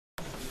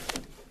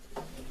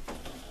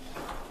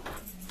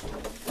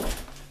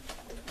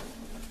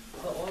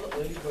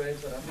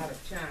guys would have had a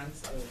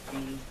chance to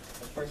read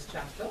the first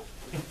chapter.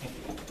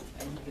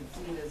 And you can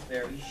see it is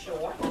very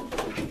short.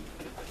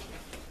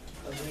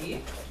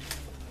 Agreed?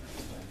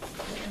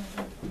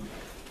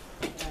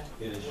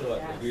 It is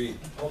short, agreed.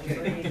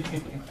 Okay.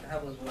 I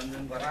was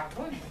wondering what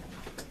happened.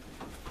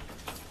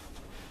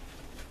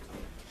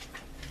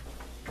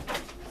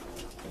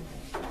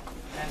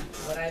 And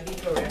would I be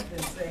correct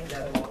in saying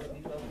that a lot of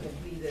people have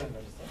completed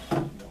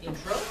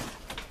intro?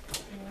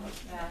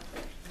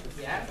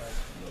 Yes?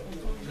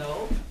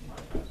 No?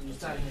 You're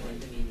starting in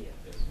intermediate?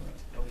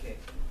 Okay.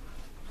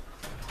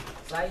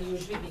 So I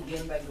usually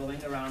begin by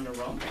going around the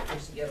room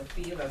just to get a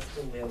feel as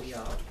to where we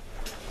are.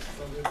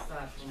 So we'll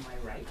start from my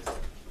right.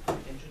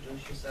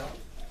 Introduce yourself.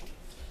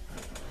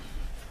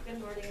 Good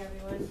morning,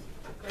 everyone.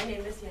 My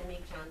name is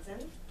Yannick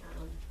Johnson.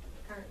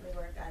 Currently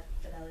work at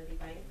Fidelity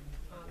Bank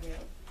on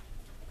Yale.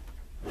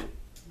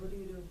 What do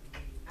you do?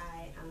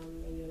 I am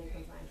a unit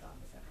compliance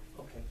officer.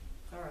 Okay,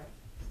 all right.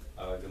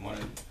 Good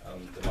morning,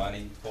 I'm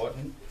Damani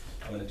Horton.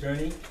 I'm an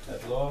attorney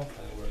at law and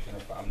I work in a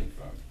family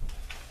firm.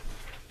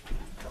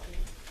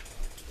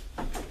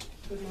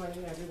 Good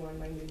morning, everyone.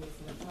 My name is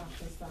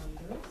Natasha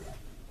Sanders.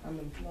 I'm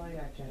employed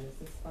at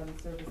Genesis Fund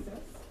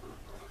Services,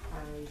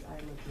 and I'm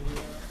a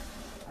junior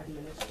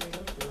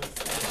administrator for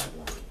Standard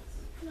Lines.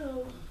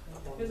 Hello.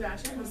 Ms.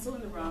 Ashley, I'm still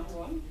in the wrong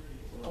room.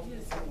 Oh,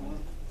 yes.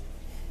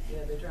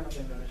 Yeah, they're trying to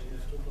get better.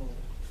 It's too cold.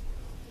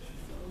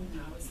 Oh,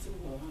 now it's too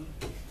warm.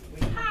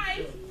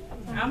 Hi,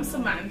 I'm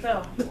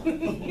Samantha.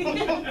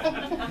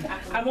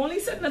 I'm only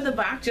sitting at the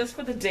back just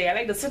for the day. I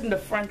like to sit in the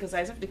front because I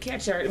just have to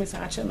catch everything. Miss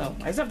Ashley, no.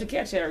 I just have to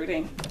catch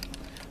everything.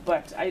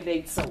 But I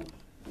late, so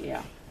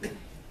yeah.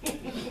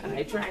 And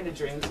I trying to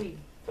drink tea.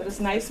 But it's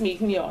nice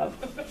meeting you all.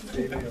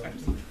 Good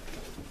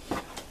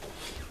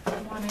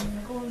morning,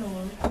 Nicole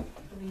Noel,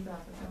 police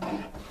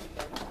officer.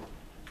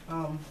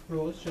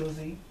 Rose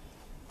Josie,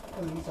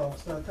 police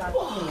officer, attached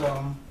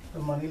to the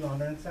money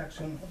laundering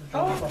section of the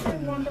Oh, Joint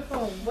Complaint.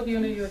 wonderful. What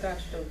unit are you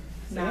attached to?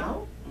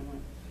 Now?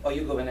 Oh,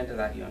 you going into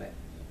that unit?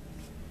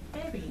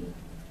 Maybe.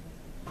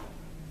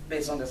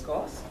 Based on this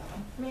course?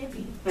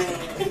 Maybe.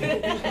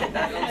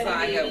 That looks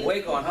like you're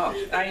way gone, huh?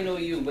 I know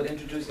you, but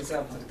introduce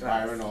yourself to the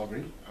class. Byron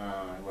Aubrey.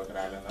 I work at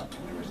Island Up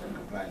in the Risk and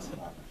Compliance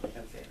Department.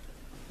 Okay.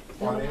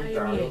 What My are name you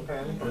Darrell doing?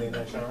 Penn, Marine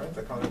Insurance,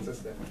 accounting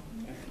assistant.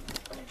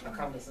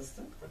 Account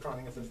assistant?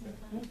 Accounting assistant.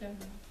 Okay.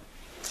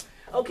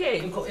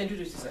 Okay.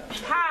 Introduce yourself.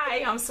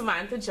 Hi, I'm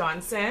Samantha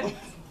Johnson.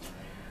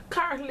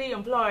 Currently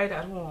employed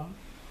at home.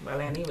 Well,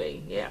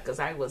 anyway, yeah, because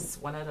I was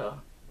one of the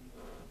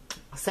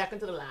second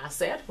to the last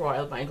set,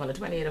 Royal Bank on the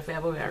 28th of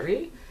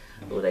February.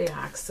 Who they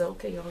asked, so,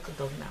 okay, y'all can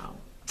go now.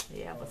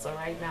 Yeah, but so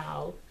right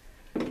now,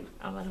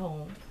 I'm at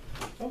home.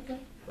 Okay.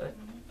 But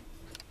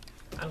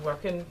I'm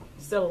working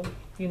still,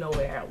 you know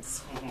where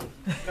else.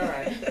 All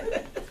right.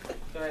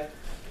 Go ahead.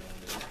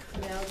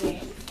 Mel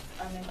James.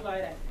 I'm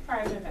employed at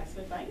Private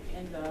Investment Bank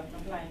in the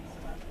compliance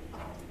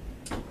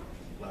department.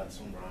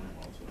 Gladstone Brown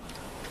also.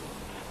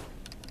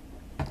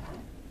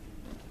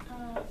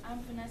 I'm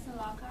Vanessa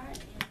Lockhart,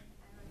 and I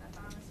work at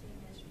Pharmacy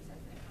Ministries as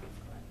an accounts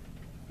collector.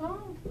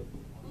 Oh,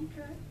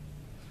 okay.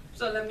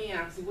 So let me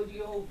ask you, what do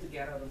you hope to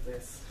get out of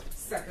this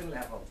second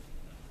level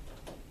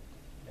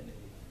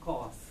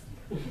course?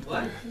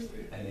 What?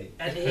 And it,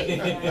 An A?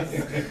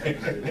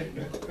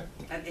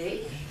 An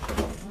A?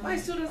 My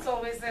students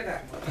always say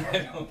that. I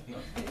don't know.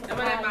 And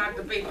when I mark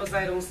the papers,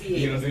 I don't see it.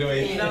 You don't see the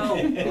way? No.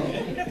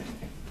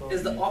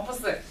 It's the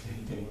opposite.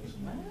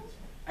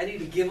 I need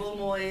to give them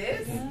more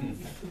A's.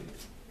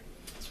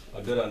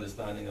 A good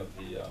understanding of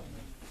the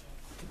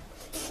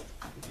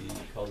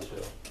culture,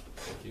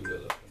 if you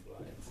will, of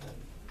compliance and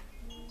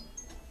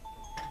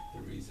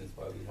the reasons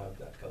why we have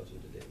that culture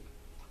today.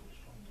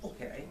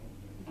 Okay.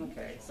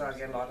 Okay. So I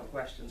get a lot of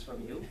questions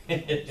from you.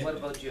 What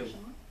about you?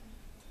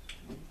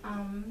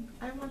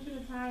 I want you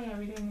to tie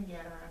everything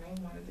together, and I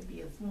want it to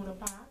be a smoother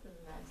path to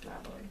the next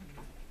level.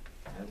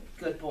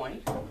 Good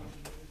point.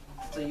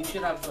 So you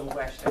should have some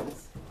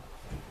questions.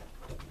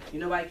 You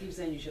know why I keep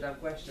saying you should have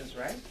questions,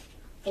 right?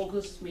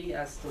 Focus me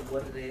as to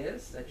what it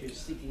is that you're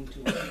seeking to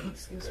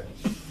excuse me.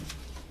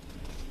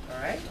 All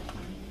right?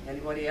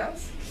 Anybody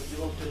else? What do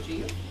you hope to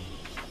achieve?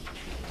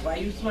 Why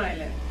are you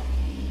smiling?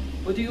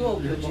 What do you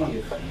hope to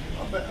achieve?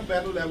 A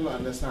better level of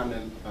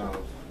understanding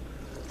of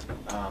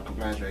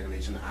compliance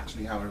regulation,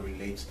 actually how it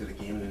relates to the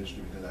gaming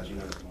industry, because as you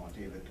know, it's more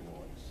tailored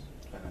towards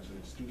financial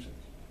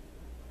institutions.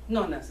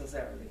 Not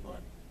necessarily.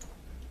 But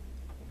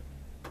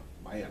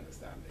my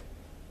understanding.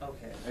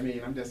 Okay. I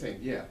mean, I'm just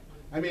saying, yeah.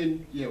 I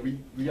mean, yeah, we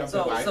have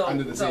to abide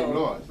under the same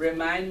laws.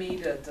 Remind me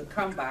to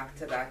come back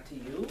to that to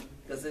you,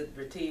 because it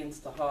pertains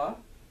to her,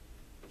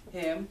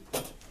 him,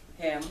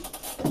 her.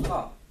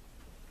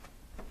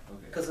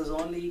 Because there's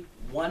only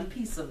one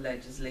piece of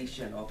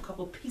legislation or a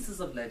couple pieces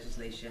of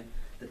legislation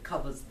that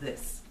covers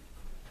this.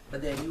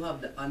 But then you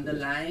have the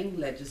underlying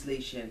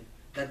legislation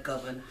that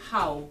govern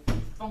how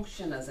you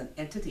function as an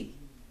entity.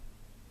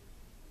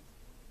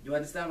 You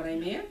understand what I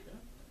mean?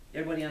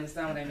 Everybody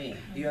understand what I mean?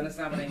 Do you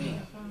understand what I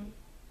mean?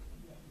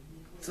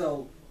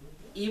 So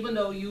even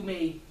though you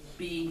may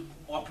be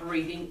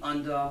operating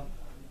under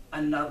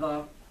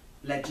another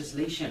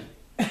legislation.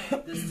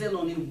 There's still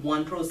only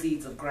one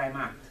Proceeds of Crime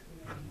Act.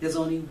 There's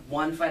only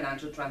one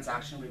Financial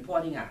Transaction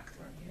Reporting Act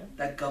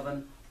that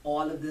govern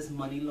all of this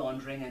money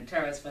laundering and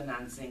terrorist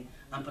financing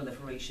and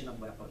proliferation of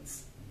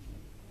weapons.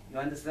 You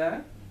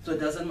understand? So it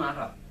doesn't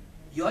matter.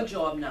 Your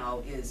job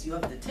now is you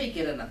have to take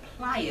it and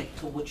apply it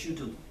to what you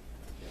do.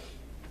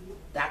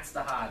 That's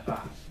the hard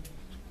part.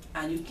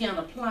 And you can't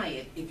apply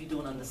it if you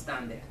don't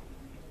understand it,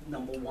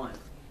 number one.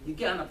 You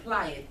can't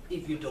apply it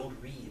if you don't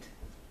read.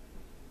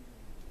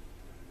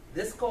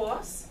 This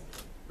course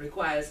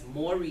requires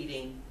more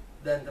reading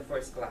than the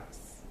first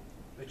class,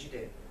 which you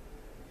did.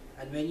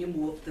 And when you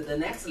move to the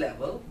next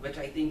level, which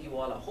I think you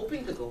all are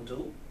hoping to go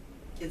to,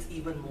 it's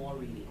even more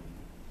reading.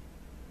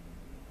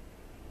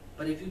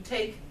 But if you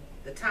take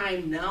the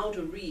time now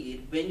to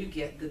read, when you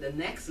get to the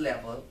next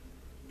level,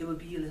 it will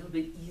be a little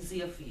bit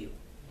easier for you.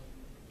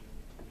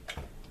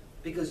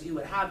 Because you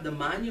would have the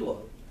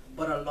manual,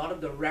 but a lot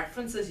of the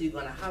references you're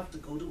going to have to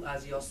go to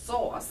as your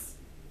source,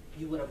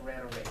 you would have read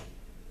already.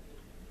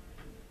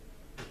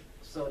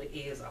 So the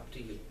A is up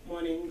to you.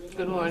 Morning.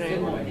 Good morning.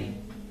 Good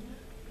morning.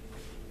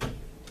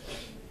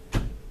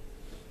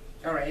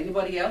 All right,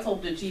 anybody else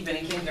hope to achieve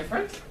anything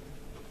different?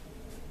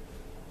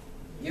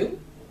 You?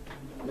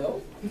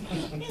 No?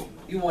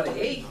 You want an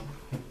A?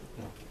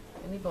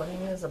 Anybody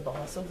here is a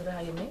boss over there,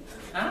 how you mean?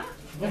 Huh?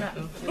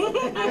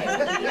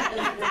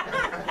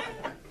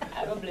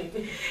 I don't believe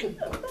it.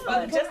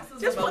 But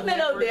Just putting it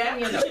out there.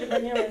 You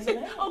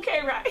know.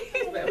 Okay, right.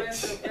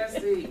 Where's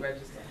the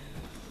register?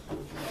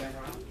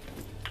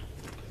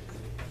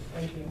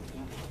 Thank you.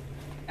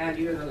 And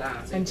you're the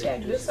last. And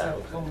check this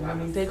out.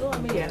 They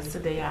called me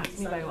yesterday, asked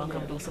me if I want to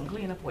come do some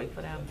cleanup work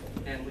for them.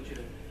 And what you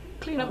do?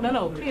 Clean up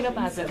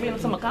as in clean up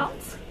some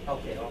accounts.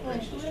 Okay,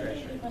 operations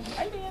treasury.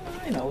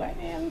 I know.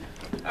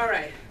 All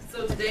right,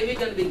 so today we're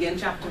going to begin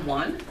chapter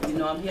 1. You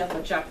know I'm here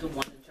for chapter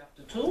 1 and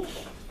chapter 2,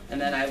 and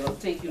then I will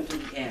take you to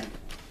the end.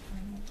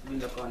 We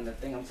look on the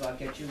thing, so I'll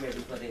get you ready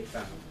for the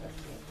exam.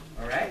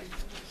 All right?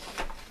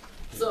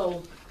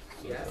 So,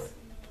 yes.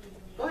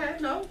 Go ahead,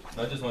 no?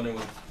 I was just wondering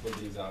what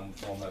the exam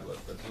format was,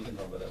 but we can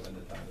talk about that when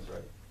the time is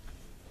right.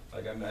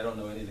 Like, I mean, I don't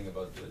know anything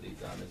about the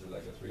exam. Is it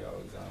like a 3-hour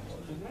exam or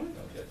is it,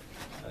 okay?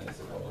 And it's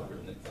a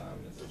written exam.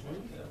 It's a,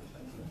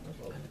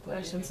 yeah, The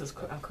questions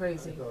are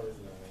crazy.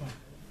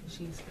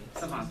 She's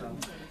Samantha,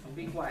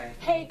 be quiet.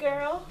 Hey,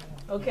 girl.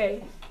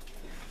 Okay.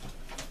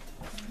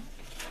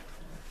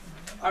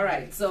 All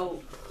right,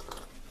 so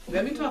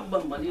when we talk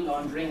about money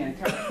laundering and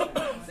terrorist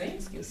financing,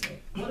 Excuse me.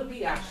 what are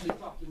we actually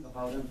talking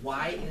about and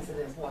why is it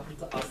important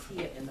to us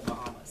here in the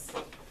Bahamas?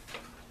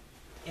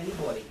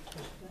 Anybody?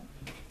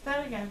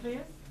 Say it again, please.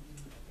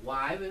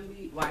 Why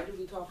do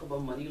we talk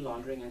about money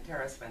laundering and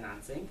terrorist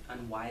financing,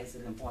 and why is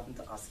it important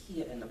to us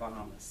here in the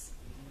Bahamas?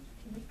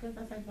 Because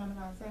that's like one of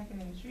our second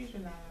industries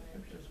rely on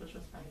it, which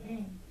was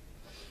financing.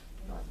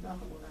 So it's talk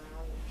about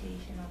our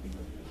location, our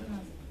people's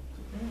business.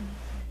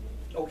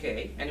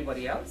 Okay,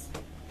 anybody else?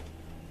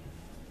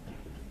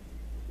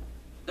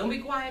 Don't be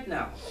quiet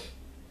now.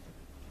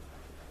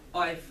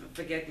 Oh, I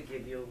forget to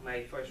give you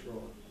my first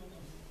rule.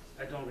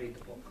 I don't read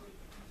the book.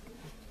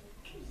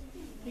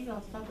 We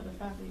also talk about the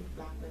fact that you've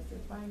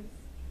blacklisted twice.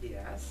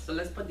 Yes, so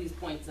let's put these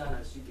points on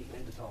as you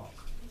begin to talk.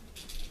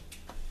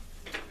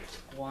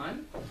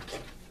 1,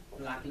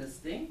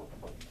 blacklisting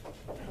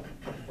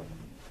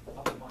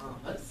of the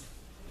Bahamas.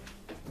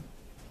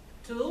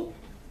 2,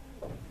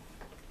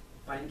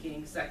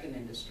 banking second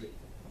industry.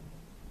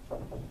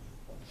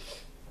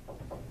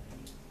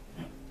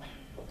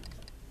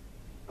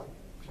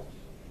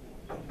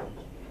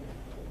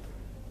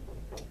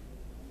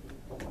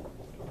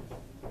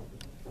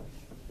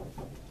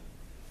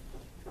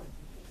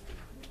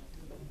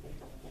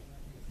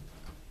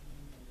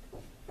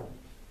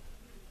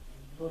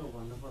 What a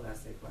wonderful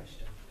essay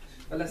question.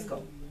 But let's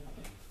go.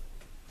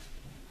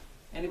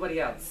 Anybody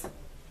else?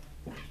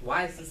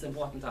 Why is this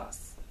important to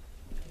us?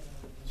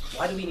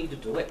 Why do we need to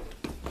do it?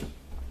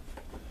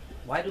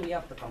 Why do we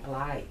have to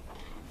comply?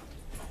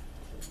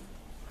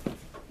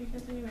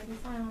 Because we already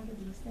signed on to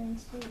these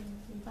things too.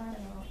 We thought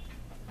about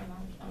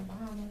on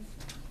Bahamas.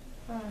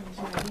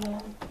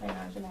 Caribbean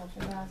Financial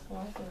Action Task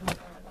Force, so we signed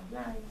to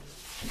comply.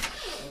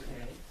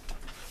 Okay.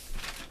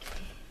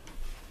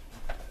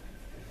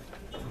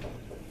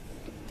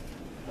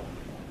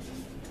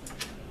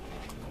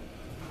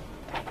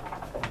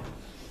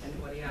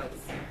 Anybody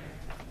else?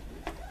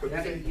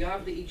 You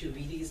have to eat your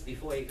VDs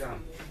before you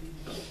come.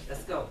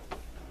 Let's go.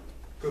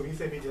 Could we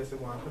say we just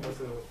want people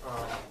to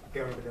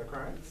get rid of their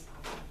crimes?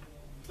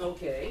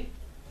 Okay.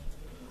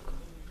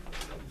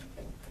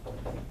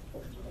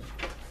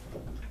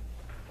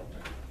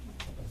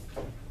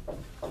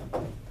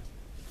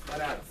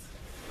 What else?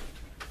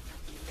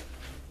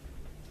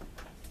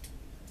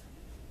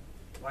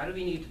 Why do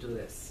we need to do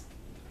this?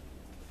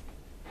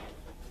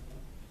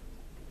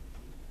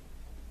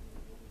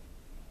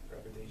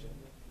 Reputation.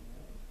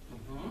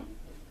 Mm-hmm.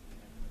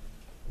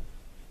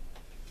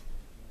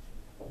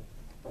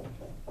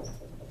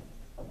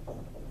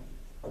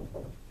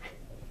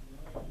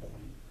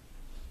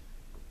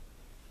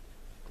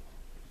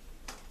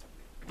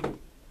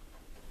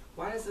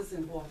 is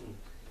important?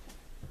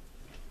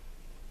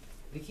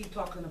 We keep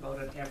talking about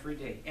it every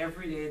day.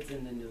 Every day it's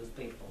in the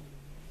newspaper.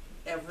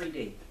 Every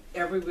day,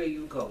 everywhere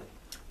you go.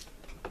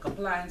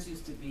 Compliance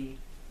used to be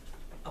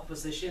a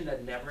position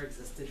that never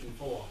existed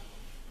before.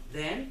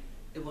 Then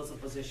it was a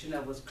position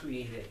that was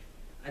created,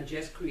 and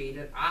just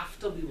created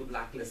after we were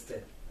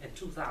blacklisted in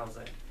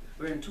 2000.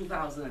 We're in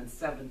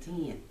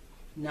 2017.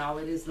 Now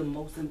it is the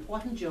most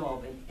important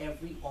job in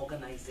every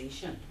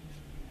organization.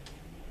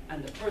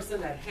 And the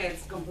person that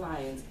heads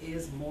compliance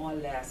is more or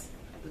less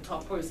the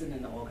top person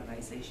in the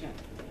organization.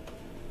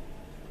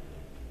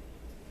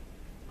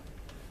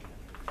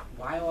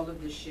 Why all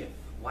of this shift?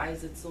 Why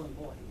is it so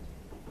important?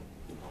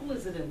 Who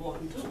is it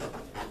important to? The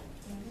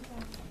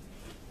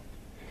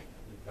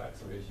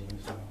tax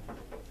regimes now.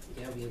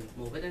 Yeah, we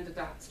move it into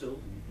tax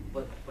too,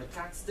 but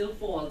tax still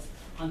falls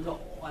under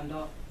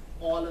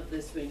all of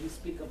this when you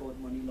speak about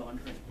money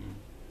laundering.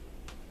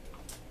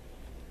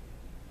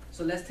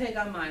 So let's take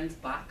our minds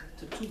back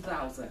to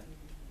 2000.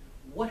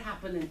 What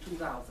happened in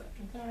 2000?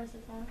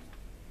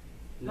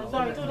 No, I'm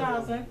sorry,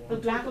 2000, the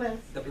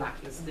blacklist. The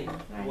blacklisting.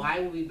 Right. Why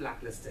were we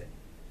blacklisted?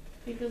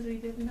 Because we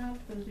didn't have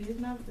the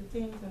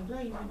things in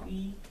place.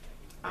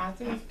 I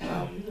think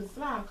we was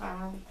slack.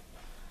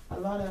 A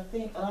lot of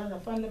the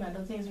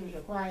fundamental things we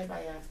required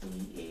by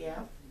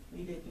FDAF,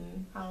 we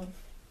didn't have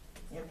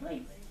in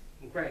place.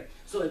 Great.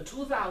 So in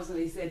 2000,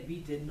 they said we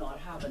did not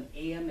have an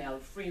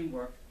AML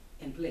framework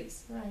in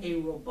place, Right. a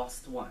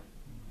robust one.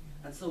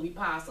 And so we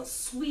passed a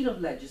suite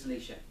of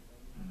legislation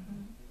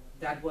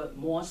that were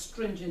more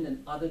stringent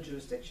than other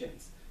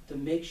jurisdictions to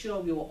make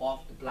sure we were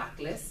off the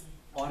blacklist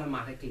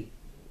automatically.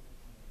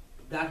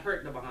 That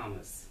hurt the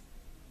Bahamas.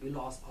 We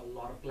lost a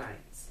lot of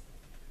clients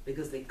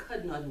because they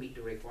could not meet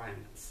the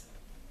requirements.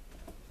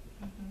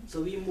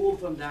 So we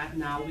moved from that.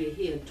 Now we're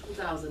here in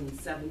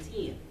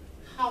 2017.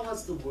 How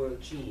has the world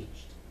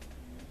changed?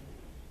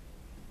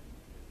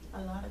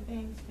 A lot of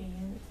things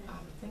being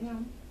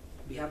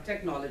We have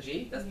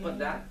technology. Let's put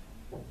that.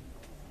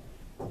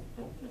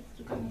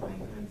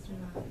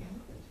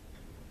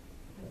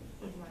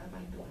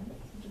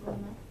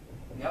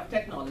 We have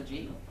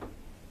technology.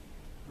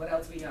 What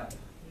else we have?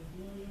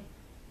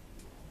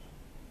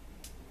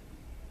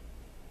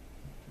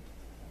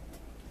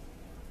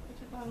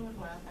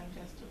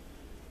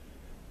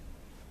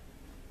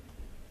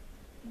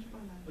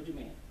 What do you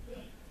mean?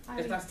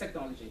 If that's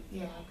technology.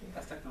 Yeah, okay.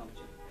 That's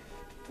technology.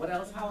 What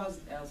else? How else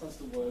has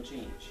the world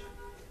changed?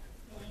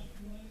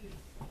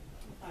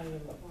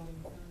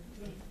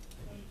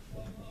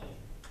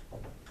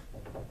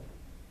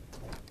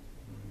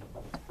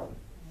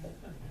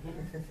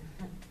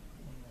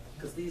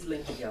 Because these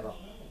link together.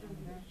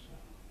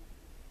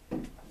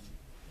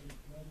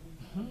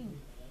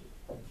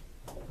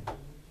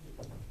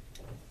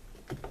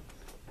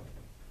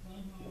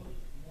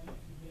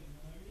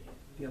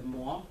 We have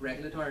more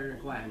regulatory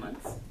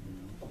requirements.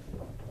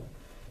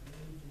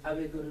 I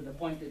will go to the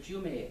point that you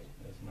made.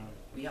 Yes, ma'am.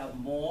 We have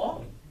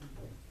more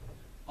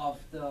of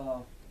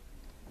the,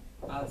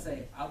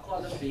 I'll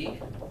call it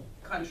big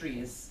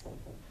countries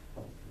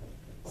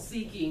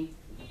seeking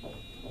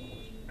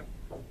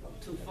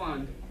to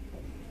fund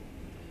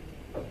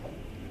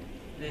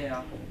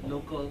their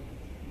local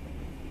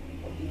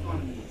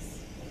economies.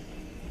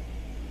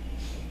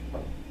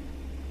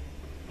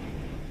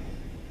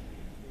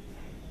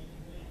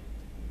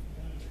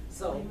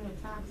 So,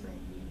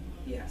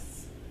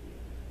 yes.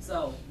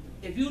 So,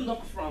 if you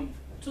look from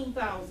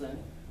 2000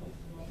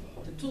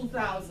 to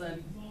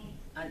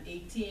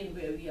 2018,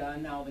 where we are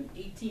now, in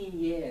 18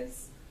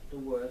 years, the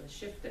world has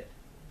shifted.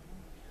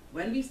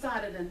 When we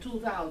started in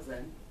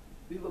 2000,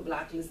 we were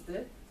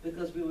blacklisted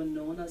because we were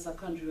known as a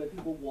country where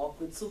people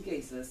walked with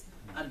suitcases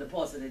and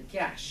deposited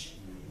cash.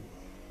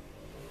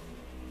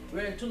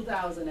 We're in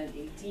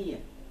 2018.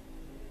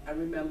 And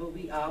remember,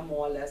 we are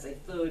more or less a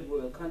third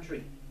world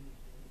country.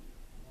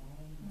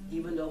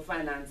 Even though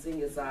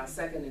financing is our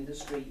second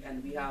industry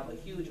and we have a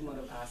huge amount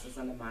of assets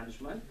under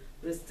management,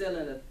 we're still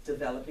in a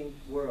developing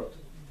world.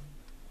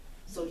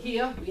 So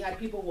here, we had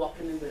people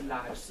walking in with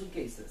large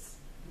suitcases.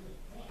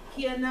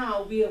 Here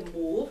now, we have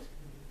moved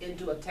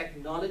into a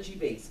technology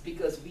base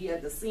because we,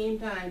 at the same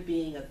time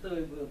being a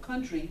third world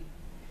country,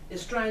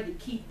 is trying to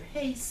keep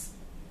pace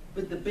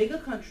with the bigger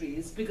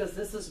countries because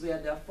this is where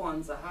their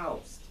funds are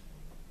housed.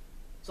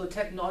 So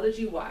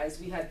technology-wise,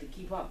 we had to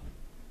keep up.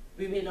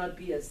 We may not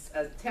be as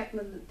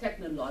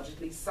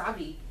technologically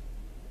savvy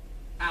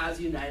as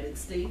United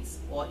States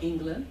or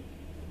England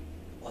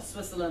or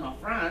Switzerland or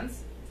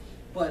France,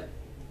 but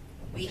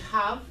we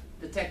have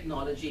the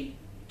technology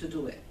to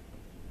do it.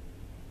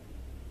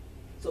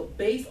 So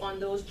based on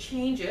those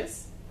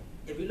changes,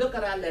 if we look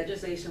at our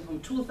legislation from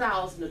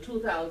 2000 to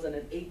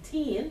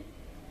 2018,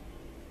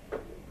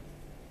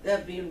 there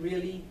have been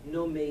really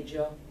no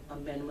major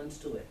amendments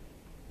to it.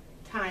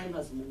 Time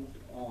has moved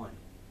on.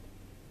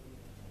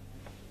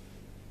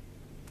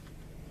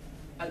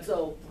 And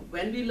so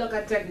when we look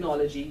at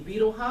technology, we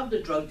don't have the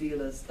drug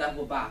dealers that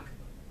were back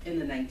in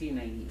the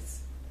 1990s.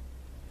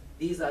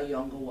 These are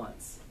younger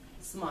ones,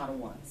 smarter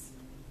ones,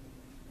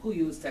 who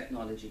use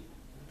technology.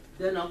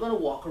 They're not going to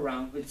walk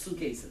around with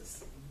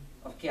suitcases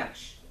of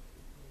cash.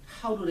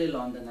 How do they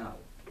launder now?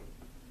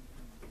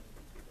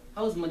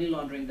 How is money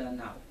laundering done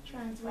now?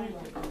 Transfer.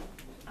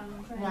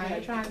 Credit.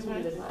 Wire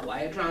transfer.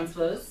 Wire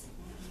transfers.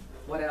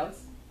 What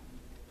else?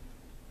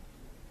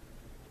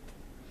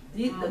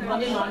 The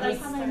money laundering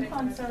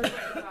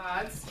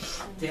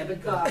cards,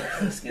 debit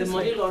cards. The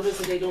money launderers,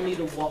 so they don't need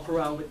to walk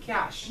around with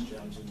cash.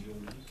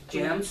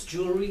 Gems,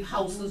 jewelry,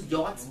 houses,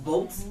 yachts,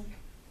 boats.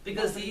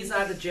 Because these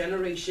are the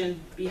generation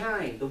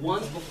behind. The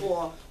ones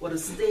before would have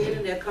stayed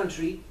in their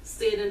country,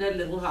 stayed in their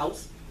little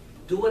house,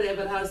 do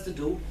whatever it has to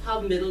do,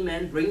 have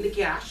middlemen bring the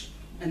cash,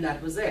 and that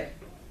was it.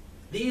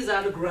 These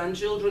are the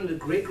grandchildren, the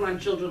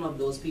great-grandchildren of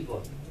those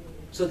people.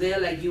 So they're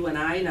like you and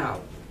I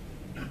now.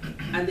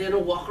 And they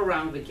don't walk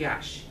around with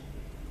cash.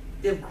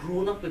 They've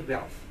grown up with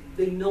wealth.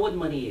 They know what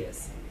money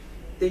is.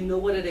 They know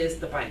what it is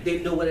to buy.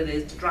 They know what it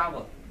is to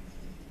travel.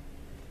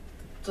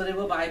 So they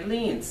will buy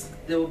planes.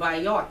 They will buy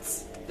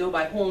yachts. They will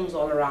buy homes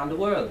all around the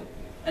world.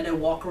 And they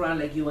walk around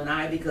like you and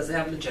I because they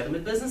have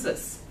legitimate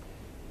businesses.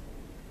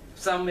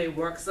 Some may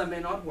work, some may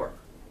not work.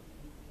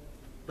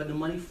 But the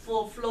money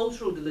flow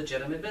through the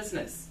legitimate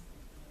business.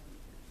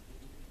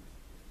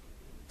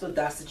 So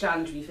that's the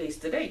challenge we face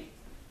today.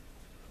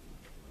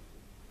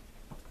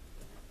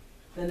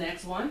 The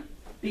next one.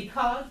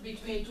 Because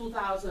between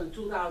 2000 and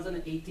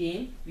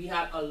 2018, we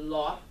had a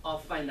lot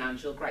of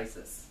financial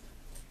crisis.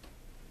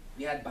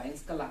 We had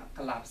banks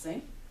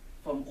collapsing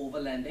from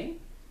overlending.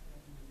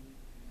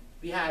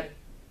 We had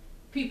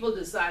people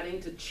deciding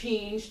to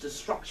change the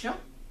structure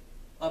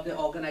of the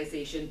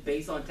organization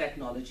based on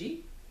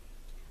technology.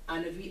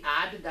 And if we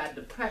add to that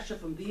the pressure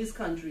from these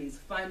countries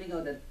finding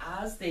out that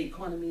as the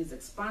economies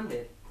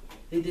expanded,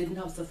 they didn't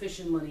have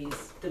sufficient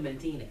monies to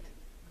maintain it.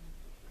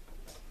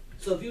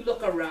 So if you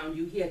look around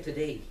you here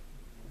today,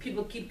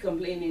 people keep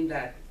complaining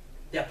that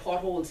there are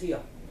potholes here.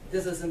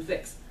 This isn't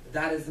fixed.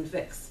 That isn't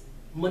fixed.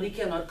 Money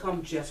cannot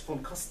come just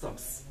from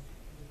customs.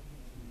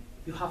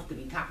 You have to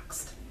be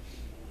taxed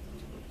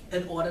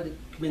in order to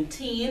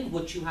maintain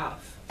what you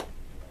have.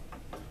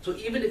 So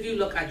even if you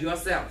look at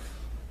yourself,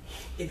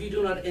 if you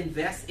do not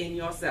invest in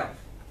yourself,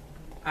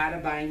 either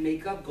buying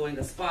makeup, going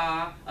to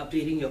spa,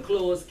 updating your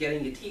clothes,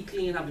 getting your teeth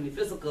clean, having your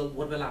physical,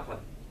 what will happen?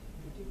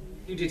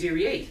 You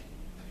deteriorate.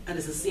 And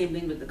it's the same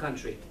thing with the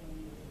country.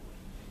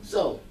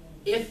 So,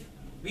 if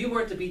we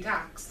were to be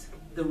taxed,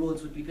 the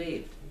roads would be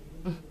paved.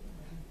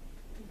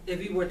 If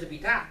we were to be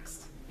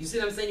taxed, you see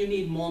what I'm saying? You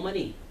need more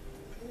money.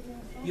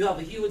 You have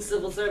a huge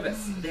civil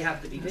service, they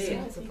have to be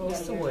paid.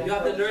 You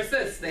have the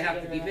nurses, they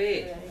have to be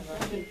paid.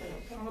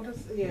 What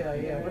is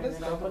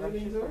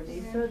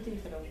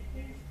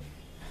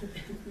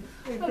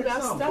Well,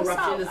 that's how,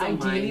 Corruption is a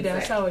ideally,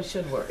 that's mindset. how it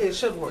should work. It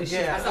should work,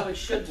 That's how it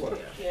should work.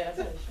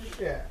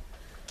 Yeah.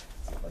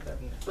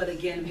 But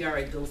again, we are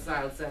a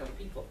docile set of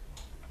people.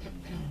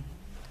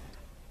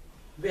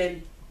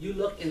 When you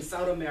look in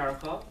South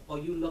America or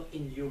you look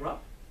in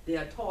Europe, they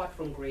are taught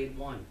from grade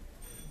 1.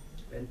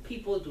 When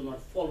people do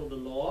not follow the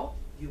law,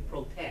 you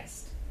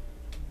protest.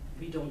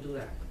 We don't do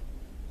that.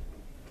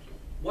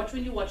 Watch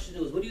when you watch the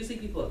news. What do you see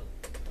people?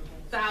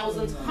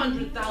 Thousands,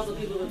 100,000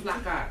 people with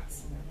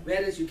placards.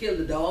 Whereas you kill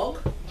the dog,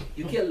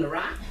 you kill the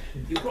rat,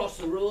 you cross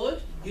the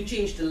road, you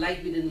change the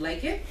light, we didn't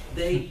like it,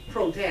 they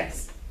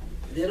protest.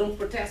 They don't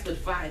protest with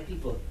 5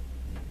 people.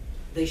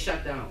 They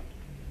shut down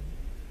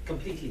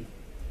completely.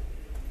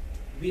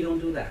 We don't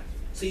do that.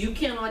 So you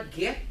cannot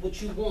get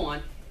what you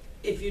want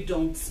if you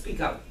don't speak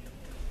out.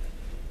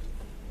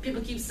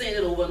 People keep saying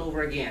it over and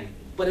over again,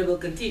 but it will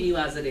continue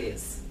as it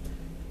is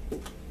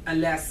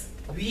unless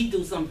we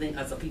do something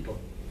as a people.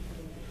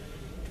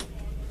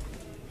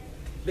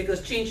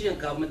 Because changing a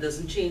government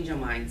doesn't change a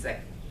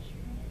mindset.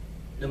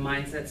 The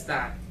mindset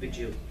starts with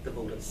you, the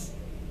voters.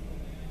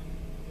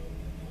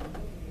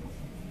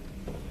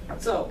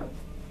 So,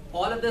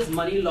 all of this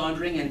money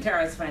laundering and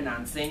terrorist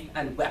financing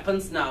and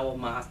weapons now of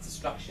mass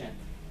destruction.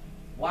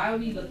 Why are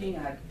we looking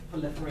at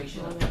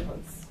proliferation of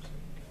weapons?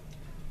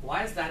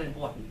 Why is that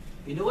important?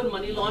 You know what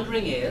money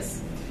laundering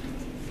is?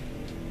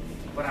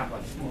 What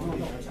happened?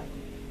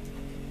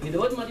 You know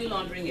what money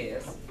laundering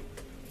is?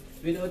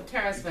 We know what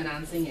terrorist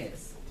financing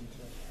is.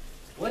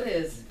 What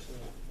is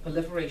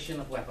proliferation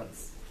of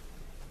weapons?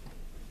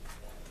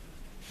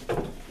 I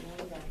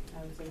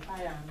would say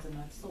firearms are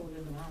not sold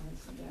in the Bahamas,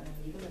 they are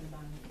illegal in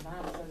the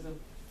Bahamas. There's a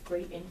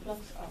great influx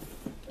of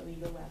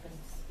illegal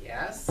weapons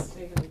Yes.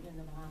 circulating in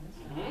the Bahamas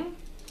now. Mhm.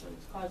 So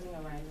it's causing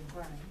a rise in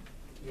crime.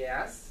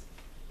 Yes.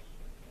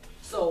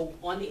 So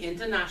on the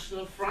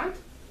international front,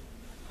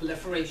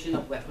 proliferation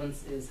of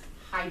weapons is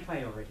high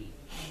priority.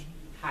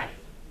 High.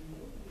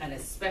 And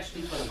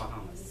especially for the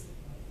Bahamas.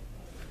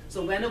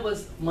 So when it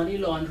was money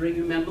laundering,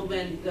 remember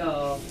when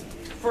the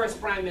first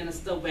Prime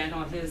Minister went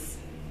on his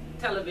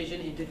television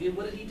interview,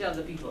 what did he tell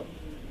the people?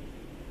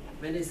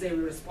 When they say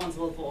we're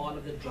responsible for all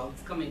of the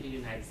drugs coming to the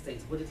United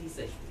States, what did he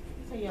say?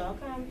 So y'all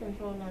can't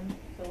control them.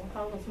 So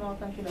how a small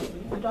country like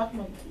we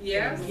document.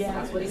 Yes, Yeah.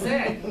 that's what he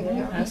said.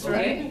 That's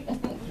Okay?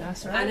 right.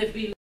 That's right. And if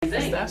we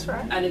That's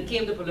right. and it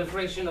came to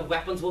proliferation of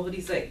weapons, what would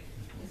he say?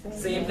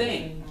 Same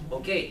thing.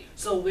 Okay,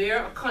 so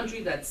we're a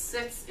country that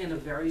sits in a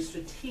very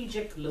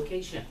strategic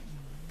location.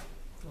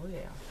 Oh yeah.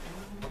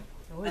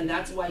 Oh, And yeah.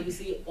 that's why you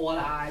see all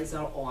eyes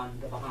are on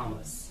the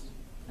Bahamas.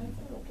 That's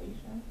a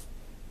location.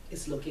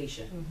 It's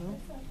location.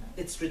 Mhm.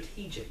 It's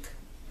strategic.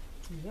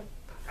 Yep.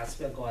 That's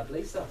where God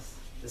placed us.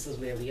 This is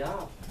where we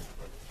are.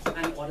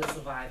 And in order to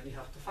survive, we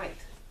have to fight.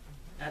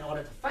 In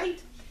order to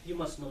fight, you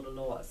must know the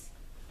laws.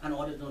 In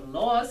order to know the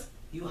laws,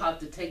 you have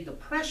to take the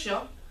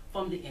pressure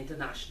from the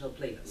international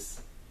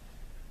players.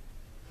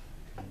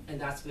 And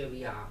that's where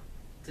we are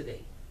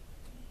today.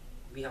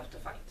 We have to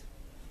fight.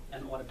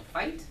 In order to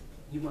fight,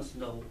 you must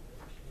know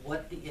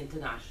what the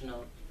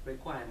international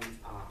requirements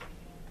are.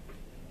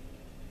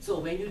 So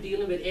when you're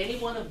dealing with any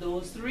one of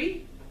those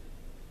three,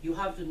 you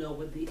have to know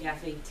what the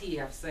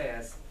FATF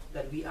says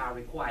that we are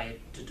required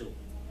to do.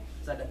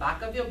 So at the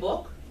back of your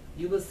book,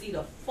 you will see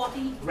the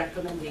 40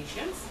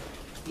 recommendations.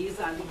 These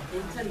are the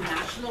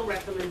international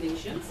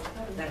recommendations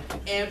that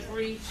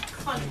every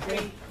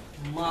country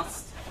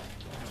must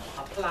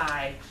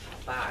apply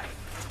by.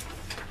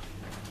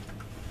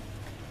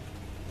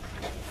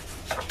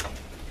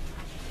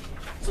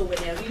 So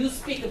whenever you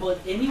speak about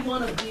any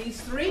one of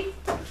these three,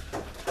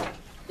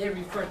 they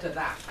refer to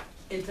that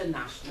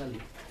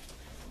internationally.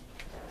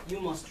 You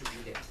must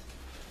read it.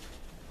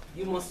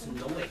 You must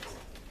know it.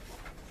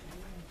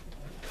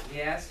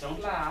 Yes,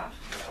 don't laugh.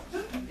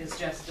 It's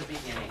just the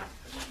beginning.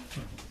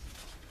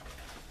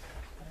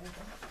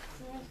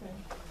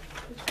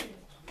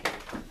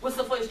 What's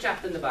the first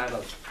chapter in the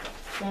Bible?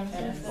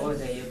 Oh,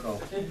 there you go.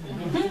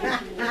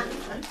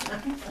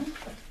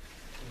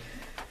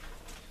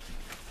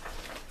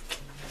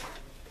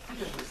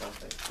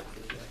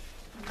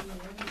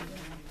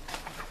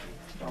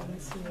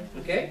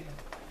 Okay?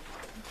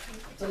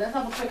 So let's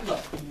have a quick look.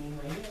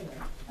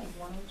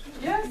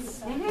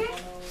 Yes?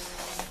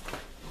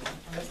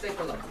 Let's take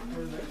a look.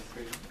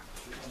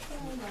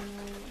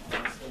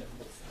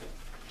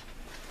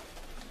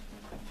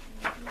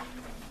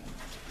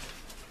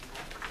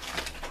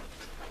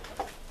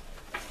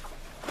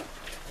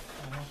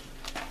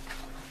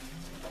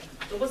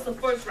 So what's the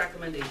first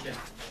recommendation?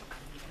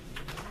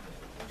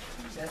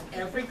 That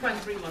every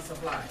country must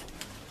apply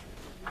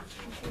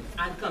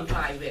and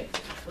comply with.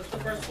 What's the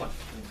first one?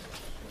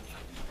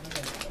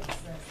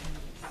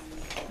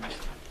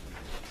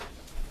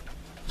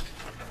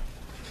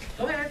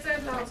 Go ahead, say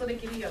it loud so they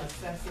can hear.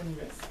 Assessing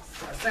risks.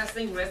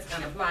 Assessing risk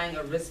and applying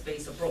a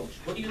risk-based approach.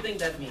 What do you think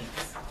that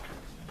means?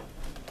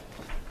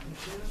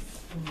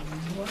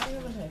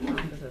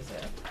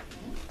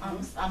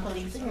 I'm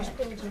policing it.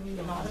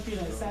 A lot of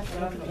people assess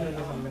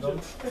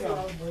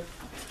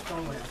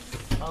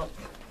Oh,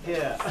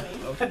 Yeah.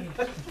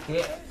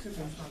 yeah.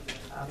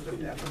 After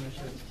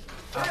definition.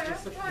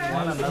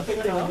 One another.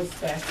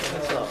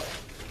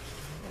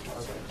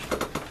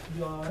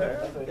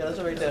 Yeah, that's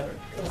right there.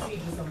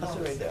 Procedures and That's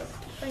right there.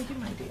 Thank you,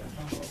 my dear.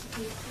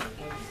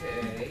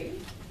 Okay.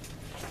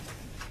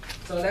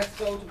 So let's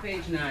go to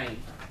page 9.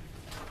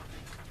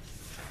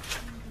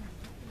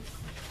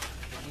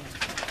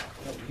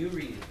 No, you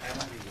read it. I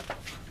won't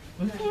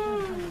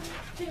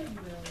read it.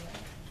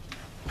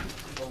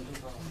 Going too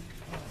far.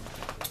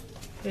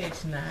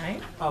 Page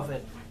 9 Of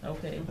it.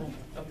 Okay.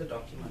 Of the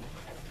document.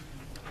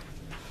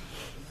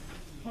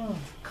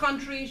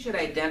 Countries should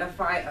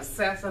identify,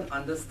 assess, and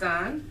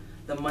understand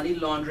the money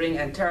laundering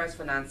and terrorist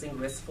financing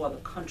risks for the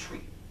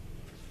country.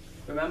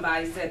 Remember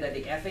I said that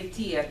the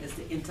FATF is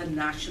the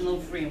international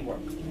framework.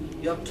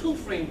 You have two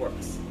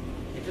frameworks,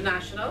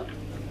 international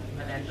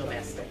and then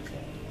domestic.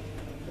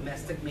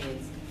 Domestic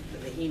means the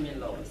Bahamian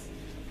laws.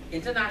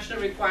 International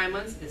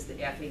requirements is the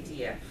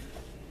FATF.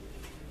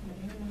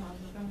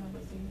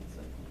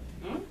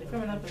 The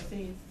criminal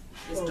proceeds.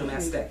 It's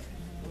domestic.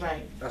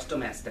 Right, That's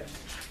domestic.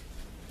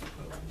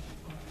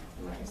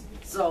 right.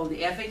 So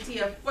the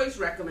FATF first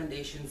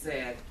recommendation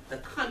said the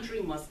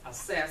country must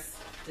assess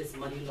its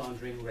money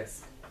laundering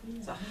risk.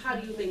 So how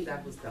do you think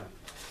that was done?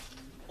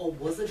 Or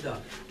was it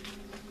done?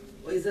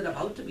 Or is it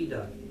about to be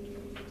done?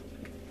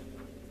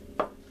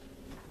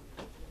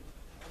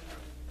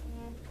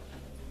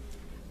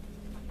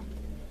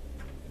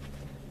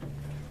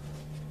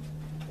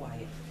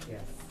 Quiet,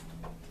 yes.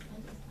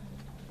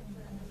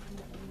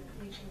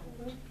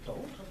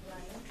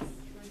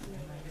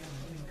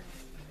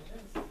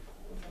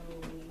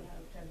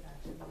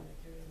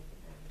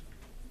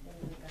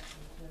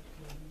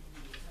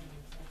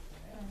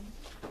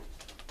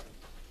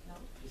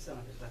 You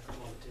sounded like a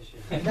politician.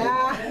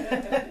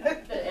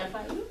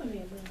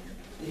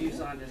 You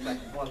sounded like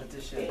a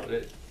politician. But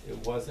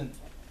it wasn't,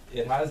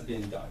 it has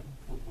been done,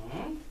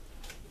 Mhm.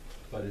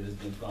 but it has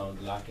been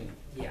found lacking.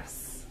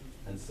 Yes.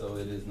 And so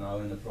it is now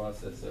in the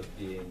process of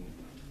being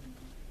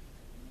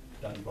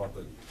done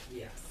properly.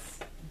 Yes.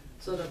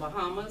 So the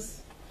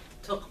Bahamas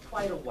took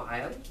quite a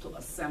while to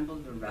assemble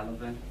the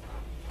relevant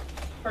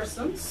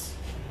persons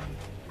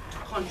to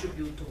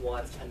contribute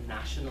towards a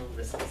national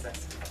risk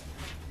assessment.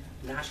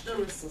 National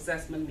risk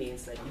assessment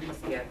means that you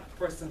must get a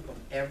person from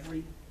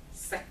every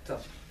sector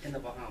in the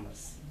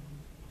Bahamas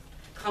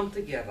come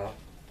together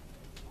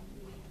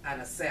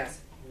and assess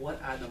what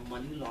are the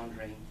money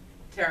laundering,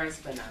 terrorist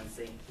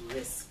financing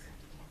risks.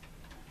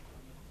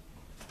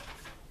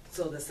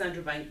 So the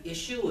central bank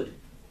issued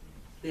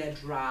their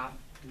draft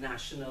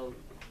national,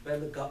 well,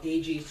 the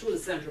AG through the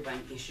central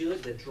bank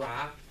issued the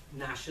draft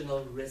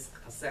national risk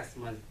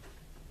assessment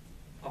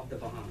of the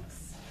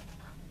Bahamas.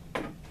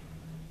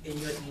 In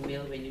your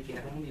email when you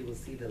get home, you will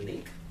see the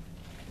link.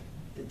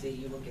 The day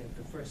you will get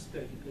the first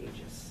 30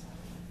 pages.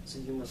 So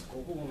you must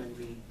go home and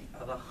read the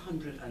other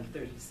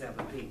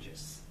 137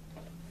 pages.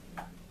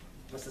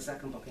 What's the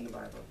second book in the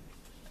Bible?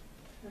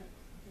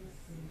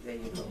 There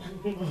you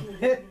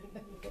go.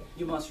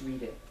 You must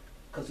read it,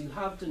 because you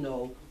have to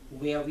know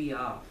where we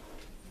are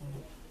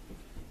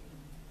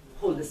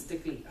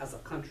holistically as a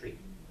country.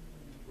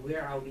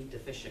 Where are we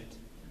deficient?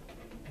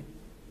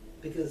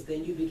 Because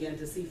then you begin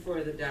to see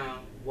further down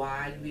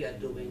why we are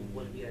doing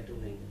what we are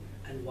doing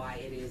and why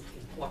it is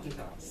important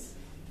to us.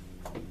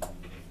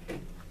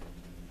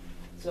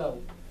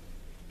 So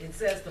it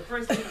says the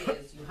first thing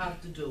is you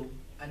have to do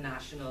a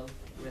national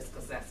risk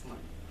assessment.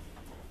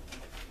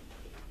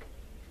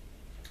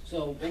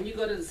 So when you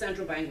go to the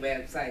central bank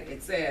website,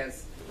 it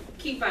says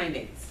key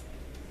findings.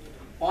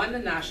 On the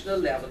national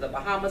level, the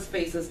Bahamas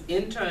faces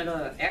internal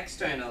and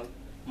external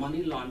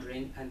money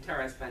laundering and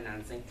terrorist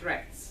financing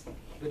threats,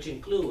 which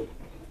include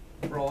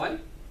fraud,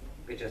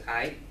 which is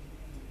high,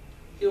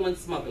 human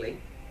smuggling,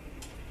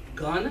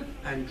 gun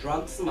and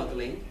drug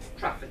smuggling,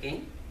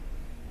 trafficking,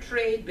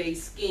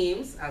 trade-based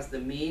schemes as the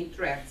main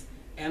threats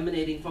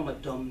emanating from a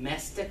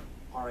domestic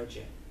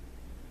origin.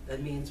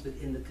 That means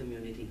within the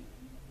community.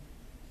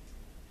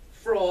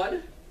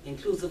 Fraud,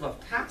 inclusive of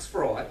tax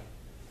fraud,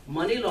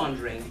 money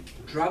laundering,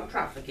 drug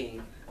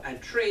trafficking,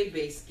 and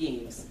trade-based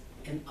schemes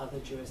in other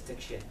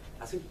jurisdictions.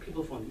 I think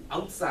people from the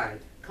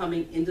outside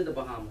coming into the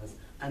Bahamas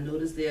and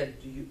notice they're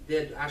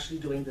actually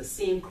doing the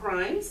same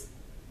crimes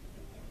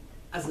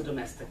as the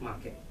domestic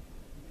market.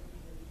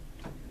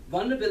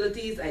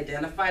 Vulnerabilities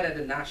identified at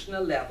the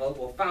national level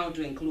were found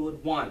to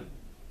include: one,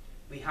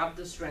 we have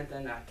to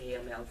strengthen our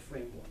AML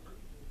framework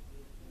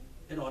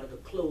in order to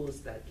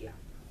close that gap.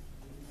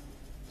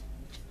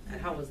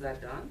 And how was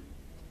that done?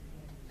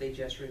 They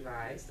just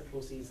revised the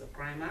Proceeds of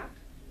Crime Act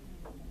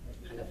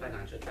and the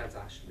Financial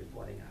Transaction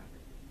Reporting Act.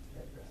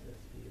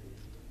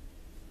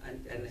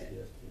 And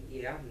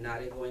yeah, now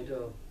they're going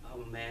to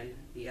amend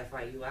the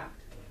FIU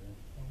Act.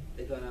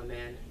 They're going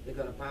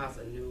to pass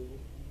a new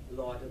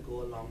law to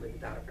go along with the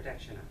Data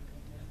Protection Act.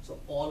 So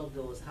all of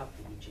those have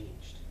to be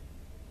changed,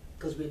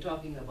 because we're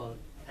talking about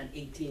an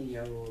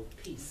 18-year-old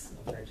piece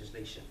of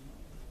legislation.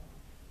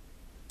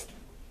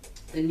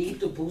 The need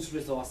to boost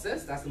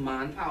resources, that's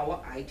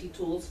manpower, IT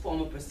tools,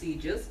 formal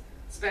procedures,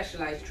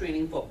 specialized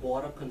training for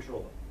border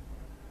control.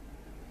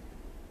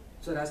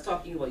 So that's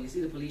talking about, you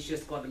see the police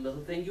just got a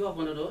little thing, you have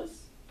one of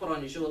those? Put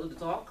on your shoulder to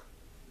talk?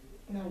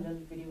 No.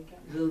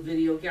 Little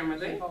video camera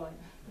thing?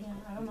 Yeah,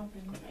 I don't know.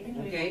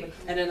 Okay,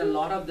 and then a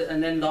lot of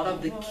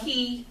the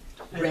key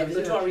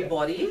regulatory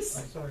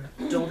bodies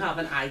don't have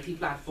an IT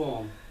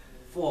platform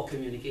for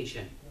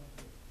communication.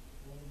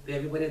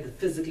 Everybody had to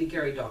physically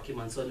carry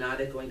documents, so now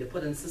they're going to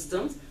put in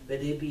systems where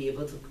they'll be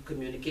able to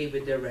communicate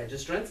with their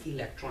registrants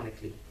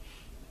electronically.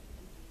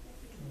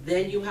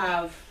 Then you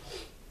have,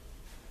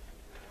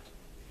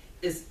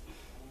 it's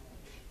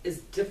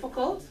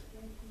difficult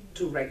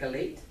to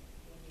regulate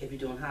if you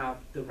don't have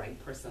the right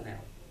personnel.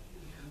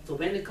 So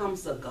when it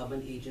comes to a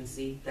government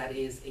agency, that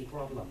is a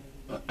problem.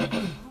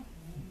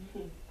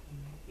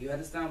 You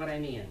understand what I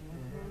mean?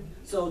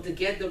 So to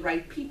get the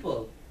right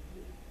people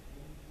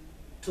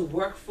to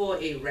work for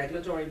a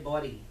regulatory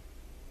body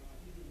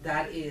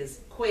that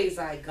is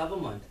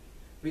quasi-government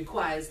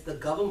requires the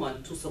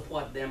government to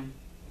support them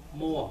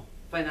more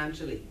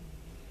financially.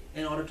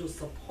 In order to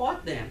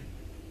support them,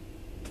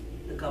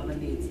 the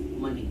government needs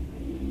money.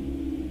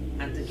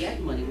 And to get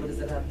money, what does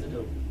it have to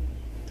do?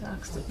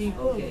 Tax the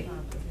people. Okay.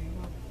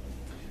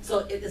 So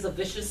it is a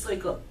vicious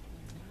cycle.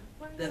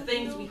 There are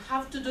things we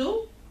have to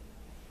do,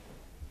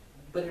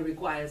 but it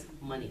requires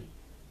money.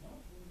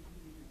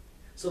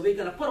 So we're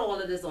going to put all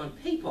of this on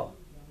paper.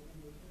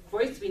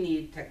 First, we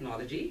need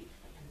technology.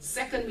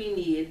 Second, we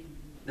need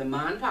the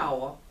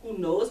manpower who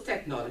knows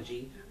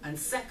technology. And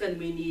second,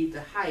 we need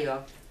to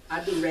hire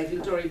at the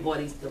regulatory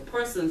bodies the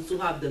persons who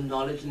have the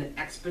knowledge and the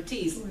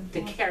expertise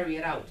to carry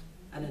it out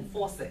and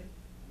enforce it.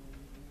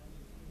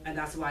 And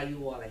that's why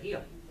you all are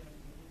here.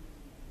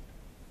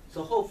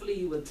 So hopefully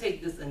you will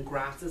take this and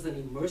grasp this and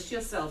immerse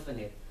yourself in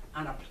it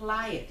and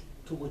apply it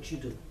to what you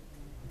do.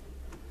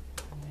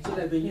 So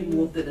that when you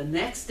move to the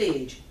next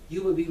stage,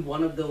 you will be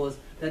one of those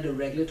that the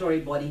regulatory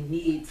body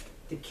needs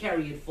to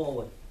carry it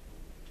forward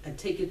and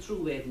take it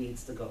through where it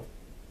needs to go.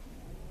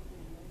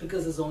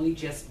 Because it's only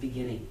just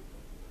beginning.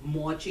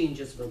 More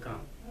changes will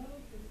come.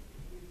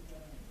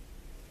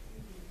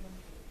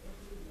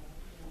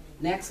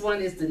 Next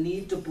one is the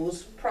need to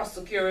boost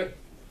prosecutorial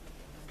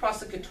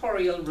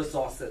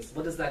resources.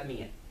 What does that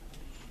mean?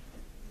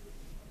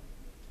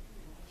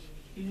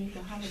 You need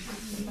to have a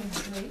system in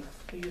place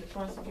for you to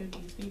prosecute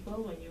these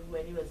people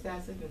when you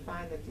assess it and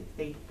find that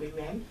they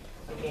went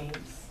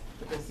against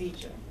the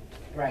procedure.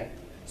 Right.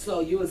 So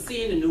you will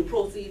see in the new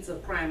Proceeds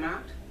of Crime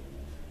Act,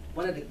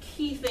 one of the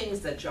key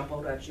things that jump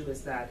out at you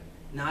is that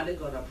now they're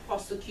gonna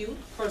prosecute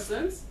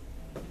persons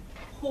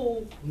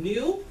who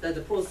knew that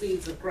the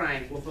proceeds of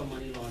crime were from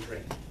money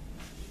laundering,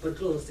 but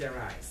closed their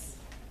eyes.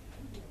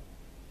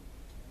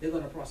 They're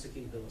gonna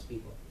prosecute those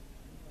people.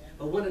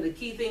 But one of the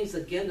key things,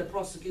 again, the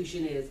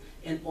prosecution is,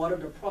 in order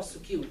to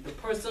prosecute, the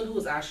person who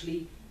is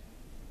actually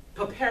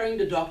preparing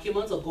the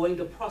documents or going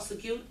to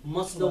prosecute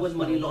must know what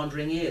money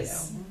laundering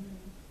is.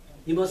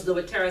 You must know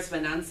what terrorist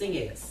financing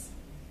is.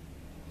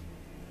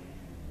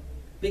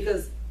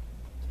 Because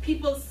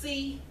people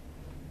see,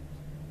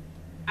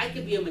 I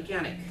could be a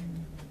mechanic,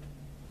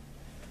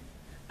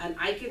 and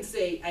I can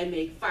say I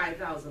make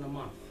 $5,000 a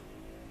month,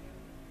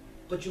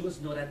 but you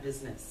must know that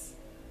business.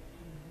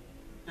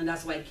 And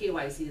that's why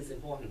KYC is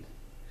important.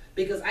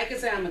 Because I can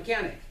say I'm a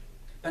mechanic,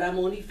 but I'm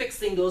only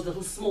fixing those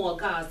little small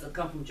cars that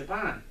come from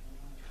Japan.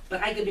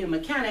 But I can be a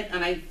mechanic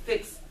and I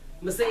fix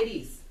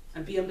Mercedes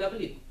and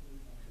BMW.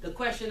 The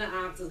question I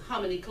ask is,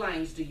 how many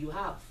clients do you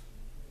have?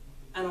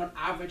 And on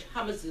average,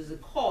 how much does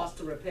it cost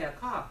to repair a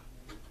car?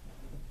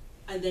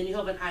 And then you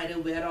have an idea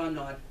whether or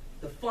not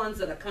the funds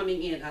that are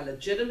coming in are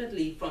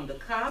legitimately from the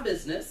car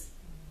business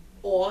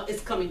or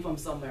it's coming from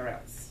somewhere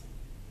else.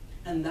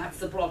 And that's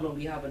the problem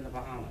we have in the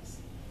Bahamas.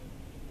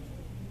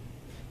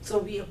 So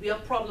we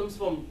have problems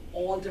from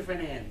all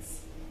different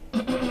ends.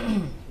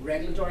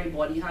 Regulatory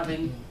body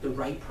having the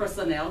right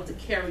personnel to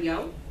carry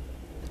out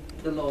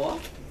the law,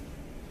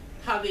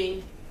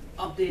 having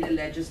updated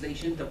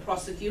legislation to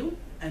prosecute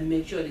and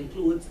make sure it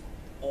includes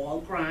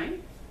all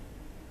crime,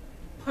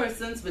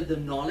 persons with the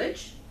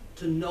knowledge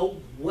to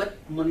know what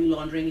money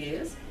laundering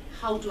is,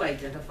 how to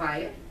identify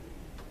it,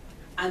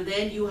 and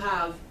then you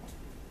have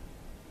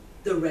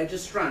the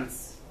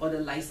registrants or the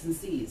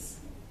licensees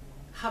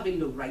having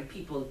the right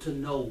people to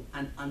know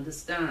and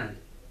understand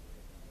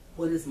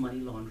what is money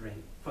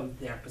laundering from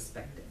their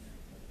perspective.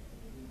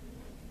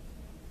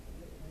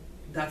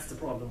 That's the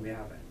problem we're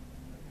having.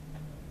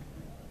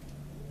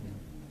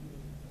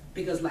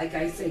 Because like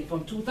I say,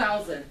 from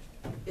 2000,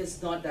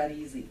 it's not that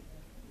easy.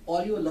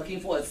 All you're looking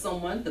for is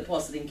someone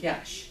depositing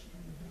cash.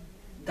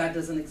 That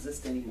doesn't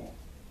exist anymore.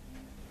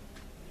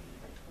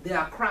 They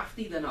are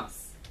crafty than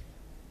us.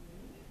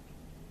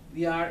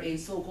 We are a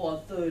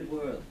so-called third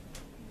world.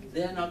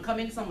 They're not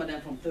coming, some of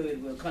them, from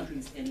third world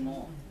countries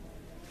anymore.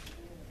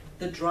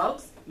 The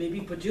drugs may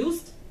be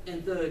produced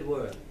in third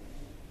world.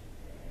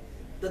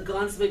 The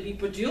guns may be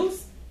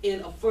produced in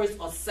a first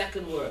or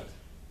second world.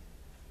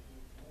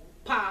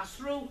 Pass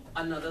through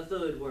another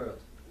third world.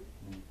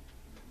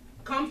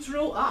 Come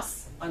through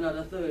us,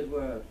 another third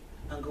world,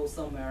 and go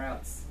somewhere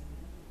else.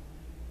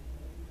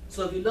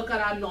 So if you look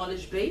at our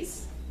knowledge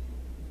base,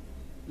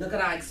 look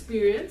at our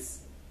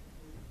experience,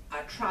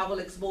 our travel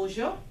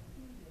exposure,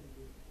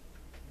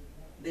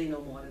 they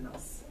know more than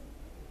us.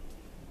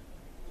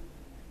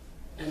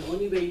 And the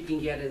only way you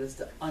can get it is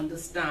to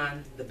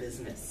understand the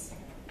business.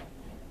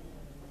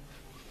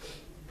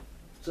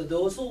 So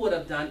those who would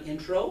have done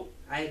intro,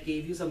 I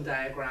gave you some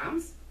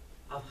diagrams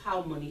of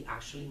how money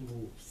actually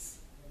moves.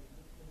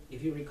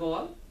 If you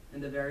recall,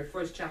 in the very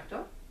first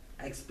chapter,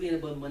 I explained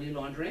about money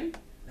laundering.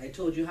 I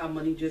told you how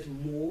money just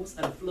moves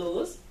and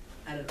flows,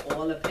 and it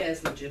all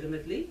appears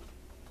legitimately.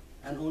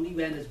 And only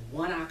when there's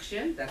one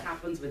action that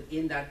happens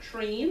within that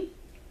train,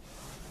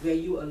 where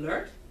you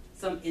alert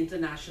some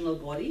international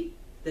body,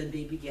 then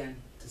they begin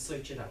to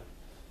search it out.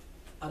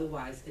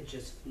 Otherwise, it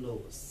just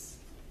flows.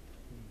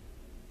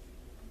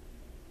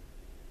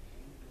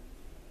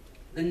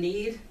 The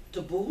need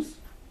to boost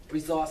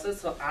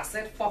resources for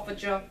asset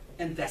forfeiture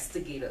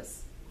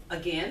investigators.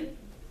 Again,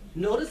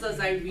 notice as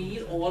I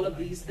read all of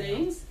these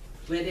things,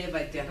 where they've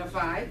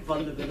identified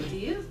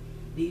vulnerabilities,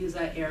 these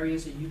are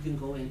areas that you can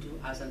go into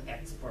as an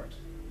expert.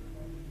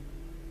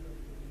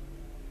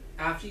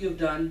 After you've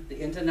done the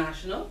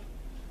international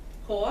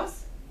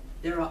course,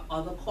 there are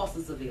other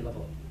courses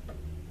available.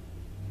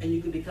 And you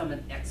can become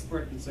an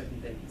expert in certain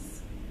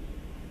things.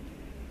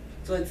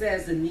 So it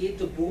says the need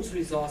to boost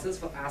resources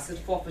for asset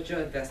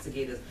forfeiture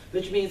investigators,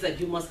 which means that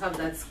you must have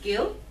that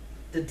skill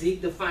to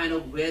dig to find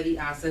out where the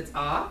assets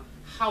are,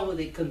 how are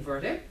they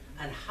converted,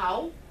 and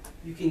how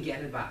you can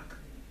get it back.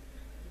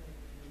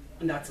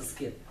 And that's a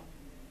skill.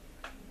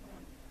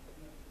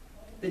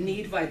 The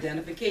need for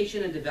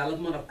identification and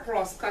development of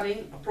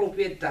cross-cutting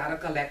appropriate data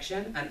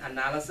collection and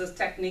analysis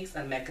techniques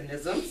and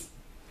mechanisms,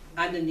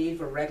 and the need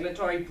for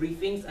regulatory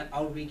briefings and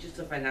outreaches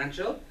to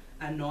financial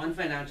and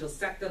non-financial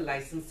sector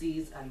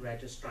licensees and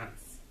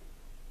registrants.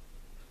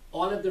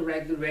 All of the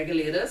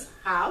regulators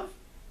have,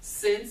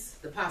 since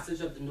the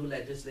passage of the new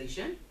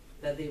legislation,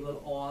 that they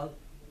will all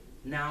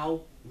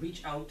now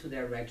reach out to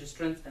their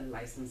registrants and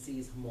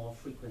licensees more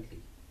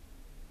frequently.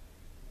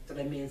 So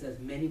that means there's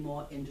many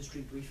more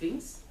industry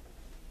briefings,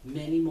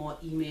 many more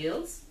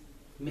emails,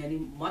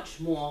 much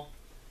more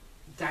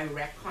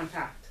direct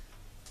contact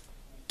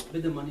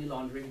with the money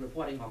laundering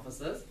reporting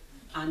officers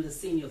and the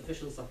senior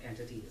officials of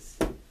entities.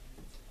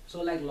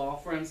 So like law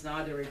firms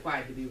now, they're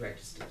required to be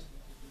registered.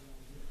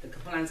 The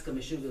Compliance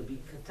Commission will be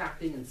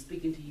contacting and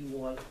speaking to you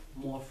all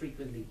more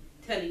frequently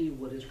telling you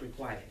what is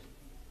required.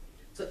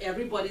 So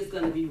everybody's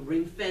going to be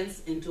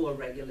ring-fenced into a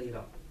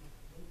regulator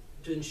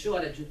to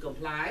ensure that you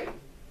comply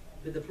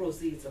with the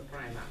Proceeds of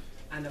Crime Act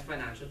and the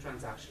Financial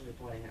Transaction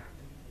Reporting Act.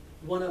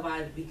 One of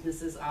our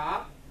weaknesses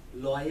are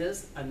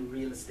lawyers and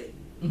real estate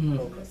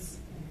brokers.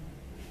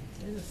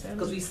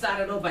 Because we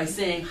started off by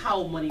saying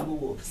how money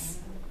moves.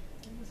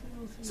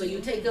 So you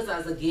take us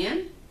as,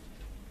 again,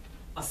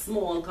 a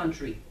small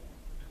country.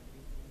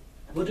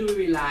 What do we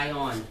rely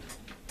on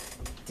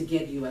to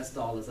get US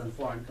dollars and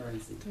foreign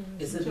currency?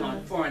 Is it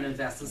not foreign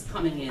investors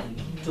coming in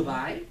to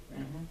buy?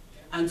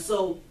 And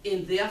so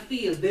in their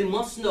field, they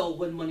must know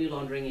what money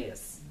laundering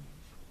is.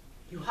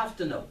 You have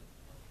to know.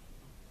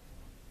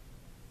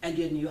 And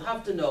then you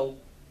have to know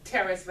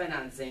terrorist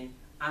financing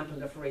and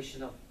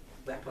proliferation of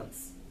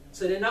weapons.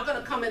 So they're not going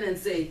to come in and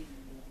say,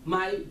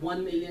 my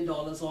 $1 million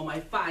or my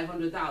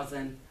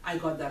 $500,000, I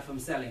got that from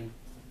selling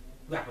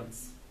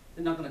weapons.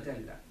 They're not going to tell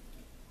you that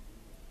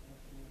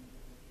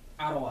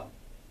at all.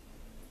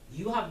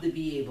 You have to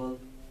be able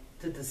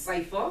to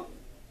decipher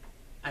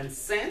and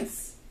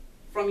sense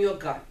from your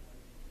gut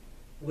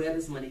where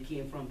this money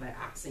came from by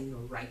asking your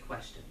right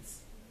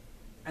questions.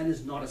 And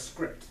it's not a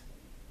script.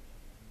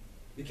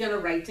 You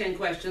cannot write 10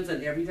 questions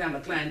and every time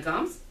a client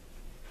comes,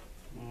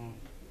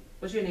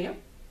 what's your name?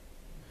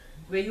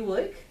 Where you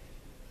work?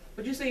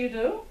 What you say you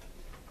do?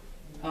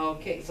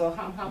 Okay, so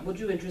what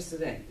you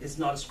interested in? It's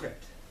not a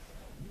script.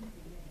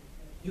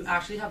 You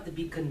actually have to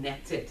be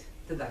connected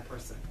to that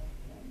person.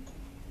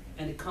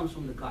 And it comes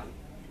from the gut.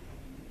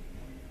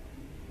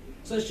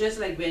 So it's just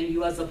like when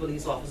you as a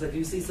police officer, if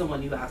you see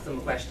someone, you ask them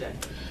a question.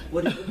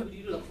 What do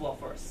you look for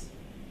first?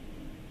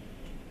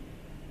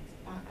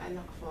 I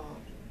look for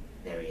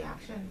their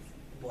reactions.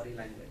 Body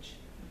language,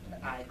 the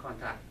eye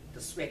contact,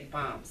 the sweaty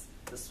palms,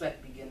 the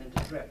sweat beginning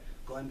to drip,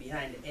 going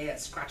behind the ear,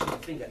 scratching the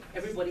finger.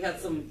 Everybody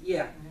has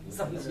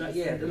something's not,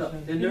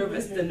 they're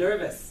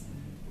nervous.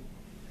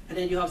 And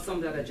then you have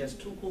some that are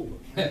just too cool.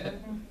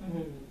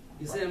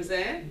 You see what I'm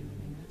saying?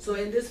 So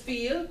in this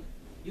field,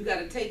 you got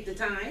to take the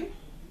time.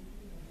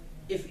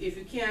 If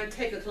you can't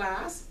take a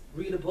class,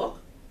 read a book,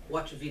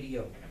 watch a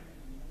video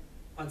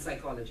on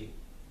psychology.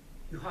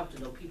 You have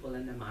to know people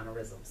and their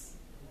mannerisms,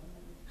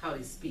 how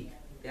they speak,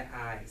 their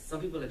eyes.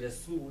 Some people are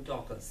just smooth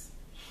talkers.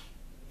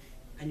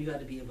 And you got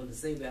to be able to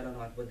say whether or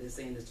not what they're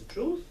saying is the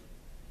truth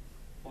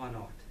or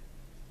not.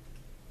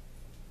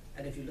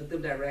 And if you look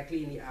them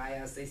directly in the eye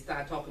as they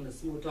start talking the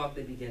smooth talk,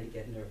 they begin to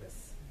get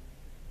nervous.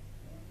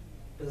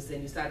 Because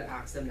then you start to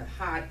ask them the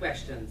hard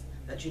questions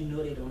that you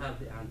know they don't have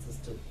the answers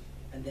to.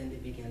 And then they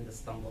begin to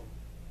stumble.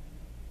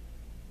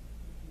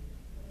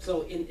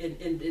 So in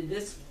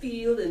this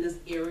field, in this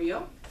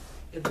area,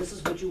 if this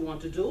is what you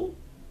want to do,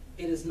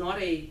 it is not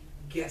a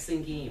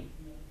guessing game.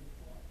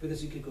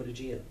 Because you could go to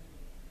jail.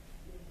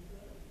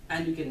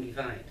 And you can be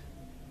fined.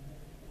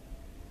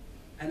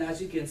 And as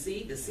you can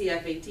see, the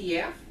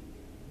CFATF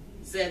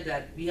said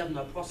that we have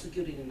not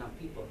prosecuted enough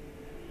people.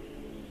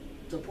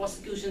 So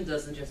prosecution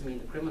doesn't just mean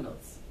the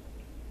criminals.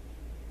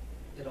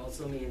 It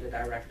also means the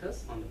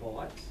directors on the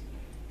board,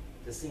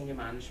 the senior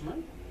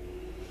management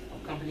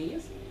of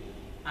companies,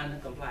 and the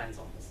compliance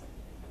officer.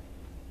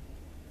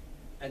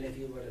 And if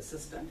you were an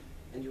assistant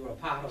and you were a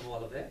part of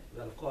all of it,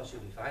 well, of course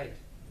you'll be fired.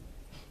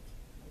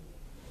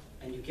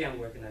 And you can't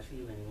work in that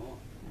field anymore.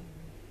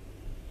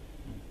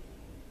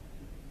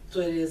 So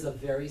it is a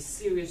very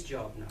serious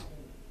job now.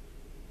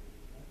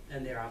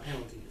 And there are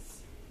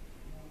penalties.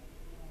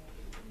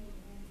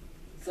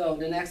 So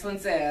the next one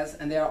says,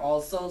 and there are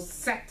also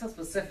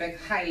sector-specific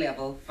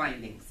high-level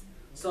findings.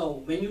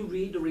 So when you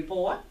read the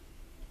report,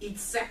 each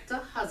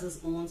sector has its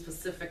own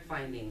specific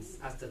findings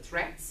as to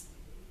threats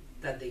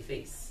that they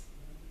face.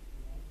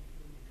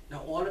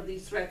 Now all of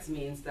these threats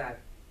means that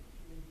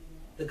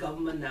the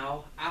government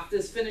now, after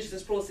it's finished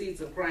this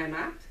Proceeds of Crime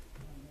Act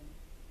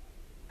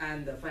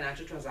and the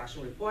Financial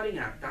Transaction Reporting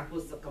Act, that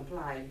was to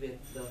comply with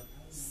the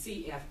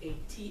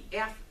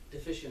CFATF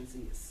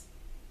deficiencies.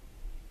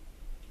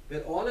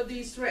 With all of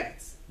these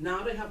threats,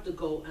 now they have to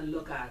go and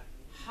look at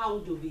how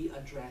do we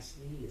address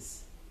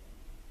these?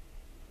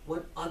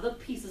 What other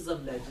pieces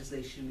of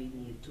legislation we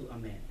need to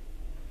amend?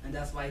 And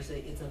that's why I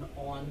say it's an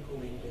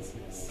ongoing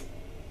business.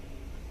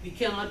 We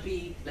cannot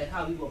be like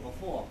how we were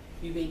before.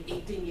 We wait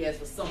 18 years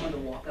for someone to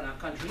walk in our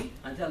country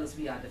and tell us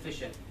we are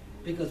deficient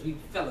because we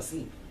fell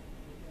asleep.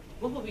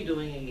 What were we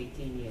doing in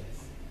 18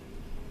 years?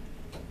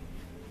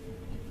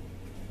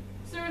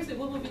 Seriously,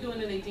 what were we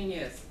doing in 18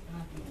 years?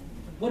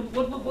 What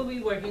were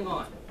we working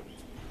on?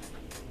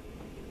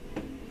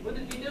 What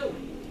did we do?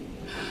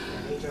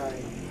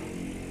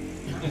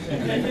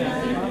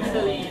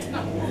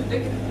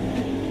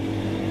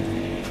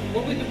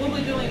 What were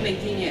we doing in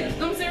 18 years?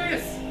 No, I'm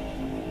serious.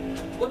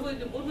 What were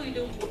we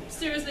doing?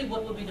 Seriously,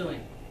 what were we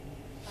doing?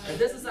 If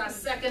this is our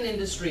second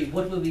industry,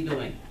 what were we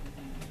doing?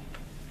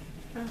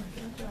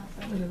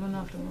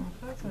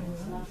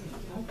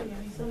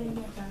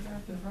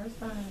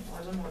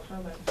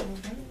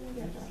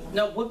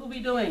 No, what were we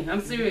doing?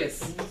 I'm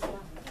serious.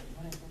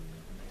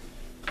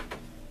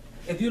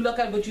 If you look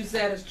at what you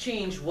said has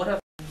changed,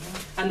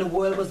 and the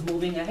world was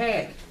moving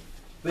ahead.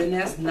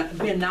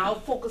 We're now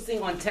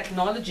focusing on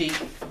technology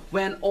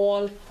when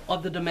all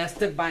of the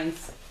domestic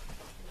banks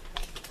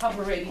have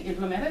already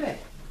implemented it.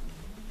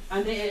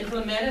 And they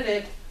implemented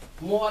it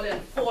more than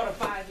 4 to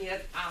 5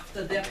 years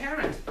after their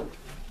parent.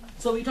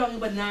 So we're talking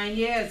about 9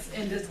 years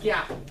in this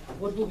gap.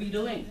 What will we be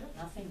doing?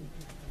 Nothing.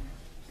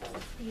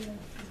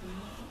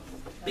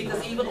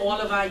 Because even all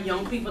of our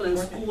young people in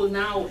school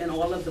now, and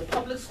all of the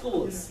public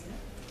schools,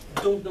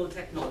 don't know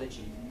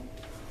technology.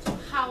 So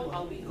how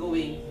are we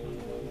going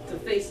to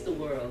face the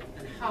world,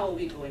 and how are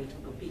we going to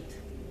compete?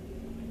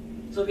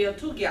 So we have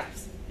two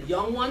gaps. The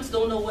young ones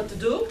don't know what to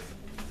do,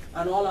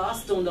 and all of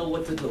us don't know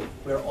what to do.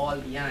 We're all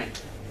behind.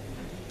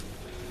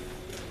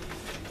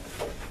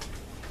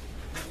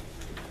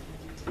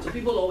 So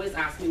people always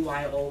ask me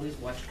why I always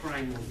watch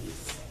crime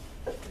movies.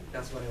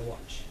 That's what I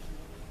watch.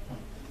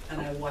 And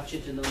I watch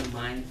it to know the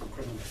minds of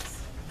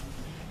criminals.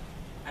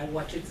 I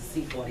watch it to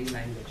see body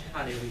language,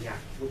 how they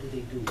react, what do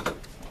they do.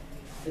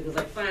 Because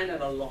I find that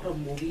a lot of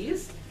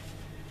movies,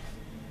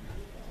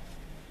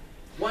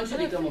 once you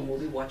become a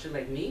movie watcher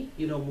like me,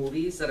 you know,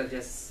 movies that are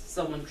just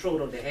someone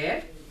thrown over the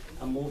head,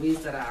 and movies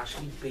that are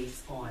actually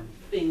based on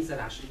things that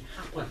actually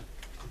happen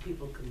in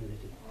people's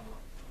community.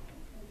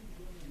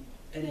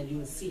 And then you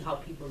will see how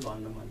people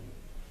launder money.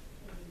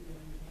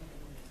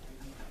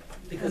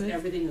 Because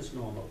everything is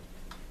normal.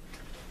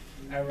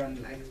 I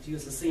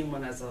use the same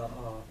one as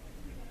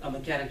a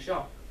mechanic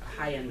shop, a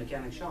high-end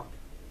mechanic shop.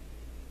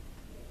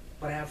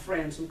 But I have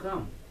friends who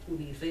come, who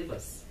need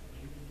favors,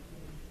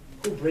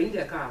 who bring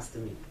their cars to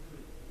me,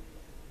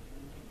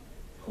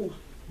 who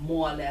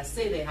more or less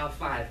say they have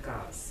 5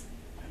 cars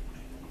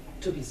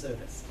to be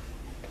serviced,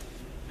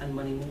 and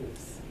money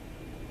moves.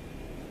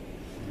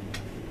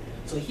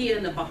 So here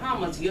in the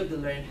Bahamas, you have to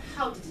learn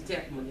how to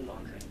detect money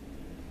laundering.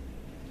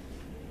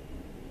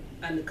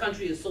 And the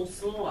country is so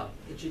small,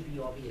 it should be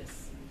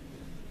obvious.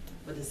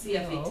 But the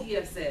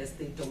CFATF says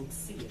they don't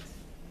see it.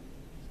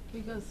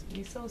 Because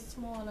we're so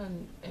small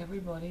and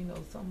everybody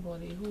knows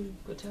somebody who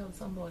could tell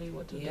somebody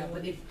what to do.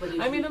 But if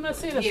I mean, I'm not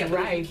saying that's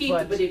right,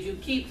 but if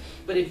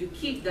you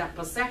keep that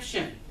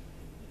perception,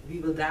 we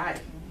will die.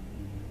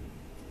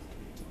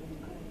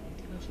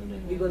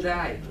 We will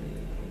die.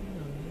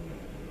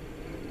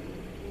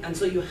 And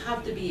so you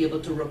have to be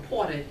able to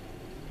report it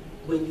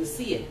when you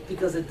see it,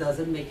 because it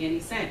doesn't make any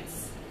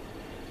sense.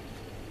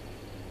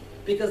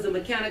 Because the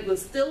mechanic will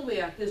still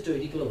wear his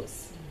dirty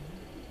clothes.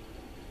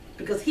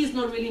 Because he's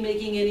not really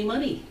making any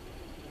money.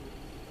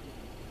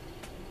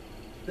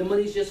 The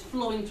money's just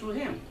flowing through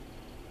him.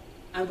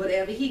 And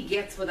whatever he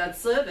gets for that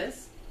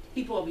service,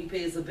 he probably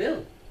pays a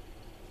bill.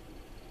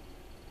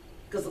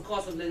 Because the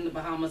cost of living in the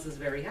Bahamas is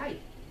very high.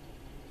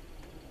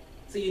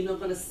 So you're not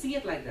going to see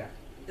it like that.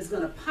 It's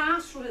going to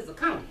pass through his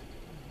account.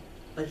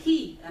 But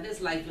he and his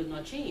life will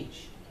not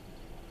change.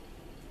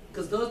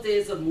 Because those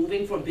days of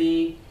moving from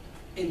being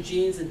in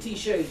jeans and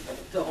t-shirt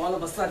to all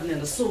of a sudden in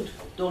a suit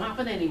don't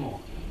happen anymore.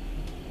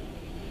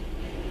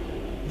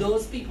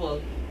 Those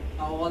people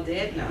are all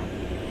dead now.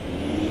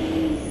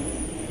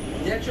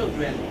 Their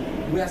children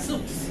wear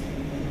suits.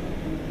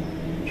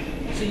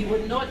 So you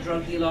would not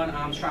drug dealer and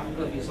arms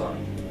trafficker if you saw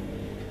them.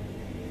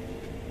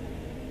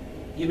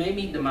 You may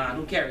meet the man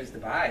who carries the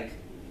bag.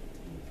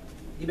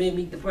 You may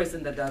meet the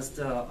person that does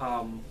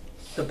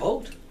the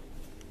boat.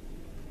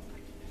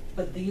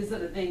 But these are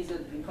the things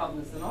that we're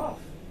cognizant of.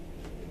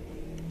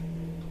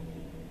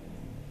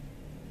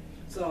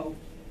 So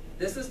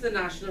this is the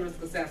National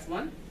Risk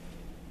Assessment.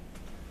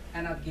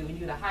 And I've given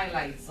you the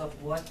highlights of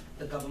what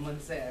the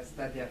government says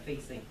that they're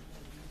facing.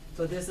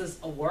 So this is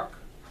a work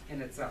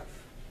in itself.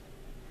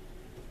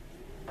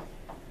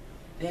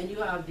 Then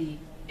you have the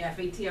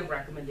FATF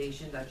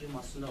recommendation that you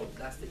must know.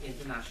 That's the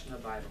International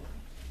Bible.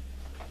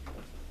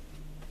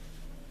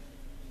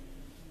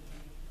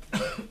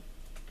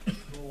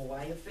 Oh,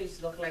 why your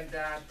face look like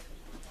that?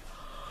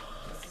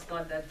 This is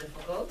not that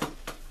difficult.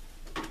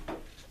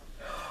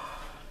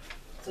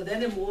 So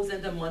then it moves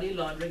into money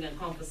laundering and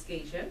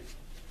confiscation.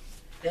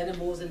 Then it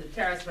moves into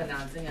terrorist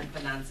financing and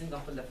financing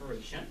of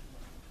proliferation.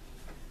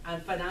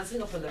 And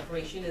financing of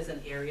proliferation is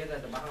an area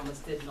that the Bahamas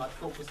did not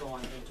focus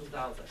on in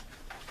 2000.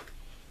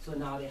 So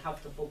now they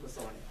have to focus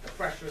on it. The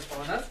pressure is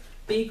on us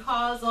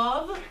because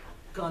of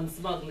gun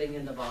smuggling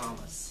in the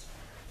Bahamas.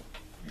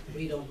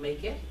 We don't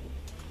make it.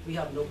 We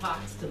have no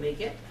parts to make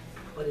it,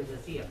 but it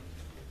is here.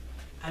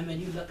 And when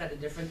you look at the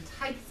different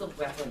types of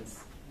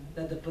weapons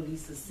that the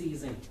police is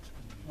seizing,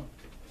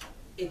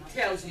 it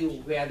tells you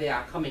where they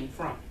are coming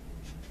from.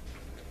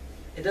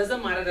 It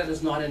doesn't matter that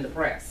it's not in the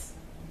press.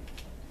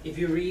 If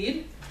you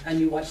read and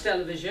you watch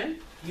television,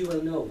 you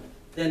will know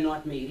they're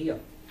not made here.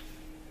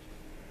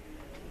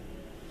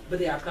 But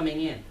they are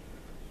coming in.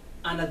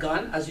 And a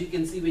gun, as you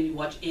can see when you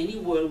watch any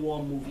World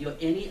War movie or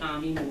any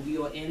army movie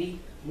or any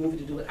movie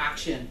to do with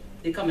action,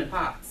 they come in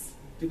parts.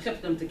 You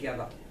clip them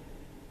together.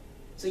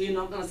 So you're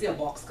not going to see a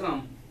box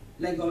come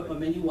like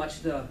when you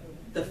watch the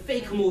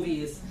fake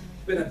movies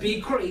with a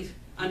big crate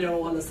and they're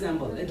all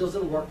assembled. It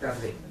doesn't work that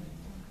way.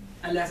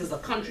 Unless it's a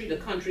country to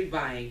country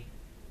buying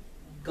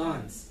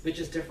guns, which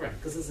is different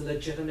because it's a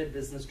legitimate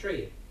business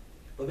trade.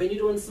 But when you're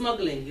doing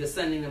smuggling, you're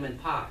sending them in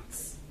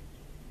parts.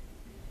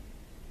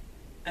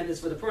 And it's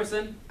for the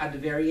person at the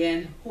very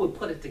end who will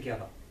put it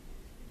together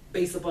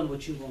based upon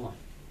what you want.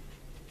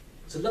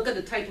 So look at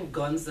the type of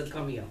guns that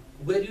come here.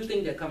 Where do you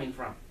think they're coming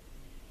from?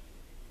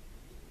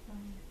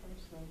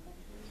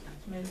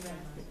 Maybe that's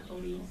the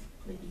police,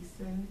 and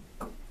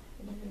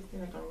it's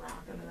like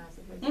Iraq and the rest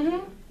of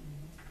it.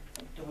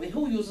 I mean,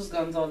 who uses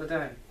guns all the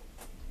time?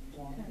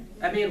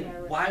 I mean,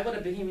 why would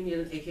a Bahamian need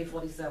an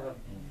AK-47?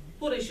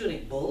 Who are they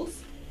shooting?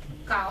 Bulls?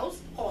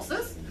 Cows?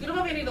 Horses? You don't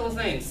have any of those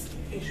things.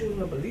 They shooting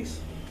the police.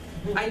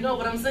 I know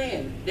what I'm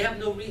saying. They have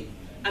no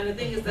and the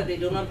thing is that they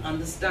do not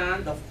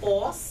understand the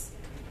force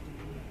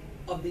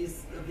of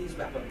these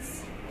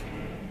weapons.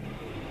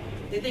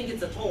 They think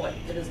it's a toy.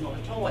 It is not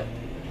a toy.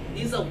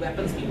 These are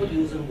weapons people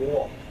use in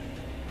war.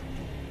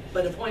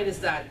 But the point is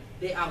that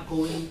they are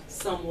going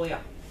somewhere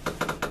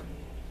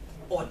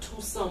or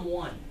to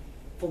someone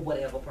for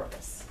whatever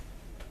purpose.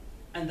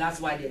 And that's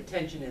why the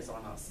attention is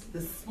on us.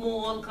 This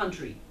small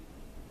country.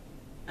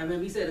 And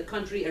when we say the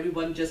country,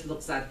 everyone just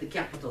looks at the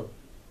capital,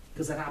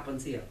 because it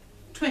happens here.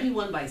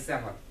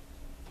 21/7.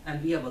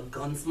 And we have a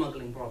gun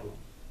smuggling problem.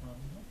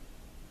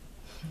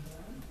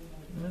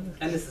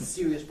 And it's a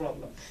serious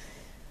problem.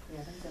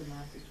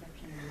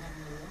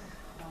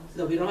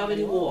 No, we don't have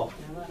any war.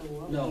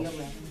 No,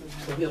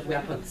 but we have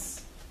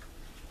weapons.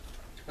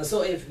 And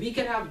so if we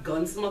can have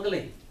gun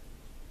smuggling,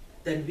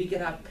 then we can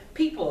have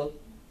people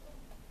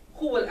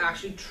who will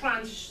actually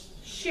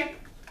transship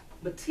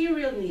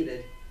material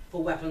needed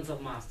for weapons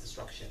of mass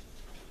destruction.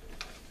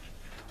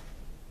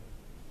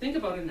 Think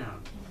about it now.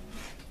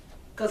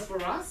 Because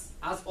for us,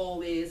 as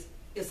always,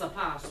 it's a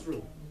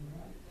pass-through.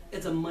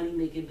 It's a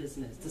money-making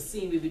business. The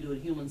same way we do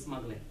human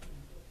smuggling.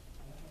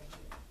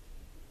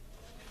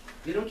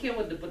 We don't care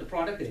what the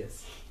product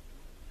is.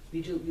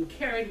 You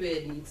carry it where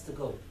it needs to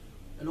go.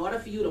 In order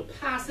for you to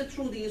pass it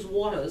through these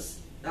waters,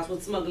 that's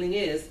what smuggling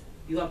is,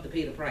 you have to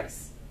pay the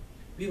price.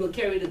 We will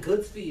carry the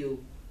goods for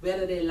you,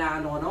 whether they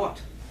land or not.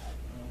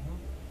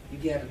 You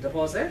get a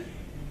deposit,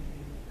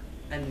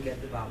 and you get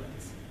the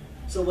balance.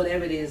 So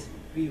whatever it is,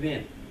 we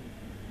win.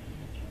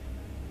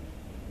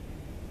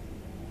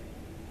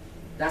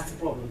 That's the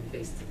problem we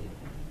face today.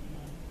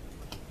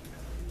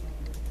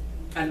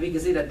 And we can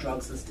see that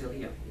drugs are still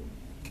here.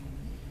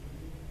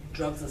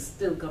 Drugs are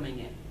still coming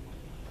in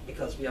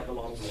because we have a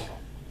lot of water.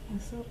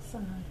 It's so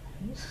sad.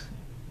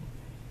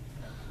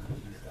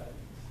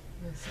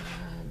 The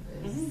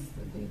sad is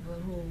the people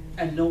who...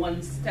 And no one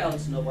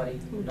tells nobody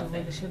who don't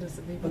nothing, make sure it's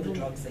the people but the who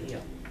drugs are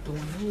here.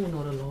 don't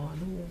know the law,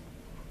 who...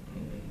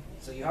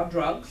 So you have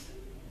drugs,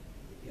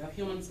 you have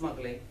human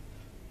smuggling,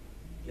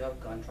 you have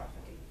gun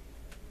trafficking.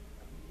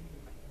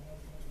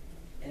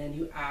 And then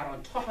you add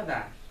on top of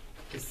that,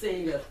 the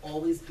saying that's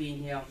always been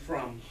here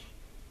from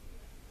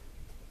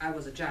I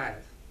was a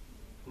child.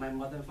 My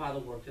mother and father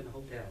worked in a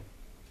hotel,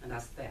 and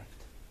that's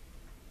theft.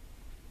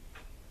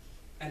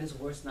 And it's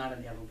worse now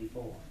than ever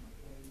before.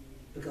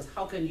 Because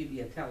how can you be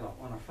a teller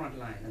on a front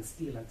line and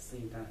steal at the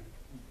same time?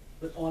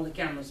 With all the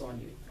cameras on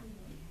you.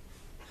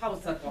 How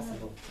is that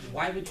possible?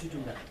 Why would you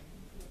do that?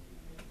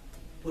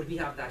 But we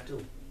have that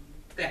too.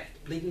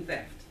 Theft, blatant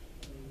theft.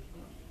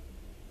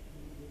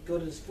 Go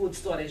to this food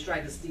store, they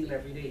try to steal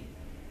every day.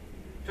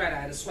 Try to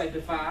either swipe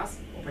it fast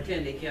or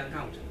pretend they can't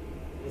count.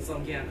 But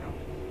some can't count.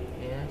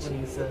 Yeah,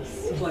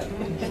 Jesus. What?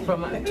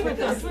 From my 20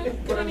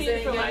 What I'm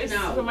saying right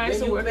now,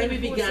 when we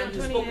began,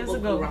 you spoke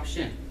about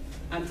corruption.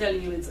 I'm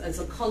telling you, it's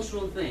a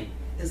cultural thing.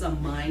 It's a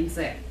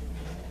mindset.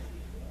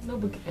 No,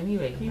 but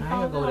anyway, I ain't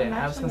gonna go there.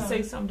 I was gonna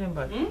say something,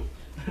 but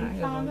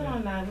We found it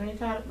on that. When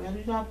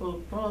you talk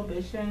about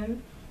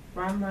prohibition,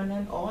 rum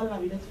running, all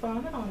that, we just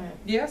found it on it.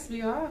 Yes,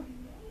 we are.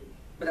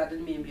 But that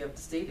didn't mean we have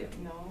to stay there.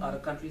 No. Other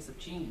countries have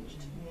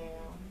changed. Yeah,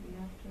 we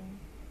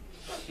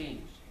have to.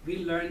 Changed.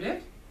 We learned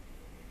it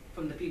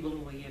from the people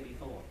who were here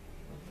before.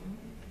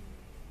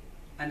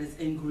 And it's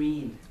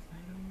ingrained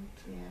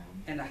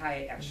Yeah. in the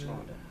higher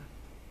echelon.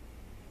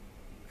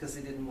 Because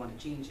they didn't want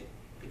to change it.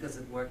 Because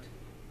it worked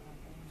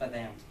for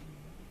them.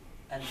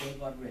 And they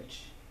got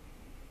rich.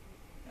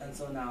 And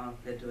so now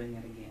they're doing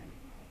it again.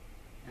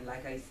 And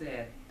like I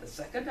said, the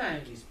second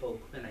time we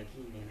spoke when I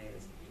came in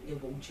is,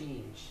 it won't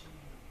change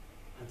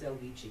until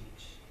we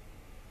change.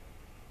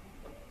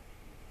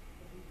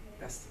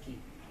 That's the key.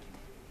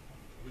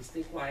 If we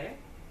stay quiet,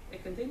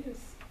 it continues.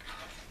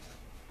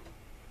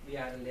 We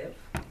either live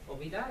or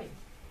we die.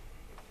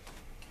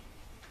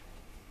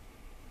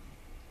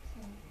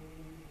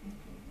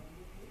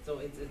 So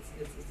it's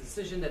a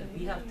decision that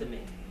we have to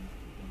make.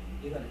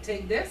 You're going to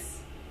take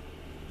this,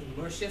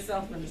 immerse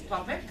yourself in this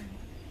topic,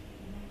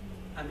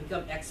 and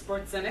become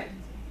experts in it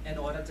in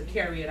order to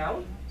carry it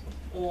out,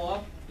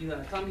 or you're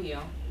going to come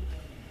here,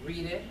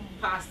 read it,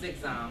 pass the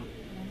exam,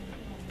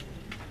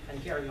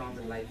 and carry on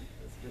to life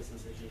as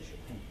business as usual.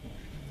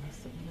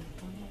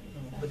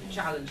 But the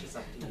challenge is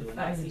up to you, and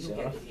I see who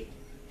get it.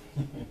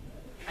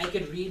 I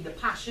can read the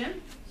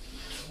passion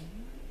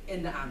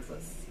in the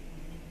answers.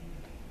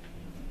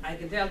 I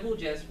can tell who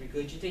just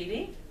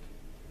regurgitating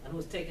and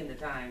who's taking the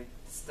time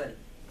to study.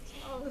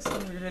 Oh, so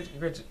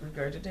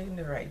regurgitating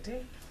the right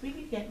thing. We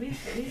get our You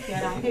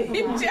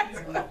paper just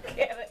back. don't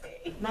get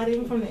it. Not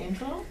even from the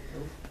intro?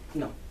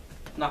 No,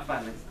 not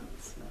final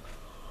exams, no.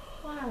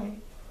 Why?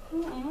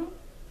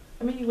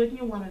 I mean, wouldn't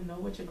you want to know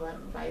what you got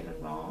right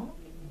and wrong?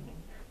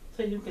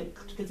 So you could,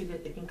 because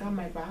it can come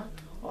right back,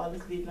 all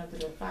this leading up to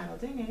the final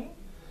thing, eh?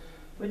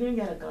 Wouldn't you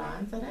get a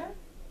glance at it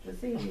to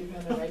see if you're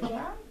on the right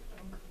track?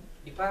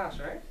 You passed,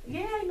 right?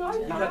 Yeah, I know.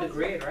 You got the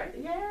grade, right?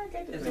 Yeah, I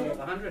get the It's grade. over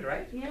 100,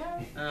 right?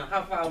 Yeah,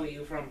 How far were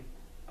you from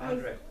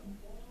 100?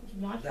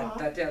 not That, far.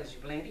 that tells you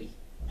plenty.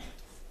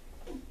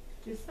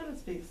 You sort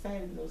of be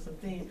excited to know some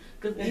things.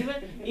 Because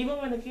even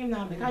when it came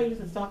down, like how you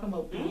was talking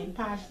about being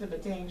passionate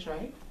about things,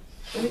 right?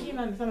 When it came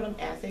down to some of them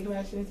essay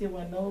questions, you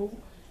want to know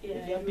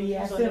if your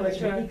BS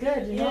was really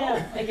good, you know?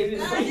 Yeah, I give you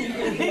the I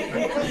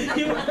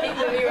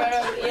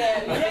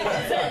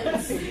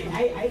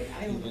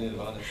You need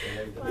to understand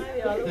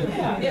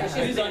everything. Yeah,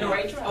 she was on the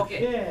right track.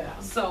 Okay. yeah.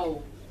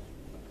 So,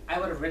 I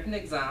would have written the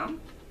exam,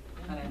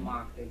 and I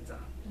marked the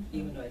exam,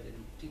 even though I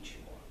didn't teach you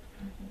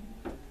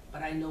all.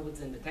 But I know what's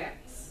in the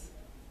text,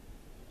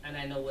 and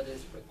I know what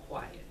is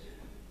required.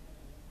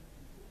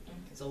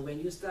 So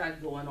when you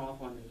start going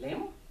off on a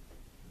limb,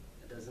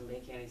 it doesn't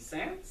make any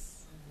sense,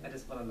 I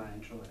just put a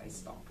line through it, I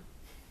stop.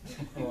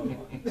 So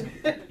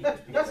the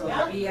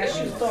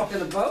BS she's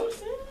talking about,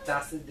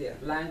 that's it there,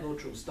 line go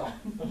through, stop.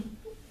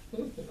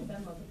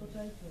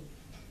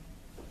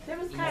 They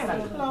was kind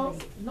of close.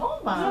 No,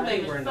 No, man.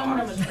 they were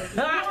not. You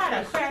had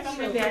a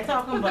question there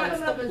talking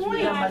about the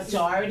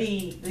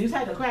majority. You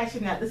had a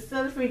question that this is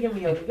still freaking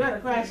me out. You got a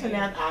question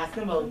that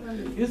asking about.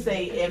 You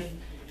say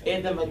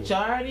if the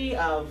majority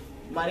of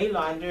money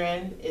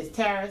laundering is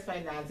terrorist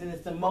financing,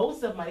 it's the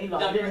most of money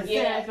laundering is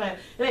terrorist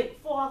financing. Like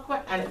 4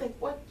 questions, and it's like,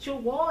 what you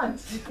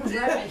want?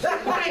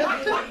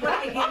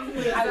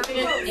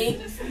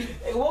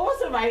 What was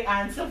the right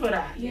answer for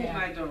that?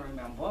 I don't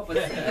remember, but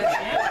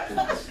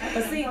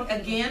see,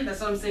 again, that's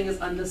what I'm saying is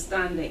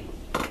understanding,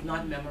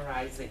 not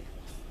memorizing.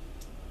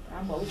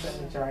 I'm most of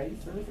the majority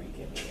still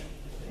freaking me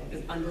out.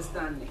 Is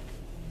understanding.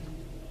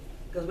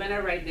 Because when I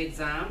write the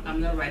exam,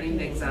 I'm not writing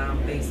the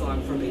exam based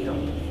on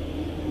verbatim.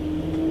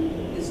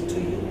 It's do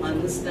you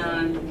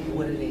understand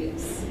what it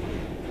is?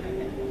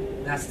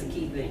 That's the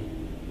key thing.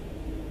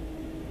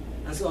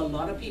 And so a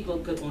lot of people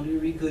could only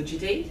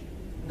regurgitate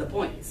the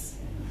points.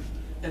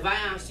 If I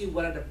ask you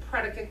what are the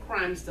predicate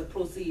crimes to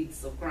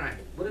proceeds of crime,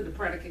 what are the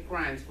predicate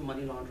crimes for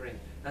money laundering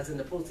that's in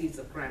the Proceeds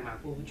of Crime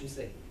Act, what would you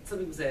say? Some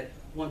people said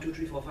 1, 2,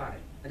 3, 4, 5,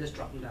 and just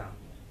drop them down.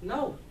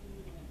 No.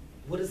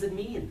 What does it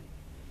mean?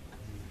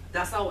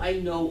 That's how I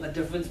know a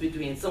difference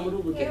between someone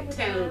who will get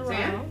 10 out of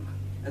 10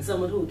 and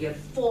someone who will get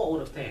 4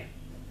 out of 10.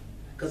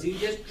 Because you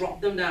just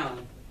drop them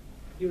down,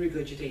 you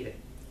regurgitate it.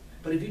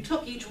 But if you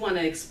took each one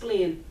and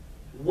explained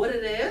what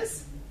it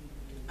is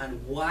and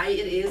why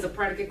it is a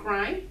predicate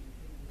crime,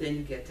 then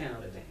you get 10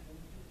 out of 10.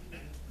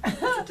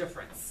 What's the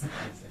difference?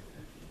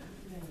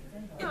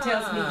 It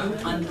tells me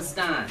you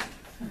understand.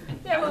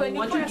 Yeah, but when you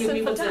want you to give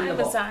me pressing for what's in the time,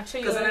 book. it's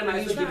actually Because then I might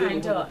really as well give you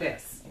trying the book to.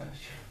 test.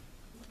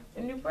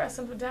 When you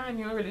pressing for time,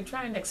 you're really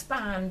trying to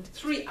expand.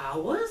 3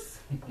 hours?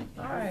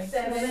 All right.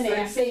 7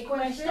 essay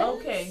questions.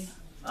 Okay.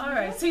 All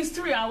right. See, it's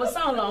 3 hours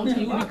sound long to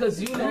you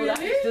because you know that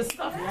this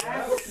stuff.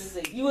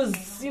 You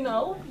was, you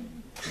know.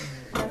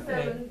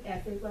 7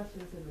 essay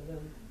questions in the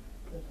room.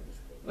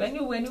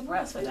 When you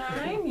press for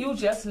time, you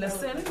just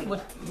listen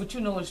what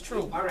you know is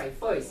true. All right,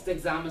 first, the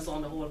exam is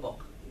on the whole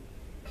book.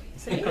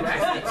 See,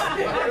 Right?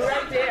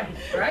 right there.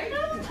 Right?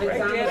 The Right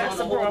exam there, is that's on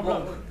the the whole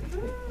problem.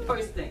 book.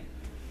 First thing.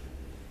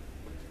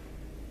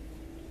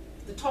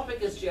 The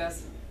topic is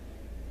just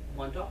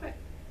one topic.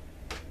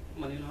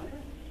 Money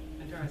laundering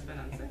and terrorist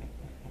financing.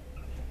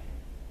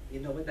 You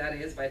know what that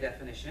is by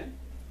definition.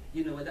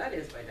 You know what that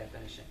is by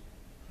definition.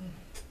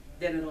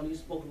 Then it only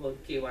spoke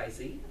about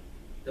KYC,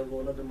 the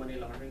role of the money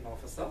laundering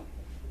officer,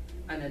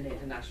 and then the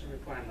international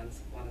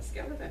requirements on a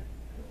skeleton.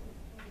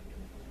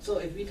 So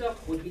if we talk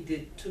what we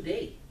did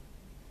today,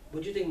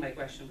 what do you think my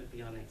question would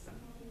be on next time?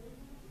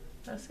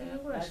 That's the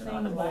question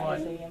on the board.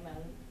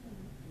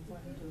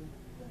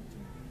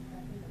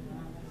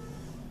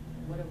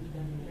 What have we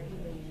done in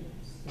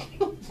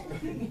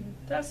regulations?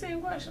 That's the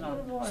question on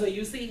the board. So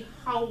you see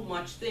how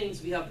much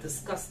things we have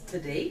discussed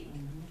today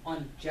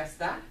on just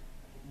that?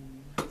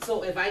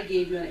 So if I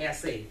gave you an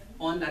essay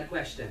on that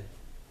question,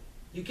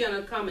 you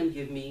cannot come and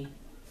give me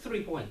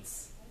 3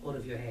 points out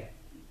of your head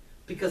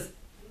because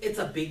it's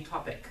a big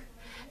topic.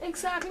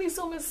 Exactly.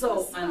 So, Miss.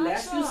 So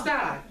unless you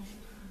start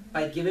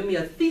by giving me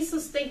a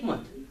thesis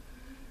statement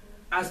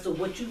as to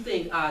what you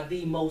think are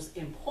the most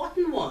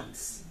important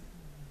ones,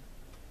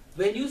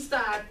 when you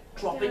start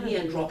dropping here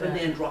and dropping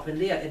there and dropping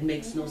there, it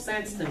makes no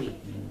sense to me.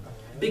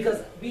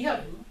 Because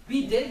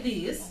we did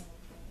these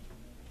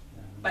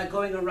by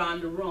going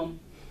around the room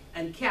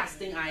and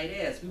casting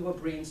ideas. We were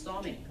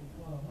brainstorming.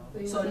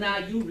 So now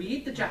you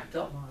read the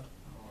chapter,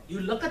 you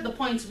look at the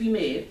points we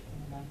made,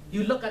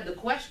 you look at the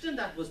question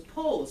that was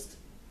posed,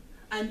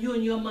 and you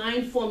in your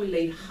mind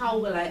formulate how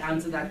will I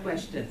answer that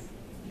question.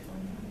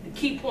 The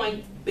key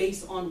point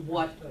based on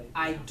what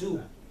I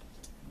do.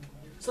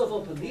 So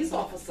for a police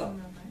officer,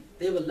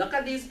 they will look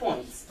at these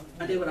points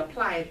and they will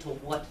apply it to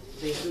what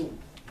they do.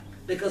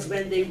 Because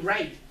when they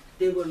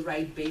will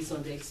write based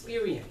on their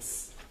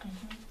experience.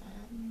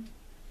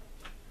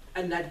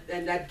 And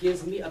that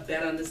gives me a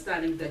better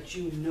understanding that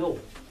you know.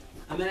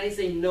 And when I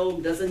say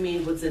know, doesn't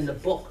mean what's in the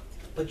book,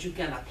 but you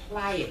can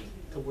apply it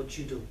to what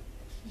you do.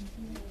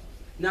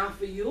 Now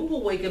for you who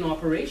work in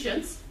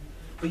operations,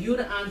 for you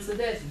to answer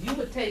this, you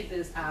would take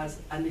this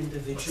as an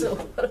individual.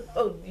 So what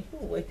about you?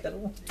 Wake up.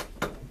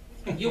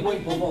 You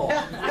wait before.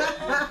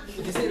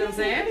 You see what I'm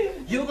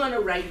saying? You're going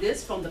to write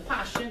this from the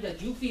passion that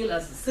you feel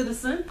as a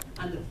citizen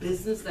and the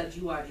business that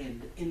you are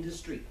in, the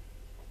industry.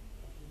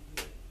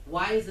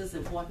 Why is this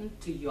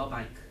important to your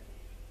bank?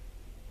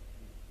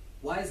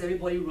 Why is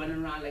everybody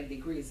running around like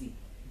they're crazy?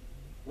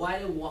 Why are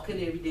they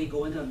walking every day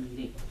going to a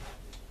meeting?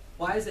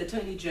 Why is the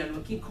Attorney General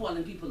keep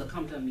calling people to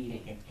come to a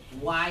meeting?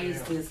 Why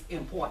is this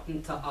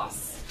important to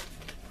us?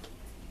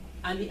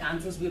 And the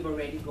answers we've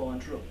already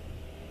gone through.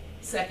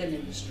 Second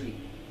industry,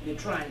 you're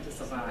trying to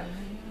survive.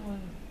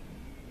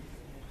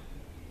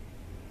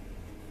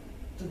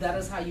 So that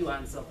is how you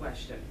answer a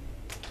question.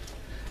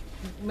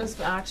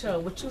 Mr. Archer,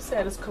 what you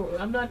said is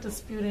correct. I'm not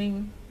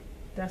disputing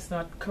that's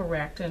not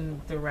correct in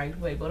the right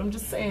way, but I'm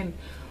just saying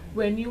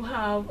when you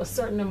have a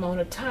certain amount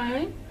of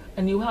time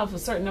and you have a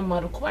certain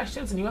amount of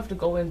questions and you have to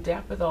go in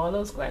depth with all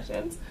those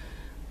questions,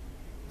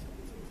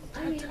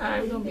 that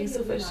time don't be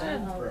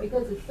sufficient.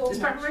 Because it's so It's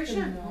much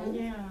preparation. to know.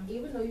 Yeah.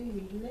 Even though you're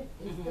reading it,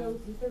 it's still,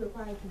 you're still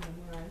required to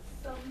memorize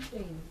some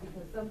things,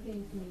 because some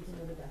things you need to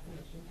know the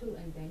definition too,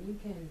 and then you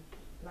can,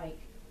 like,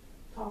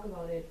 talk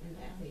about it in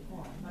essay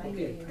form.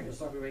 Okay, I can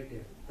stop you right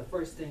there. The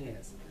first thing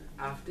is,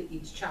 after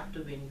each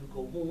chapter when you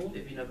go home,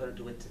 if you're not going to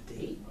do it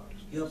today,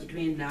 you're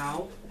between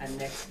now and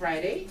next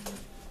Friday,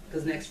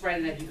 because next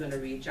Friday night you're going to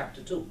read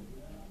chapter 2.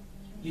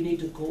 You need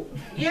to go.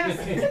 Yes.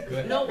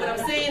 No, what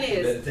I'm saying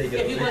is,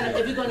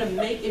 if you're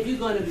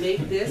gonna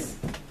make this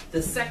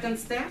the second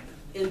step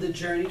in the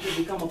journey to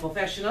become a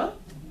professional,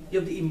 you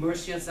have to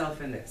immerse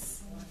yourself in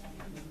this.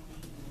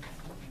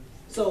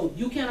 So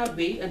you cannot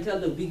wait until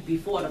the week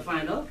before the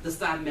final to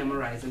start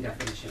memorizing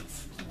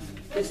definitions.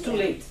 It's too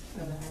late,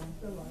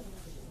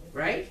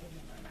 right?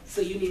 So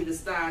you need to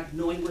start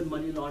knowing what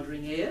money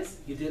laundering is.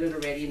 You did it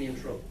already in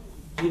intro.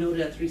 You know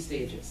there are 3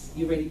 stages.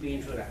 You've already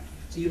been through that.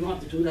 So you don't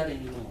have to do that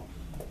anymore.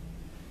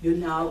 You're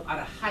now at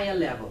a higher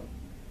level.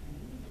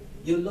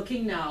 You're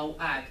looking now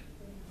at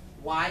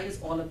why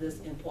is all of this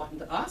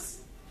important to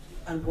us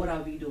and what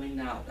are we doing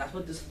now? That's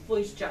what this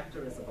first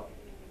chapter is about.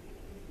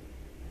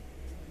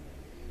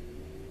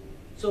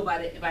 So by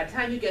the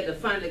time you get the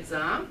final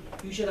exam,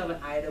 you should have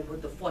an idea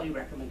what the 40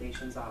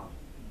 recommendations are.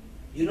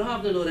 You don't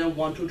have to know them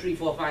 1, 2, 3,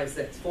 4, 5,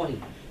 6,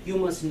 40. You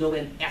must know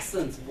in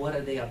essence what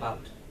are they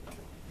about.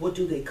 What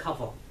do they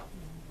cover?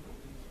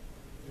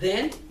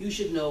 Then you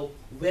should know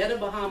where the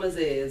Bahamas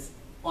is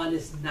on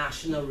its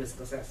national risk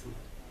assessment.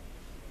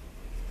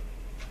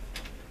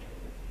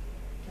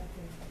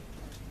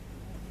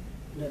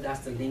 No, that's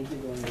the link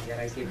you're going to get.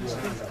 I gave you a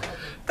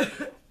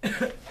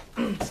handout.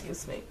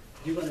 Excuse me.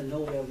 You're going to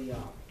know where we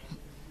are,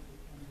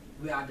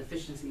 where our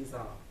deficiencies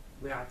are,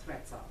 where our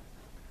threats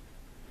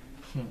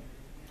are.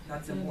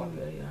 That's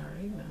important.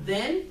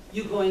 Then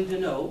you're going to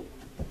know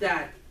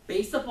that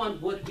based upon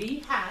what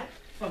we had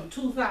from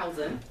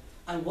 2000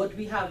 and what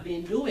we have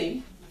been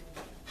doing,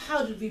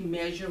 how did we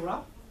measure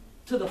up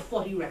to the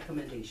 40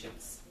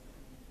 recommendations?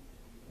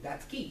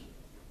 That's key.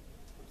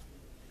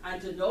 And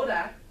to know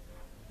that,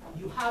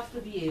 you have to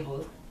be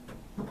able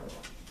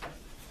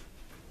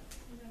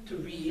to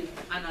read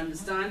and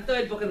understand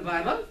third book of the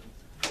Bible.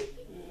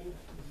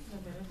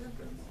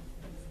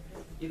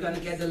 You're going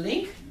to get the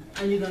link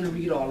and you're going to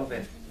read all of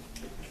it.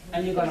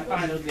 And you're going to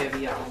find out where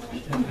we are.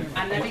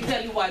 And let me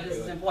tell you why this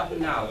is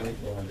important now.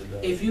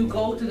 If you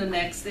go to the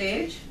next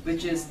stage,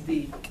 which is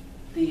the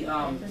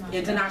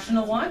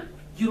international one,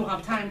 you don't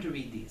have time to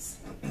read these.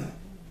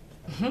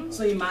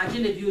 So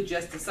imagine if you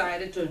just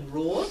decided to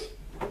enroll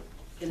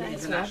in the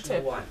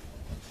international one.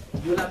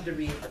 You'll have to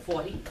read the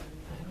 40,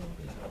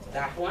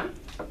 that one,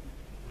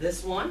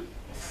 this one,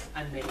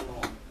 and many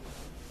more.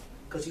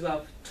 Because you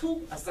have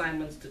 2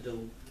 assignments to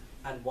do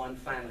and 1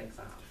 final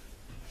exam.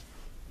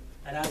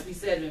 And as we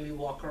said when we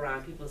walk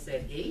around, people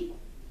said A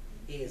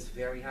is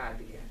very hard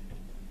to get.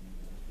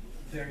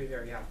 Very,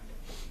 very hard.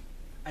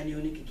 And you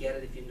only can get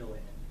it if you know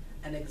it.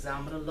 An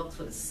examiner looks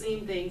for the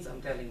same things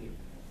I'm telling you.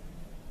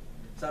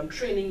 So I'm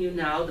training you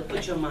now to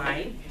put your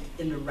mind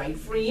in the right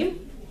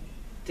frame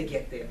to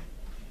get there.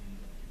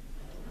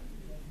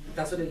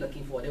 That's what they're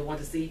looking for. They want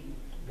to see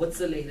what's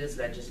the latest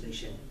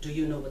legislation. Do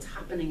you know what's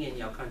happening in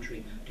your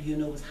country? Do you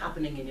know what's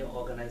happening in your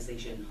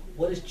organization?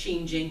 What is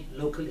changing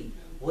locally?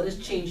 What is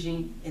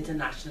changing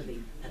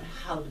internationally? And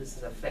how does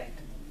it affect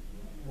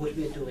what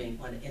we're doing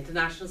on an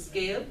international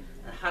scale?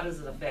 And how does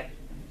it affect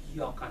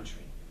your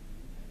country?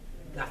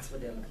 That's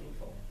what they're looking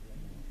for.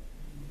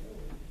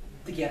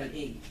 To get an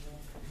A.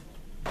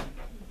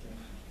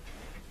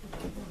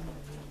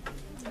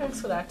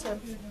 Thanks for that tip.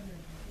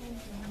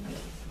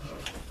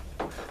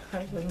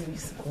 I wouldn't be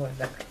so going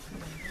back.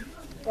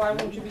 Why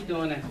won't you be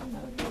doing it?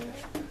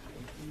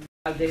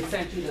 They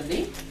sent you the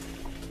link,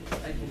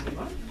 I give you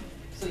one,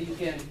 so you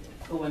can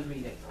go and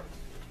read it.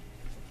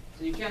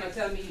 So you cannot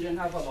tell me you didn't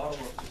have a lot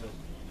of work to do.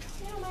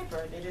 Yeah, my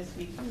birthday this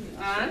week.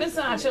 And, Miss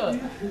Archer,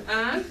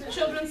 and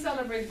children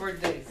celebrate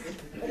birthdays.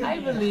 I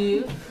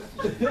believe.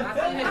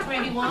 After you're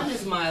 21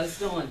 is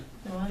milestone.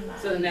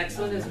 So the next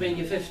one is when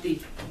you're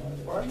 50.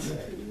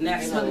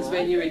 Next one is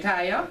when you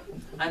retire.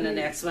 And the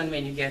next one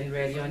when you're getting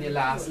ready on your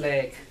last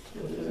leg.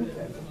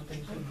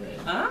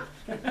 Huh?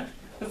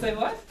 Say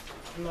what?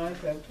 No, I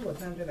said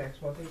 200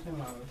 exploitation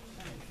model.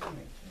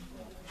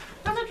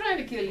 I'm not trying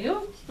to kill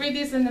you. Read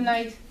this in the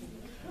night.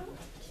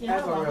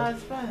 Yeah, my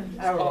husband.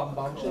 I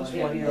remember just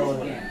 1 year old.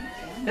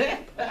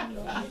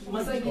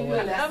 Must I give you a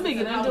lesson? I'm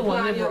beginning to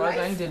wonder if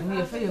Roseanne did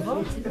me a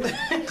favor.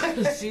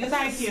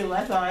 Thank you,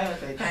 that's all I would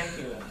say, thank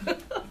you.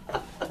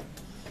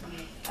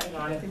 I go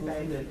on to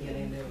say busy.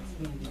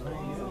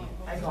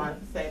 I go on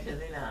to say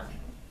busy now.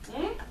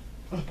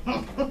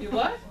 You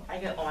what? I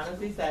can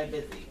honestly say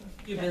busy.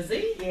 You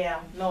busy?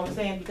 Yeah, no, I'm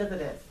saying because of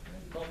this.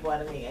 Don't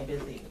bother me, I'm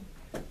busy.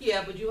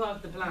 Yeah, but you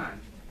have to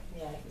plan.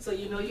 Yeah. So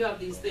you know you have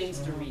these things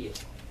to read.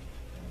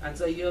 And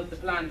so you have to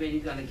plan where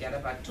you're going to get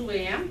up at 2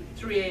 a.m.,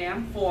 3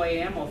 a.m., 4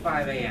 a.m., or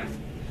 5 a.m.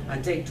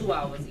 and take 2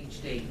 hours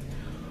each day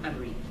and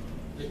read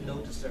with no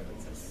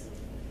disturbances.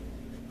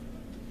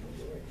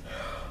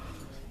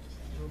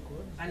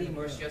 And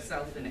immerse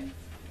yourself in it.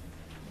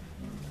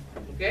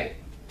 Okay?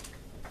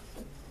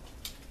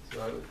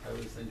 So I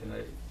was thinking,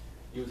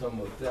 you were talking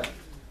about theft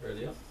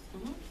earlier.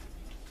 Mm-hmm.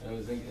 And I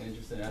was thinking,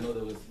 interesting, I know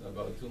there was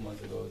about 2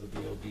 months ago, was a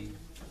BOB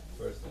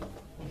person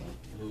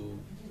who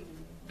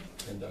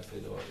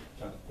conducted or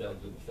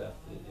dealt with theft,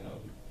 you know,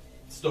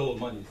 stole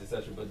monies,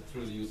 etc., but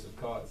through the use of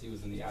cards. He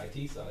was in the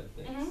IT side of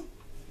things.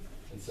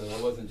 Mm-hmm. And so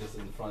I wasn't just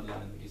in the front line,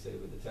 like you say,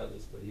 with the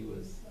tellers, but he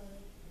was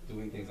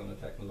doing things on a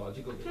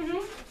technological basis.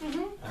 Mm-hmm.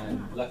 Mm-hmm.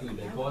 And luckily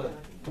they caught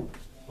him.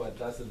 But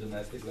that's the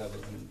domestic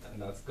levels,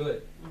 and that's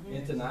good. Mm-hmm.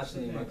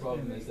 Internationally, my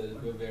problem is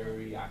that we're very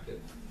reactive.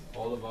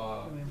 All of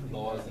our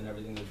laws and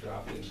everything that's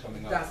drafted and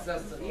coming up,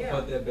 Yeah.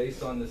 but they're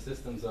based on the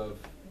systems of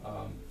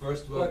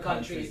first world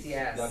countries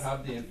yes. that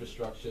have the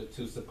infrastructure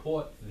to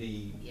support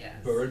the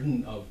Yes.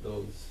 burden of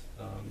those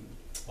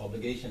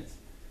obligations.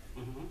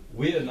 Mm-hmm.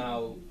 We are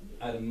now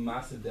at a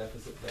massive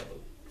deficit level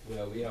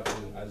where we have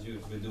to, as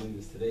we're doing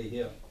this today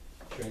here,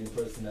 train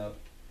personnel,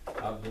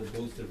 have the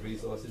boosted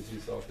resources you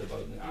talked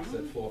about, and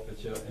asset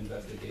forfeiture,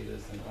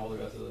 investigators, and all the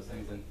rest of those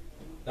things. And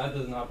that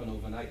doesn't happen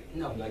overnight.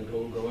 No. Like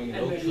growing an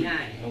And we're oak tree,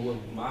 behind. and we're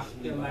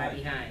massively We're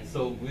behind.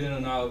 So we're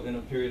now in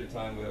a period of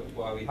time where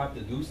while we have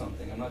to do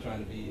something, I'm not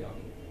trying to be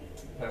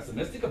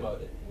pessimistic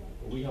about it,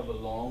 but we have a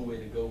long way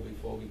to go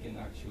before we can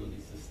actually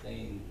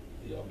sustain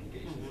the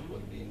obligations of what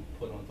are being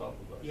put on top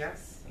of us.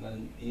 Yes. And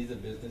then ease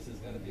of business is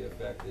going to be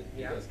affected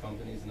because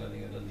companies are not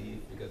going to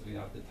leave because we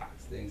have to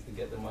tax things to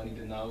get the money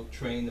to now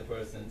train the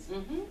persons.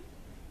 Mm-hmm.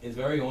 It's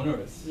very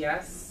onerous.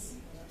 Yes.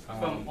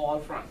 From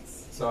all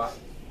fronts. So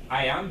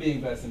I am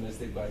being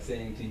pessimistic by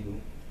saying to you,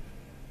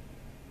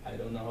 I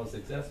don't know how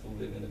successful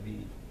we're going to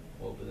be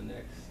over the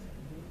next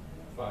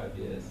 5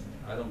 years.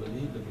 I don't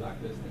believe the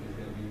blacklisting is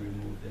going to be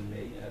removed in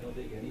May. I don't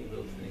think any of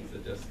those things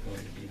are just going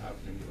to be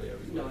happening the way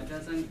everybody. No, it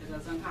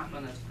doesn't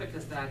happen as quick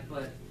as that,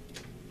 but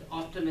the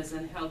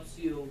optimism helps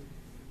you.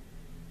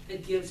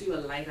 It gives you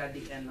a light at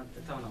the end of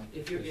the tunnel.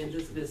 If you're in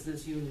this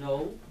business, you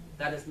know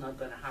that it's not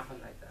going to happen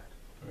like that.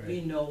 Right.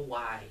 We know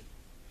why.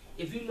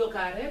 If you look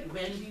at it,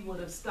 when we would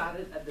have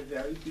started at the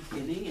very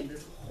beginning in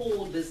this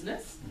whole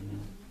business,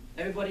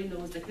 everybody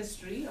knows the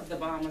history of the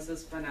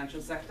Bahamas'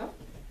 financial sector.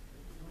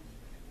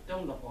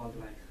 Don't look all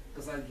blank,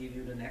 because I'll give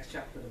you the next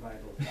chapter of the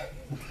Bible.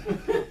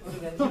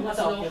 You must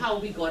know how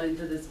we got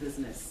into this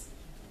business.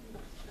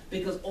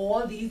 Because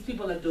all these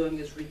people are doing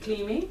is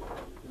reclaiming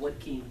what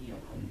came here.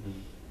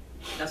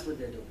 That's what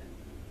they're doing.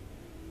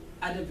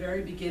 At the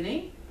very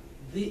beginning,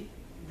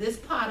 this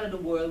part of the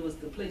world was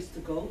the place to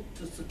go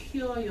to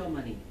secure your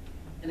money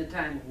in the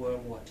time of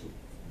World War II.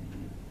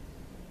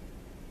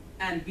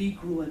 And we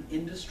grew an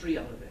industry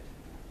out of it.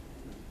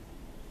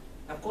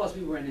 Of course,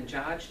 we weren't in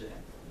charge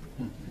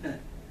then.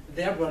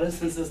 Their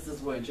brothers and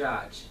sisters were in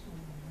charge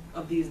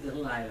of these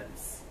little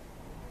islands.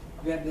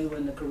 Whether they were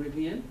in the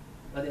Caribbean,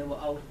 or they were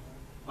out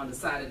on the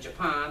side of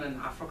Japan and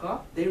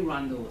Africa, they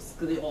run those,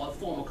 because they're all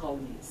former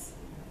colonies.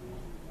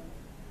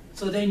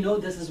 So they know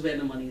this is where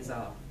the monies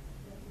are.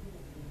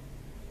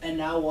 And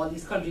now all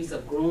these countries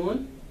have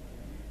grown,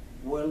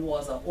 world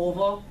wars are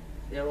over,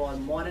 they're all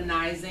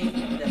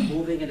modernizing, they're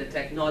moving into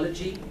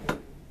technology.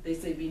 They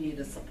say we need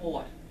the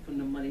support from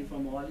the money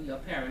from all your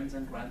parents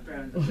and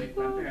grandparents and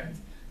great-grandparents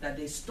that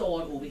they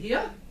stored over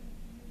here.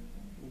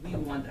 We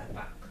want that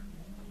back.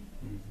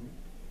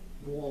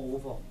 War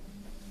over.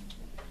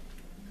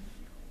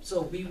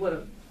 So we would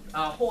have,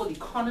 our whole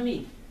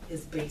economy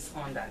is based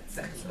on that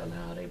sector. So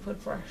now they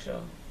put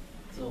pressure.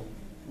 So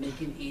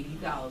making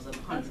 80,000,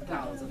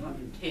 100,000,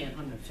 110,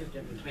 150,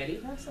 120,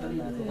 but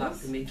you go back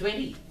to make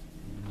 20.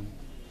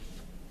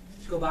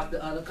 Go back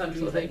to other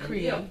countries So they like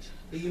create. India,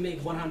 where you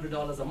make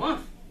 $100 a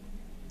month.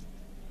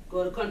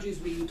 Go to countries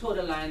where you toe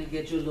the line and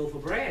get you a loaf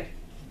of bread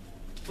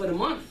for the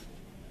month.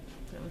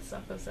 Them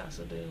suckers, that's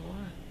what they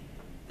want.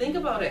 Think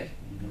about it.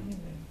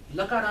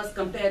 Look at us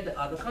compared to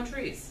other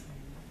countries.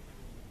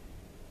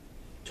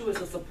 It's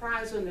a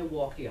surprise when they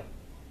walk here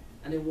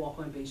and they walk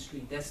on Bay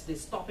Street. They're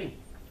stopping.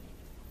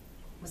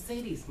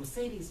 Mercedes,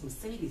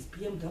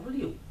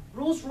 BMW,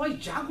 Rolls Royce,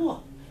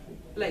 Jaguar.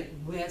 Like,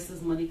 where's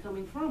this money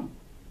coming from?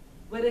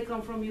 Where they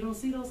come from, you don't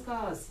see those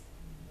cars.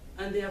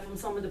 And they are from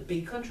some of the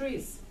big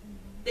countries.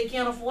 They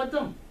can't afford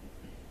them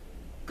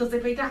because they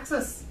pay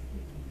taxes.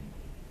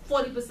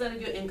 40%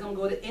 of your income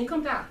go to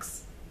income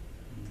tax.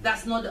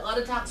 That's not the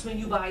other tax when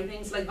you buy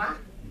things like that.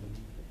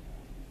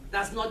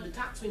 That's not the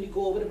tax when you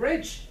go over the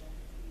bridge.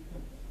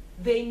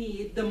 They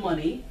need the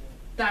money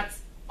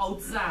that's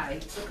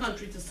outside the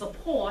country to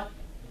support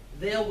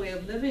their way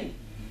of living,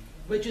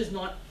 which is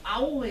not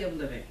our way of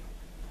living.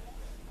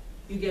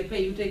 You get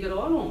paid, you take it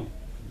all home.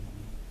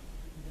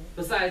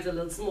 Besides a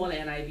little small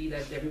NIV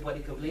that everybody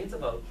complains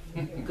about,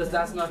 because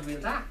that's not real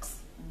tax.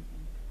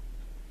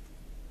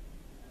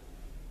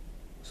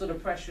 So the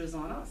pressure is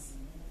on us.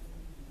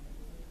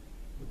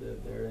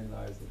 Therein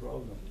lies the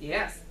problem.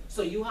 Yes.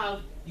 So you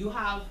have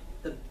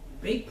the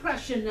big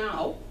pressure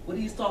now, what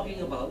he's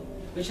talking about,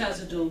 which has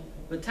to do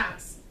with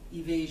tax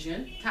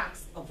evasion,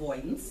 tax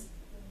avoidance.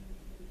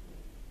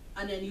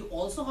 And then you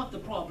also have the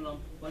problem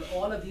with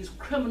all of these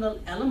criminal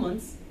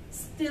elements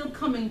still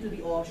coming to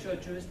the offshore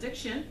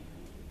jurisdiction,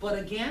 but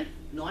again,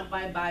 not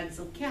by bags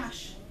of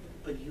cash,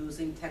 but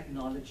using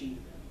technology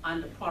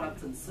and the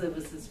products and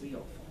services we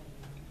offer.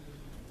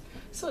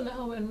 So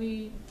now when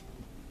we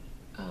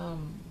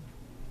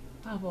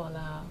have all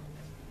our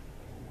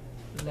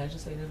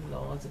legislative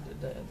laws,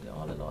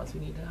 all the laws we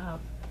need to have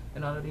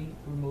in order to be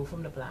removed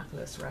from the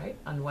blacklist, right?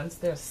 And once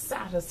they're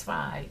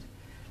satisfied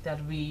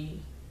that we,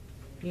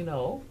 do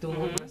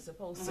what we're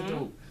supposed to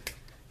do,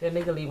 then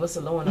they can leave us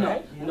alone,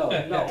 right? No.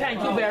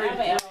 Thank you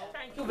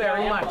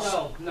very much.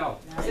 No.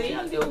 See,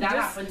 that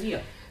happened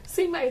here.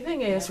 See, my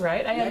thing is,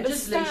 right, I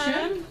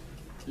understand.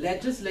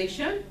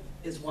 Legislation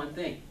is one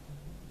thing.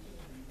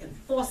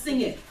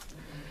 Enforcing it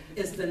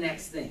is the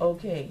next thing.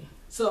 Okay.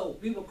 So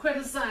we were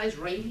criticized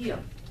right here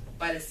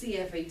by the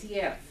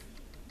CFATF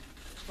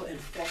for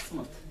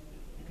enforcement.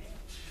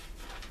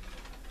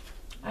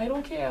 I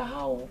don't care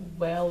how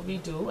well we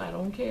do. I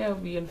don't care if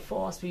we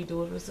enforce, we do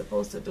what we're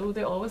supposed to do.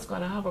 They're always going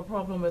to have a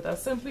problem with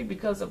us simply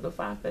because of the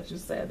fact that you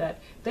said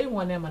that they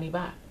want their money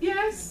back.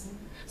 Yes.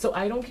 So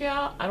I don't care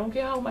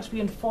how much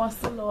we enforce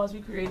the laws, we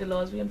create the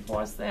laws, we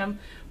enforce them,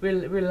 we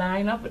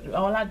line up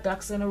all our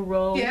ducks in a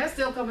row. Yes,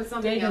 they'll come with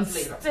something else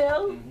later.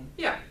 Still,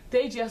 yeah.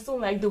 They just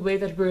don't like the way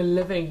that we're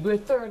living. We're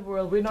third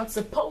world. We're not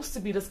supposed to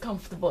be this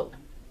comfortable.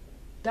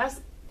 That's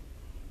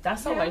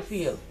how I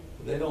feel.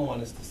 They don't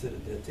want us to sit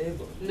at their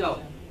table.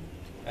 No.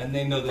 And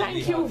they know that Thank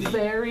we you have the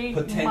very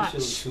potential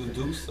much. to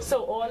do so.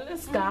 So all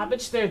this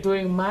garbage they're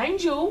doing,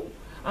 mind you,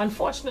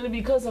 unfortunately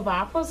because of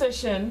our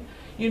position,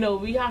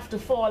 we have to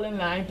fall in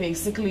line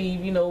basically,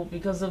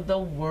 because of the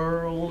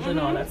world and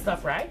all that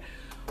stuff, right?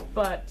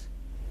 But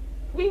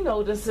we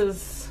know this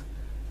is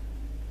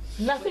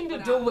nothing to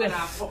do with.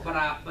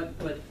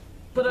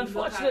 But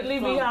unfortunately,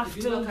 we have to.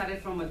 If you look at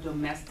it from a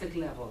domestic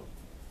level,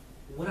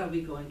 what are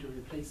we going to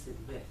replace it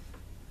with?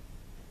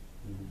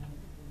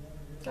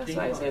 That's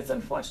why I say it's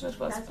unfortunate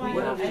for us. That's why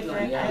It'll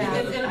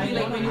be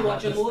like when you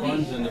watch a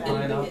movie.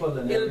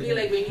 It'll be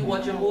like when you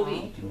watch a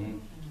movie.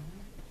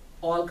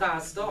 All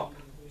cars stop.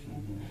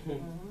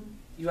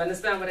 You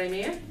understand what I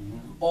mean?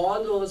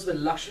 All those with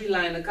luxury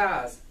line of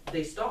cars,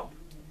 they stop.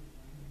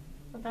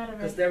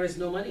 Because there is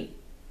no money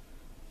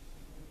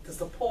to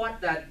support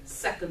that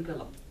second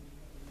pillar.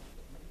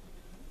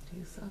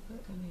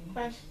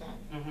 Question.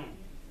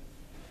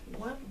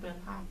 What will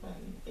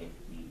happen if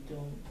we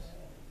don't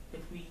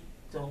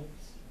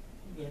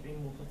get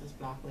removed from this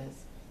blacklist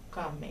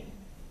come May?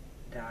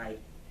 Die.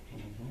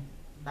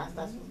 That's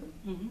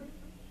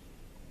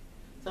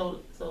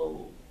So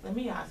let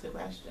me ask you a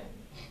question.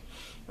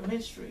 From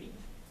history,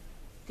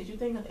 could you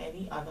think of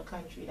any other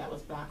country that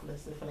was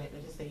blacklisted for let's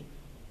just say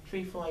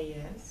 3-4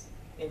 years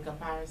in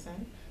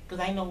comparison?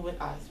 Because I know with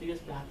us, we was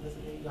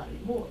blacklisted and we got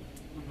removed.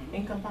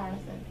 In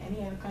comparison,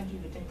 any other country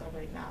you think of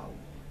right now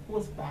who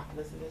was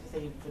blacklisted, let's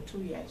say for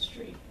 2 years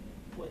straight?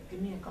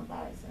 Give me a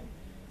comparison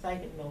so I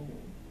can know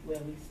where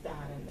we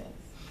stand in this.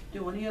 The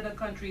only other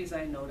countries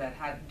I know that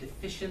had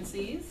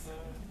deficiencies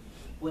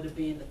would have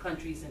been the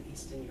countries in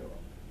Eastern Europe.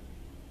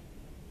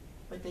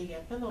 But they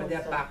get pillows. But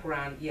their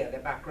background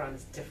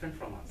is different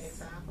from us.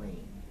 Exactly.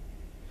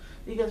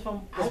 Because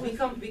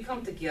we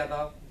come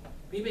together.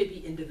 We may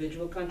be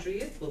individual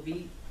countries, but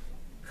we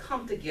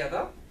come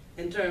together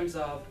in terms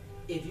of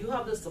if you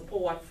have the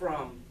support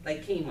from,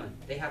 like Cayman,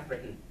 they have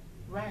Britain.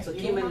 Right. So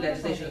Cayman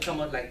legislation will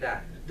come out like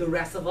that. The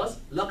rest of us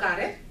look at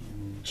it,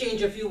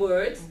 change a few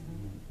words,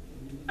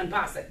 and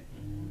pass it.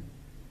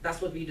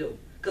 That's what we do.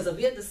 Because if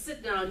we had to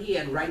sit down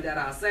here and write that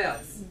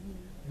ourselves,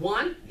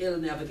 one, it'll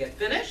never get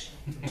finished.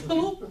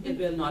 Two, it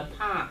will not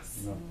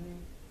pass. No.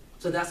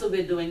 So that's what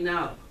we're doing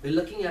now. We're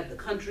looking at the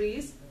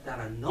countries that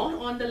are not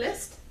on the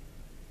list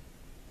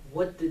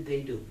what did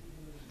they do?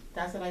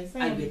 That's what I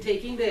said. And we're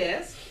taking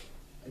theirs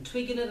and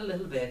tweaking it a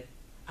little bit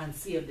and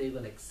see if they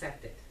will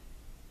accept it.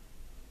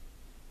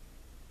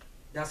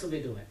 That's what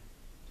we're doing.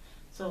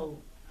 So,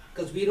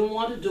 Because we don't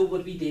want to do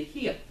what we did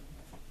here.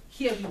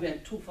 Here we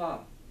went too far.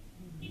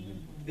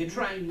 We're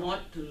trying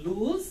not to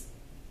lose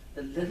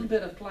the little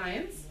bit of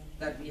clients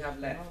that we have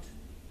left.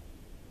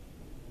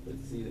 But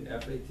see, the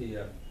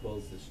FATF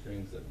pulls the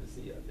strings of the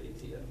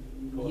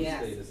CFATF. Call a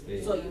Yes. spade a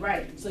spade. So you're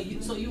right. So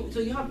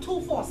you have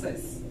two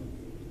forces,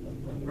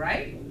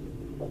 right?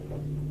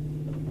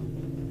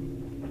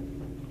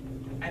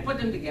 I put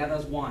them together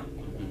as one.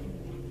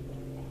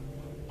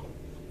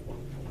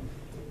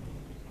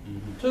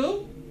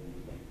 Two,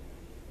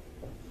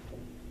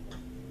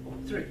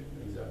 three.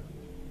 Exactly.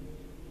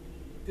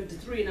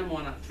 53 and I'm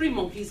on 3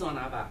 monkeys on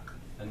our back.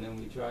 And then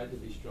we tried to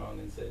be strong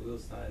and say, we'll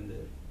sign the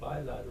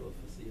bilateral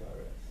for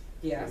CRS.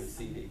 Yes. For the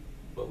CD.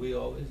 But we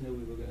always knew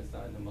we were gonna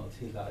sign the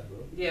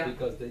multilateral. Yeah.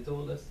 Because they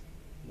told us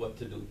what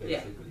to do, Yeah.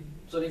 basically.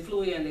 So they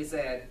flew here and they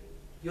said,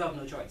 you have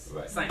no choice.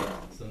 Right. Sign.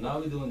 So now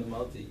we're doing the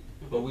multi,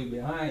 but we're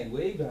behind,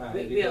 way behind,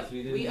 We are, because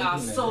we didn't we are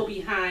implement so it.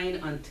 behind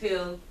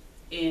until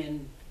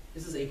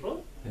this is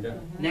April, Yeah.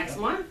 next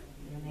month,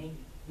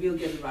 we'll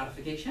get the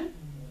ratification.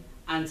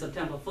 And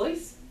September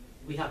 1st,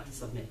 we have to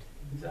submit.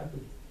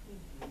 Exactly.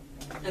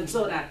 And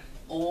so that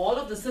all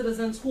of the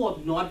citizens who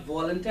have not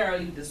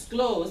voluntarily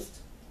disclosed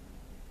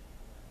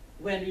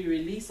when we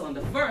release on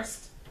the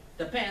 1st,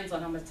 depends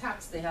on how much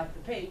tax they have to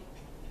pay,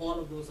 all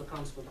of those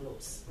accounts will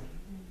close.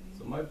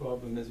 So my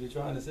problem is we're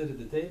trying to sit at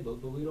the table,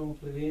 but we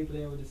ain't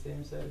playing with the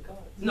same set of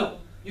cards. No,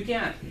 you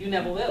can't. You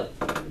never will.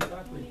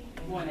 Exactly.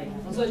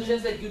 So it's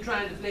just that you're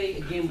trying to play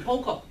a game of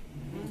poker.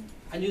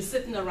 And you're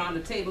sitting around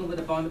the table with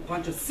a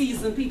bunch of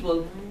seasoned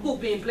people who've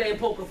been playing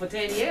poker for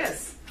 10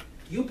 years.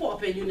 You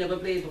pop in, you never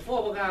played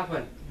before, what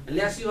happen?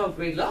 Unless you have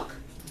great luck,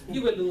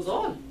 you will lose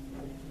all.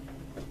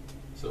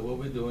 So what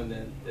we're doing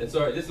then,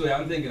 sorry, this is the way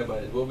I'm thinking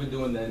about it. What we're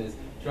doing then is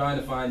trying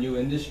to find new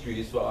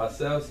industries for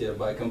ourselves here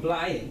by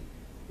complying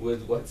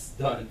with what's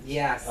done.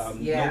 Yes, No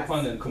yes.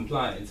 pun in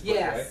compliance, but,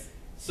 Yes. right?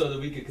 So that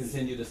we can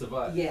continue to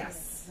survive.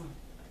 Yes,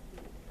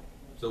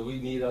 So we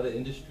need other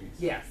industries.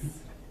 yes.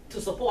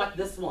 To support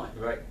this one,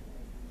 Right.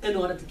 in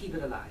order to keep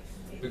it alive.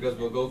 Because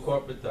we'll go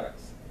corporate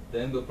tax,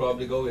 then we'll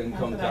probably go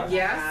income tax.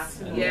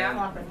 Yes, yeah.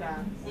 Corporate tax.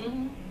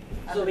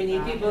 So we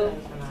need people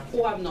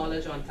who have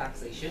knowledge on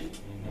taxation,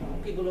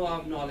 people who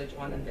have knowledge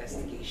on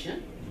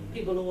investigation,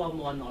 people who have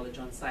more knowledge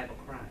on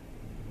cybercrime.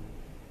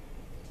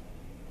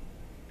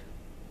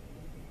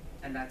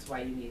 And that's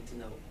why you need to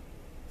know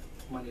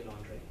money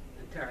laundering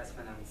and terrorist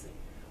financing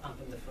and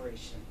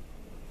proliferation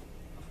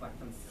of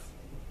weapons.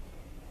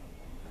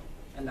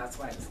 And that's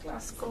why this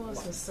class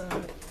is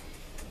important.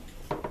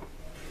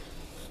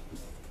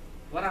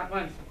 What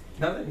happened?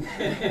 Nothing.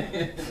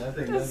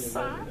 nothing.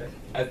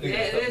 I think Yeah,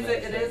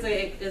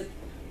 it's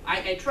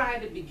I try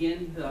to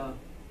begin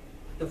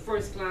the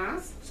first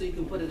class so you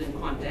can put it in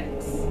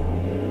context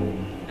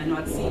and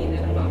not see it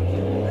in a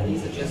vacuum. And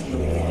these are just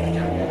notes on the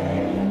chapter.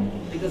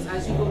 Because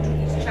as you go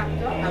through each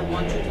chapter, I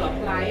want you to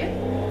apply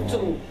it to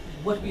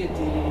what we are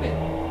dealing with.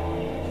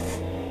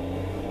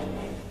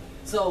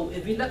 So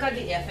if we look at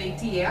the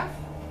FATF,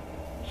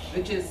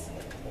 which is,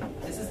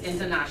 this is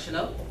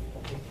international,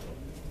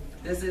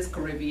 this is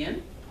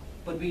Caribbean,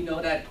 but we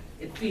know that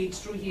it feeds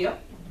through here.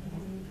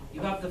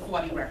 You have the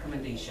 40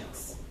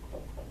 recommendations,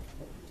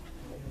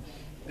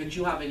 which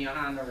you have in your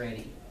hand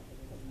already,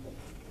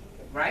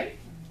 right?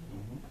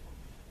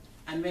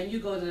 And when you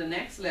go to the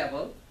next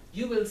level,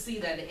 you will see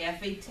that the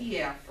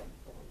FATF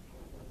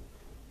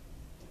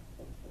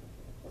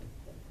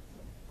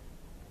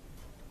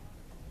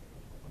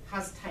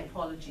has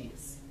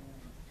typologies.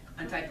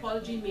 And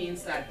typology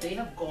means that they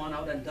have gone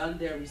out and done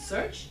their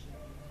research,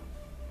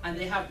 and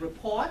they have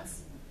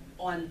reports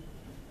on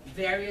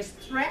various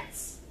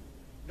threats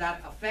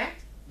that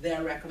affect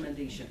their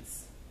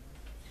recommendations.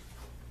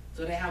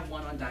 So they have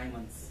one on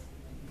diamonds,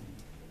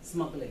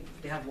 smuggling.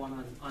 They have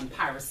one on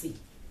piracy.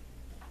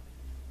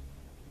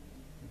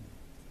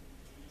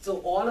 So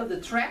all of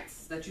the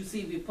threats that you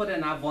see we put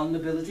in our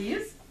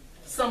vulnerabilities,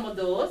 some of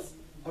those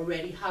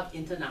already have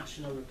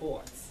international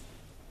reports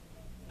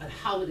on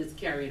how it is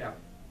carried out,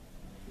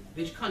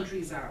 which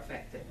countries are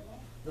affected.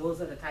 Those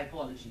are the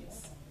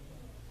typologies.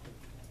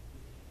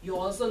 You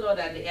also know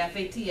that the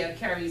FATF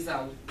carries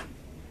out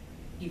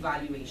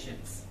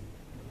evaluations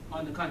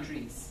on the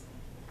countries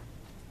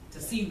to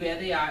see where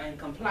they are in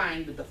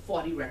complying with the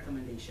 40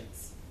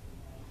 recommendations.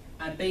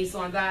 And based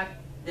on that,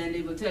 then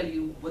they will tell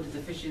you what the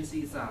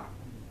deficiencies are.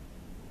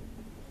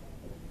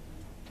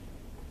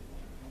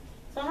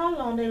 So how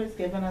long they was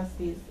giving us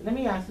these, let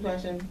me ask you a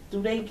question,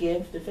 do they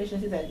give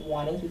deficiencies and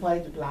warnings before they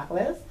do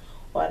blacklist?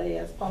 Or they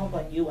just come up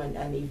on you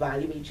and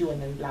evaluate you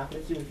and then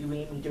blacklist you if you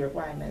ain't meet the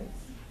requirements?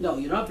 No,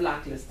 you're not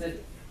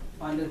blacklisted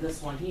under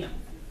this one here.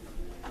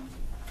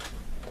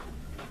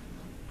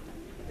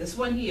 This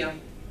one here,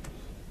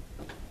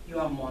 you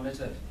are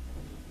monitored.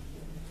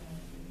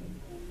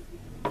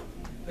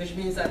 Which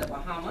means that the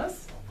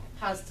Bahamas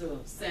has to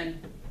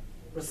send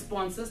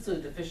responses to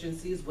the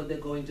deficiencies, what they're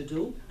going to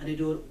do, and they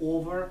do it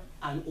over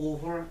and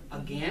over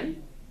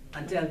again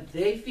until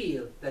they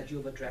feel that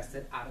you've addressed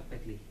it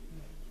adequately.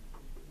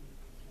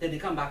 Then they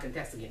come back and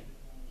test again.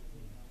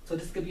 So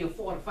this could be a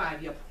 4 to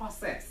 5 year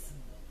process.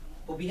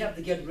 But we have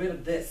to get rid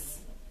of this,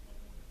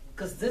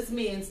 because this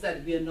means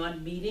that we are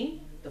not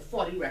meeting the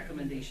 40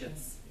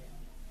 recommendations,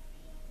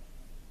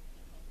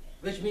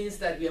 which means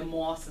that we are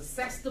more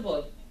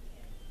susceptible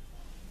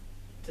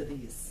to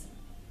these.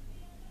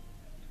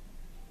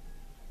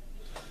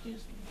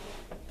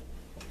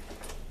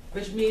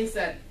 Which means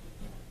that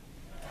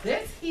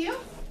this here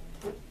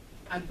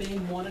and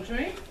being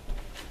monitoring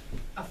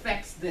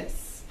affects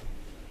this.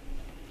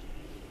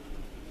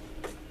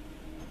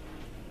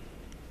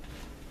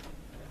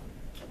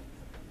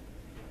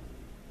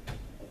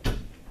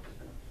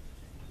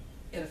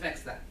 It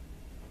affects that.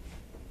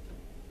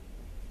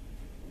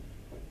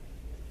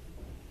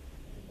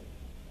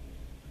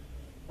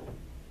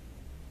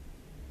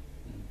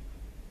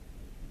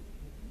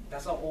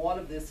 That's how all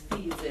of this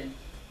feeds in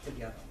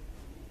together.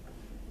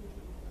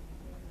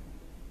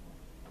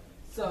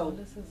 So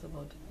This is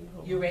about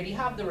you already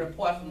have the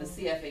report from the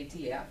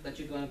CFATF that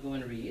you're going to go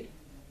and read,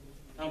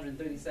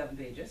 137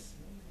 pages,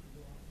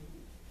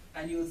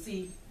 and you'll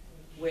see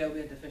where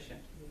we're deficient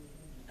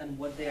and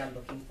what they are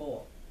looking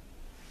for,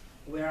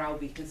 where our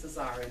weaknesses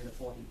are in the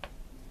 40.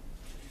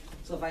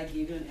 So if I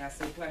give you an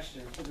essay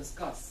question to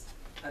discuss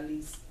at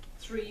least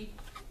 3,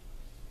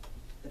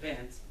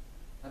 depends,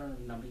 I don't know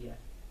the number yet,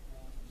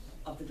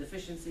 of the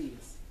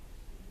deficiencies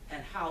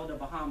and how the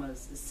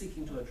Bahamas is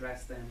seeking to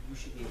address them, you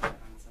should be able to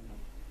answer them.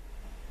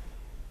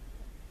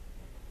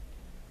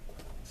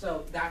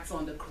 So that's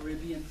on the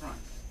Caribbean front.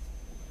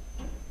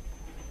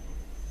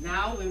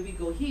 Now when we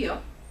go here,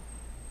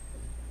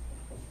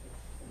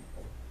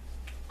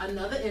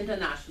 another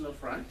international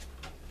front,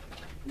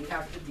 we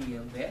have to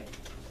deal with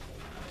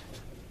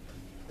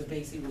the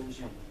base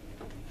erosion.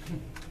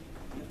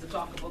 We have to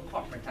talk about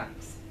corporate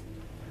tax.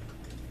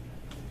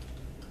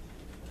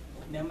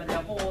 Remember,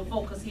 their whole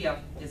focus here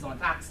is on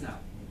tax now.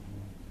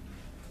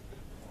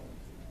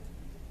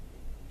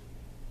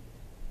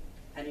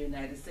 And the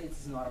United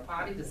States is not a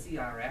party to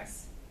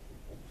CRS,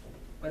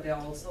 but they're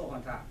also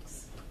on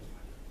tax.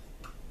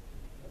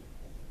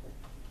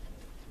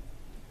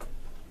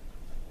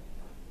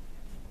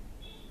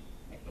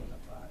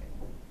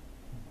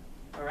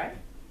 All right?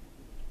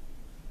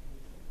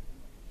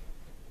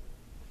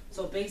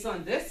 So based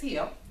on this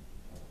here,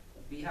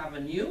 we have a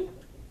new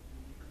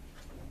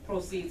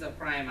Proceeds of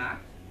Crime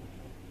Act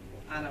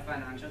and a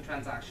Financial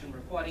Transaction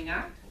Reporting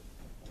Act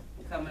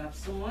coming up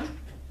soon.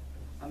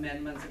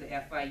 Amendments to the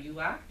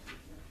FIU Act.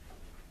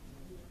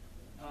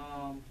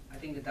 I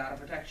think the Data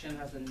Protection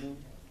has a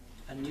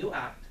new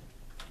act.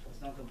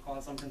 It's not going to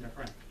call something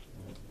different.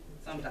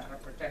 Some data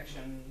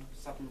protection,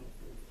 something.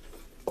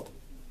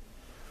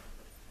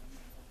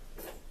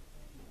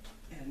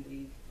 And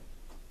the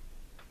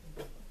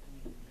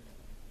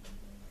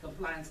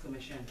Compliance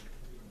Commission.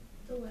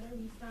 So where do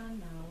we stand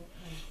now,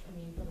 for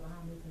the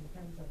Bahamas in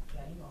terms of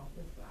getting off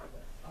this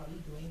blacklist? Are we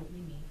doing what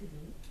we need to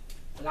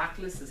do?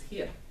 Blacklist is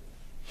here.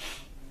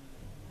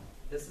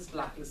 This is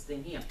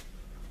blacklisting here.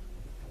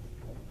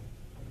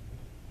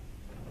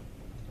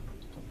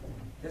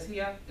 This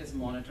here is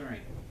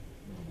monitoring.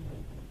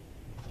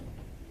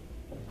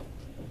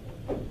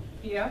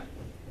 Here,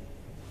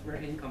 we're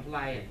in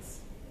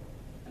compliance.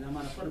 And I'm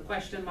going to put a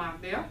question mark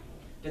there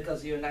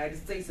because the United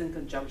States, in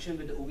conjunction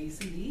with the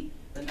OECD,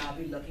 will now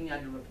be looking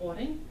at the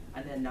reporting,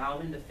 and they're now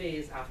in the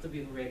phase after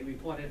we've already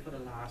reported for the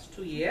last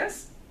 2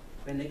 years.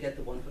 When they get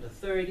the one for the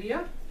 3rd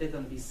year, they're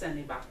going to be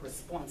sending back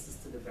responses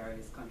to the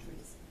various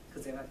countries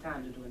because they have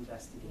time to do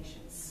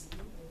investigations.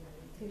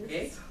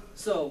 Okay,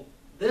 so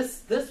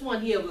this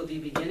one here will be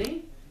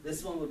beginning.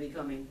 This one will be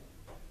coming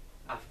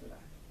after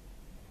that.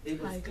 They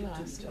will speak to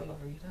each other.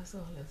 That's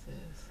all this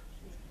is.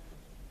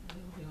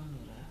 We all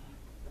know that.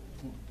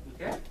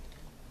 Okay.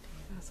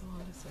 That's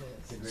all this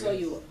is. So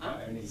you,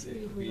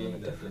 being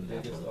the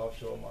biggest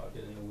offshore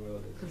market in the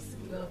world.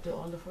 Because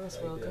all the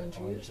first world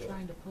countries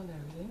trying to pull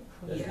everything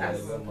from the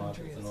Yes. world markets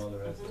countries. and all the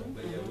rest of it.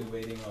 But yeah, we're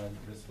waiting on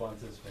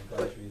responses from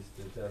countries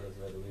to tell us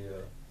whether we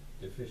are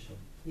deficient.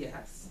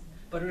 yes.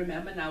 But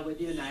remember now with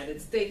the United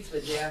States,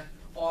 with their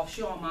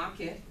offshore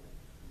market,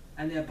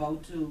 and they're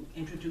about to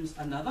introduce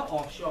another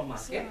offshore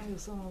market,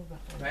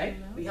 right?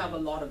 We have a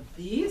lot of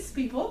these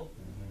people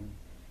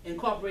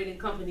incorporating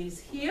companies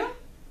here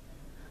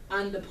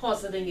and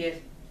depositing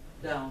it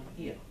down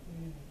here.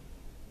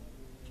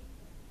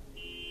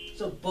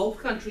 So both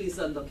countries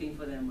are looking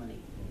for their money.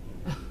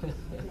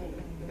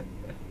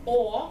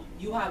 Or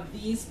you have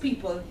these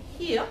people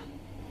here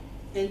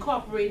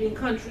incorporating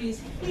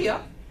countries here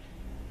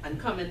and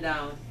coming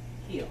down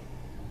here.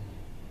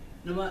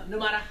 No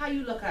matter how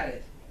you look at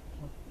it,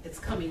 it's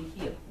coming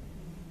here.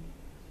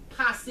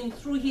 Passing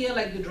through here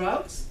like the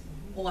drugs,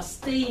 or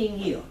staying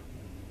here.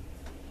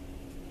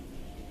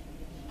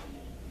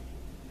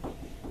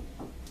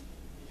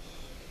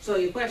 So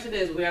your question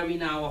is, where are we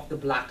now off the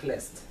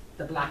blacklist?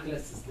 The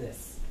blacklist is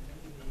this.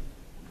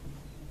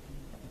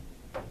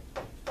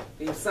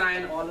 We've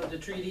signed all of the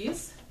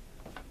treaties.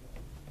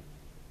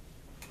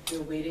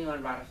 We're waiting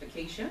on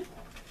ratification.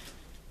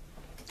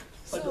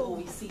 But the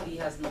OECD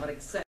has not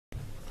accepted.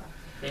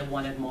 They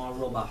want it more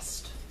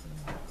robust.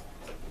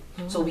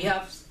 So we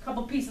have a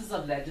couple pieces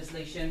of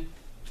legislation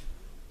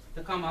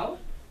to come out.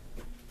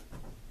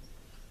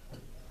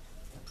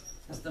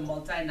 It's the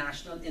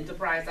Multinational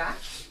Enterprise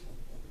Act.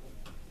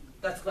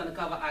 That's going to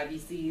cover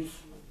IBCs,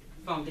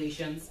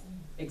 foundations,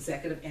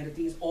 executive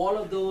entities, all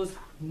of those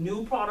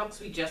new products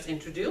we just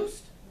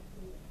introduced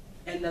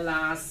in the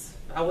last,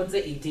 I wouldn't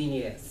say 18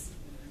 years.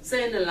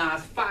 Say in the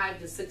last 5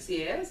 to 6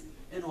 years,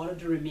 in order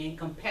to remain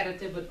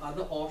competitive with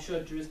other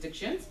offshore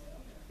jurisdictions,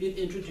 we've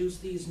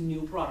introduced these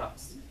new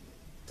products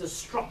to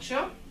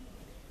structure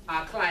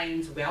our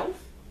clients'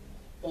 wealth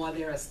or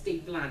their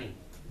estate planning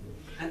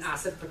and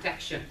asset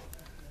protection.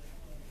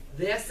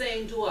 They're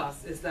saying to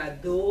us is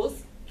that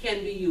those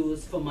can be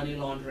used for money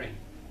laundering.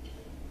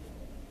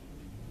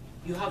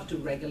 You have to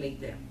regulate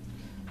them.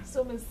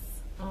 So Miss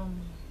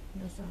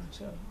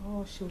Archer,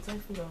 oh shoot, I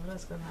forgot what I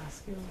was gonna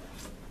ask you.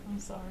 I'm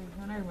sorry,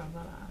 when I remember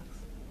to ask.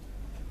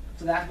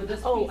 So that's what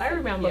this Oh, piece I is.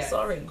 remember, Yes,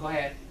 sorry. Go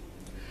ahead.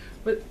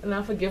 But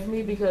now forgive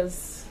me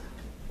because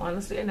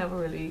honestly I never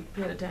really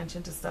paid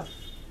attention to stuff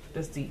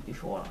this deep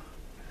before.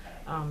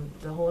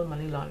 The whole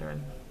money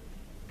laundering,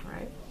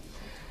 right?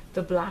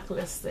 The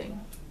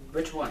blacklisting.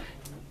 Which one?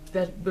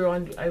 That we're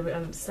on, I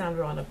understand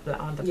we're on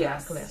the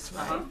Yes. blacklist,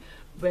 right? Uh-huh.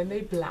 When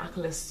they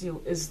blacklist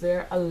you, is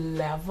there a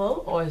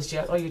level or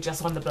are you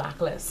just on the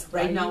blacklist?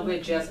 Right now, we're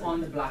just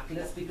on the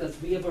blacklist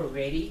because we have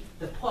already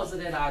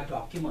deposited our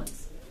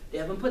documents. They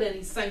haven't put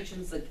any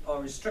sanctions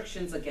or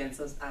restrictions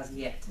against us as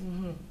yet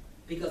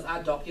because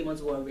our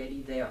documents were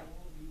already there.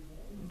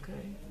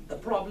 Okay. The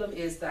problem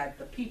is that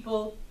the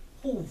people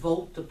who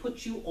vote to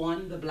put you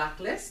on the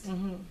blacklist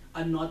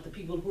are not the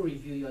people who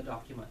review your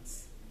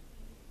documents.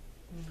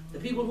 The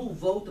people who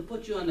vote to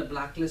put you on the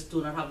blacklist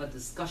do not have a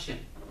discussion.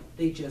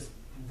 They just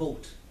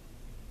vote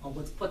on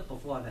what's put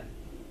before them.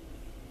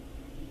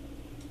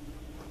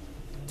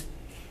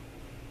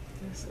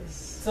 This is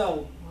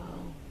So,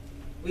 wow.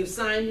 we've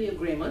signed the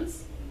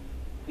agreements.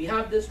 We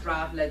have this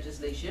draft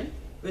legislation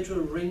which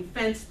will ring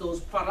fence those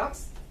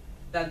products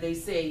that they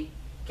say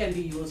can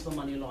be used for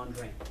money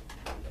laundering,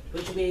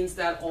 which means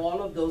that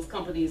all of those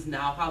companies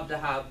now have to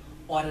have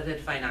audited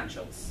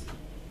financials.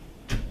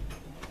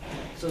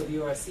 So if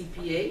you're a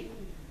CPA,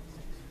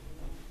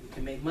 you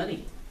can make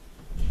money.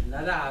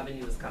 Another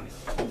avenue is coming.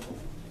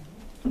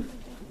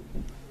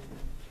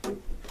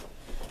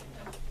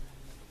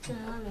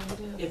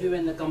 If you're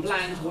in the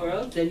compliance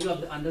world, then you have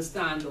to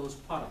understand those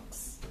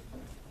products,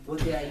 what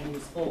they are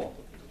used for.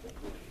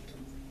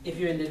 If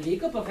you're in the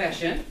legal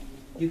profession,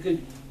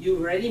 you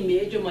already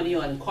made your money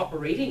on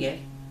incorporating it,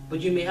 but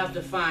you may have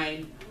to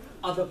find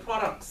other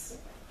products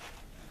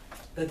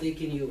that they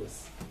can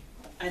use.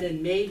 And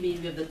then maybe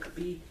you have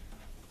to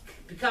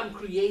become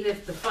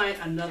creative to find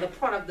another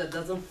product that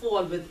doesn't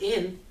fall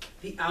within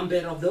the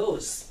ambit of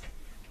those,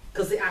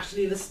 because they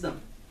actually list them.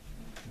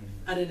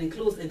 And it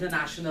includes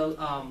international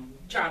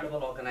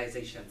charitable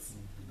organizations,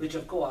 which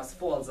of course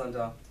falls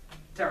under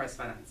terrorist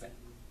financing.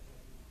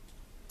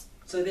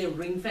 So they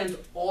ring fence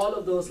all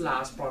of those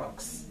last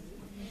products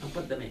and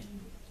put them in.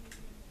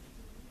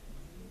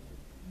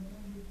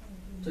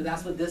 So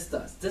that's what this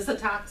does. This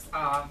attacks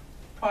our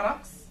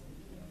products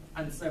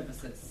and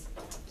services.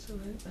 So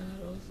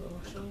that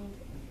also show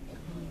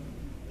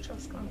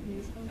trust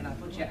companies. And I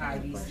put your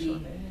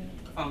IBC,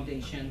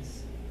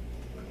 foundations,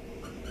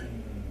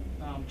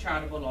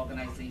 charitable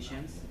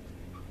organizations,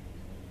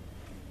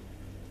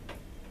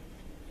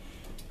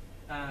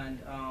 and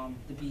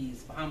the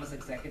B's, Bahamas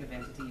Executive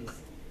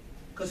Entities.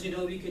 Because you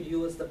know we could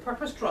use the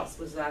Purpose Trust,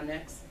 which is our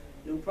next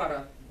new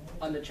product,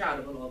 on the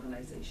charitable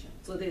organization.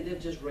 So they've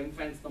just ring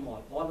fenced them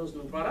all. All those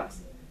new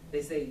products,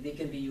 they say they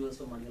can be used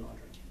for money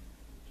laundering.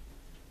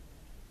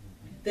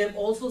 They've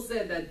also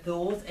said that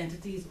those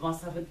entities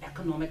must have an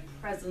economic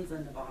presence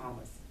in the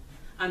Bahamas.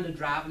 And the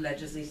draft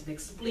legislation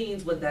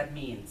explains what that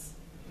means.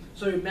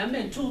 So remember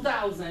in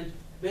 2000,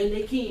 when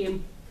they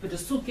came with a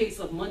suitcase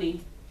of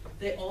money,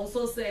 they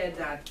also said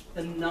that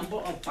the number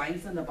of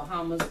banks in the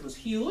Bahamas was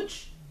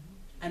huge.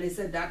 And they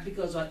said that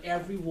because on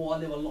every wall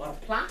there were a lot of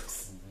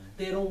plaques.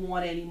 They don't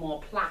want any more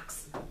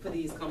plaques for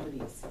these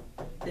companies.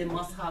 They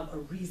must have a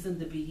reason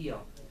to be here.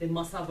 They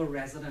must have a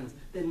residence.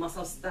 They must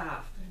have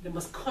staff. They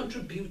must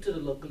contribute to the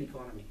local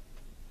economy.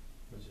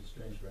 Which is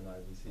strange for an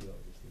IBC,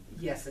 obviously.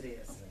 Yes, it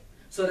is.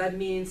 So that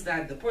means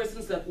that the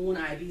persons that own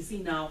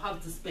IBC now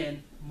have to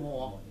spend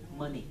more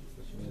money.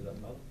 Which means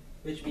I'm out.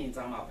 Which means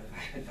I'm out.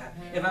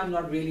 If I'm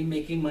not really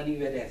making money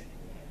with it,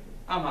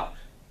 I'm out.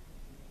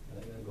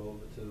 And I'm going to go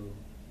over to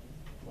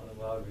one of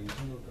our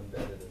regional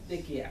competitors.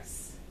 Think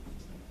yes.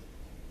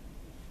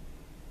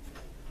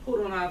 Who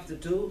don't have to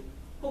do,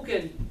 who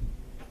can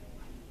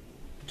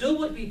do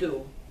what we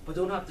do, but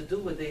don't have to do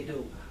what they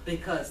do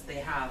because they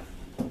have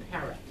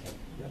parrot.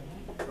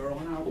 We're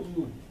on our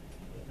own.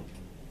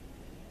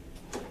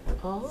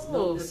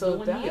 Oh, there's so no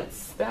one here.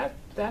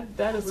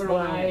 that is We're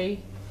on our why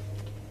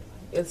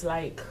it's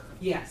like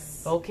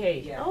Yes. Okay.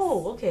 Yes.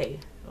 Oh, okay.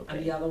 And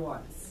Okay. the other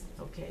ones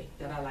Okay.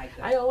 that are like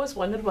that. I always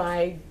wondered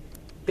why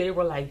they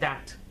were like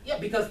that. Yeah,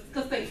 because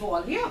they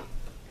fall here.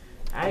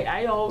 I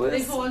They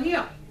always, fall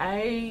here.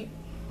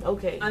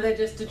 okay. And they're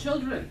just the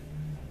children.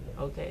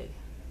 Okay.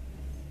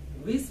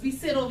 We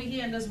sit over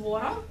here in this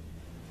water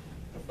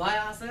by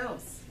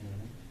ourselves.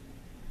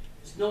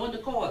 There's no one to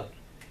call.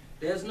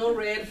 There's no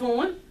red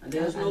phone and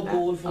there's no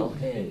gold phone.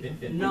 Okay.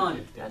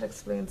 None. That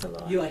explains a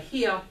lot. You're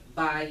here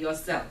by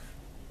yourself.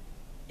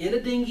 In a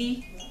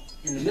dinghy,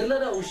 in the middle of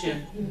the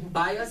ocean,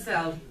 by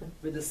yourself,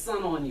 with the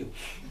sun on you.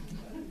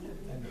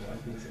 And one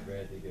piece of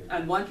bread they give.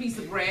 And one piece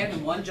of bread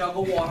and one jug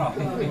of water.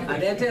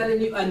 And they're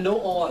telling you, and no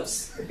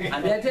oars.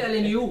 And they're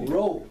telling you,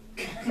 row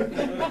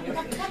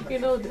You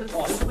know, this,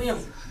 or swim.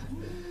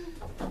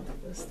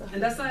 this stuff.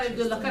 And that's how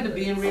you look at it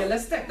being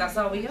realistic. That's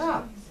how we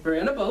are. We're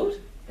in a boat,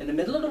 in the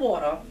middle of the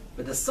water,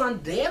 with the sun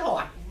dead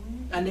hot.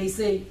 And they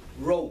say,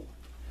 row.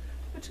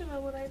 But you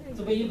know what I think?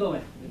 So where you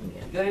going?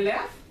 You going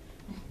left?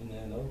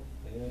 No.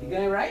 You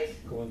going right?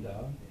 Going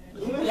down.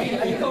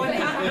 Yeah, you going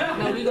down?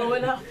 No, we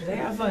going up. They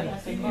have fun.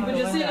 But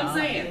you see what I'm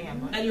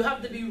saying? And you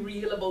have to be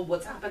real about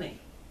what's happening.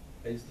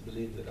 I used to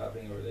believe that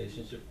having a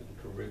relationship with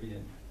the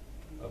Caribbean,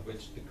 of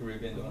which the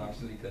Caribbean don't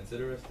actually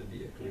consider us to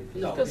be a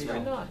Caribbean. No, Because we we're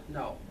don't. not.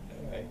 No.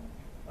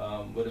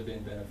 Right? Would have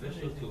been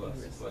beneficial to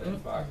us, but in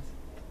fact,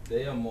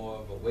 they are more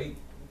of a weight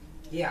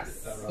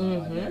Yes.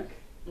 around our neck.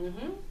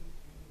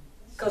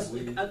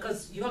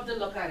 Because you have to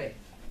look at it.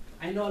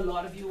 I know a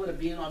lot of you would have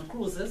been on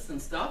cruises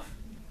and stuff.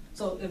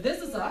 So if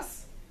this is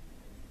us,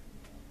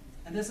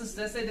 and this is,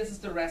 let's say this is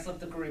the rest of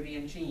the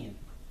Caribbean chain,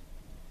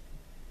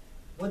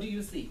 what do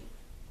you see?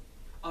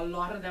 A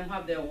lot of them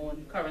have their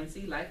own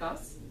currency like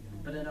us,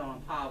 but they're not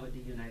on par with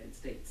the United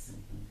States.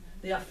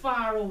 They are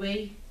far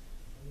away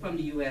from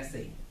the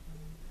USA.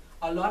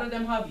 A lot of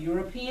them have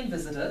European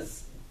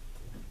visitors,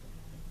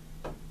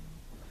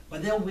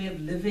 but their way of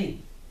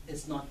living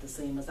is not the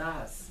same as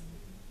ours.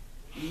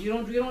 You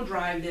don't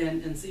drive there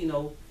and see,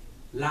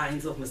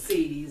 lines of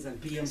Mercedes and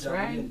BMW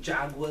right. and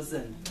Jaguars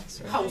and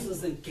That's right.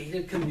 houses and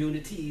gated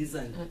communities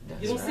and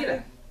That's you don't see right.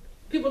 that.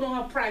 People don't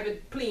have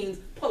private planes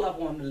pull up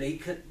on the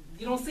lake.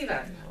 You don't see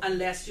that No.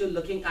 unless you're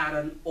looking at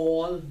an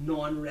all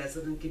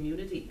non-resident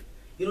community.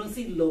 You don't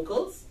see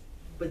locals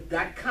with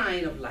that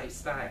kind of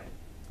lifestyle.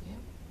 Yeah.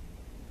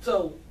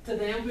 So to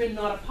them, we're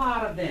not a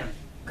part of them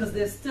because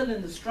they're still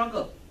in the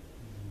struggle.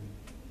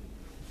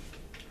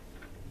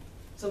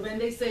 So when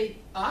they say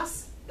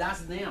us,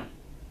 that's them,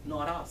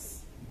 not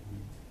us.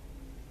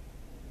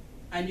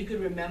 And you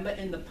can remember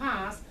in the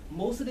past,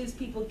 most of these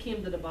people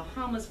came to the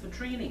Bahamas for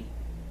training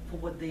for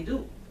what they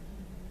do.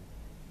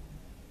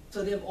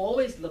 So they've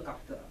always looked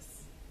up to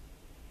us.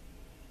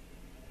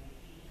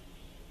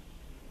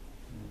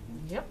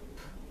 Yep.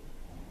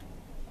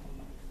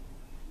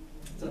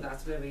 So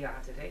that's where we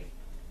are today.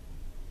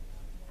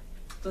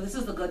 So this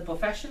is a good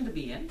profession to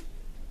be in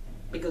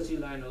because you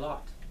learn a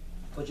lot.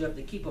 But you have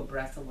to keep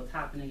abreast of what's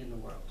happening in the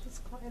world. It's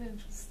quite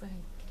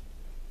interesting.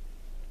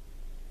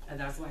 And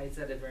that's why I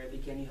said at the very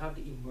beginning, you have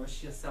to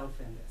immerse yourself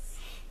in this.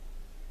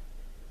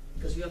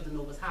 Because you have to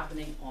know what's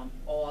happening on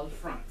all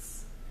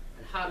fronts.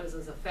 And how does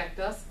this affect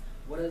us?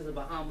 What is the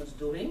Bahamas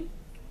doing?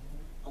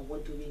 And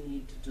what do we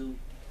need to do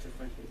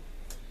differently?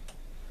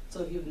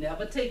 So if you've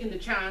never taken the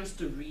chance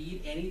to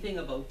read anything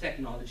about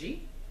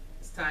technology,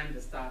 it's time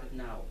to start it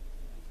now.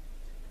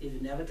 If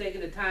you've never taken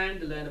the time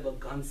to learn about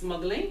gun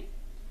smuggling,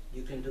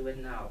 you can do it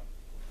now.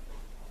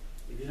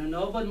 If you don't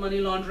know about money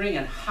laundering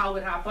and how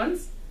it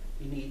happens,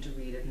 you need to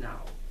read it now.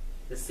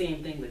 The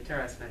same thing with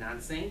terrorist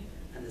financing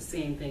and the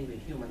same thing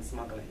with human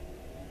smuggling.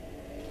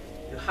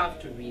 You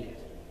have to read it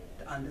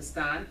to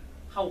understand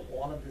how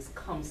all of this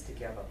comes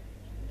together.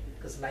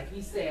 Because like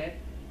we said,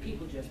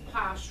 people just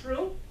pass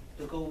through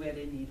to go where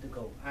they need to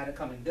go. Either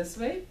coming this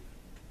way,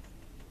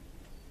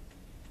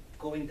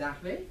 going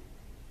that way,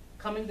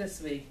 coming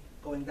this way,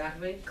 going that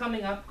way,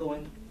 coming up,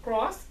 going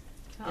across.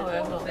 It all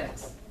However,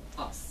 affects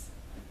us.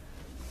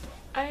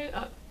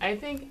 I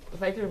think,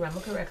 if I can remember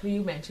correctly,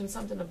 you mentioned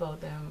something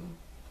about them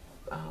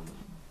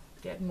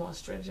getting more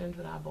stringent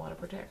with our border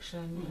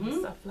protection and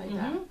stuff like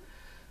that.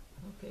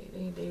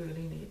 Okay, they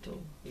really need to.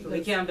 So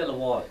we can't build a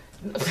wall.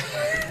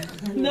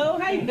 No,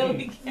 I know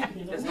we can't.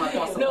 It's not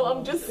possible. No,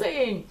 I'm just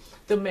saying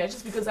the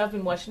measures because I've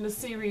been watching the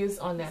series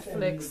on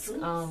Netflix.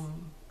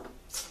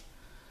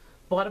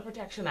 Border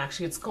protection,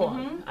 actually, it's called,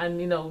 and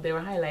they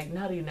were highlighting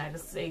how the United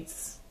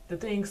States, the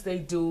things they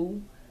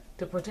do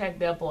to protect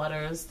their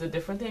borders, the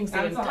different things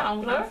they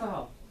encounter.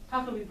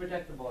 How can we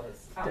protect the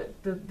borders? How?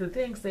 The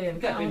things they We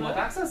gotta pay more encounter.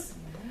 taxes.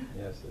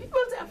 Yes. Well,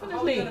 How we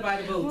definitely. gonna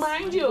buy the boats?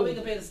 Mind How we you,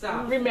 gonna pay the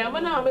staff?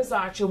 remember now, Miss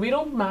Archer, we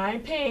don't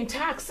mind paying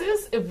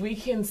taxes if we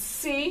can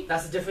see.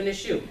 That's a different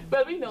issue.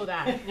 Well, we know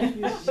that,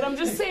 but I'm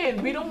just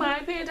saying we don't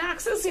mind paying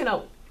taxes,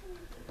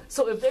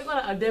 So if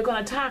they're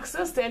gonna tax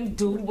us, then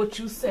do what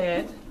you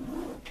said.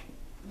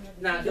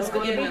 Now, It's this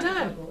gonna be again,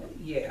 done.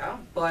 yeah,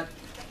 but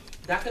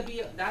that could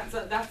be that's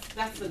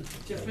a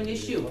different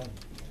issue.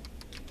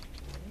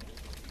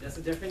 That's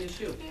a different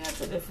issue. Yeah,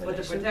 it's a different But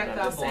to issue. protect I'm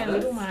our just saying we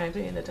borders, don't mind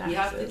paying the taxes. We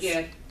have to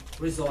get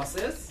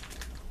resources,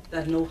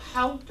 that know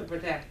how to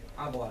protect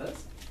our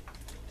borders.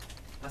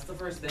 That's the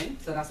first thing.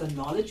 So that's a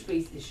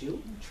knowledge-based issue.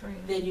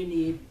 Then you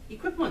need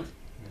equipment.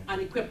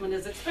 And equipment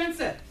is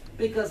expensive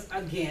because,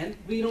 again,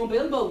 we don't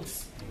build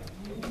boats.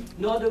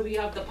 Nor do we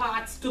have the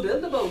parts to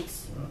build the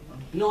boats.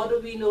 Nor do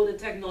we know the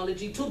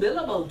technology to build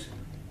a boat.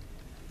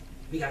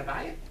 We gotta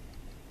buy it.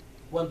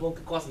 One boat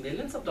could cost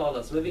millions of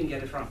dollars. Where we can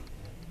get it from?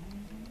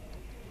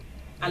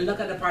 And look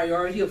at the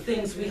priority of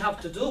things we have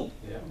to do.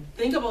 Yeah.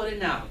 Think about it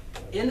now.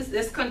 In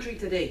this country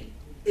today,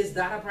 is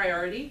that a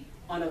priority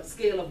on a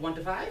scale of 1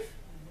 to 5?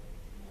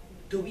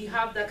 Do we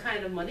have that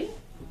kind of money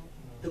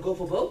to go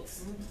for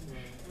boats?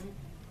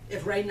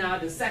 If right now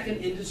the second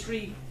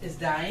industry is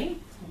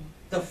dying,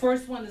 the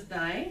first one is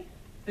dying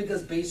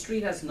because Bay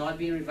Street has not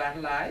been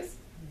revitalized.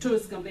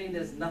 Tourists complain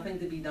there's nothing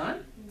to be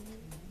done.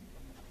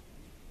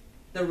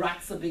 The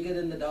rats are bigger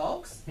than the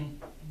dogs.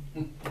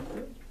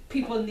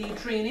 People need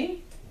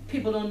training.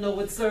 People don't know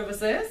what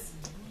service is.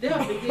 There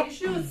are big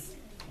issues.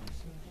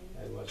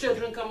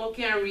 Children come out,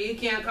 can't read,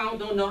 can't count,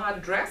 don't know how to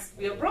dress.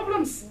 We have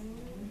problems.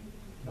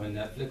 On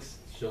Netflix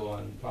show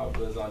on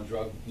Pablo's on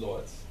drug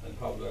lords, and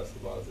Pablo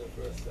Escobar's their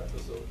first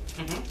episode.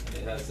 And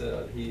it has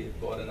he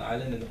bought an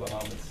island in the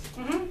Bahamas,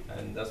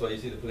 and that's why you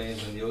see the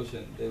planes in the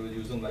ocean. They would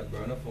use them like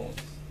burner phones.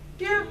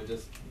 Yeah. They would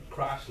just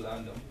crash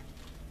land them,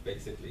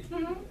 basically,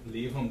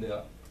 leave them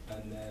there,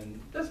 and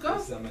then Let's go.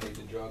 disseminate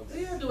the drugs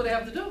Yeah, do what they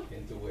have to do.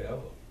 into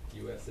wherever,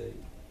 USA,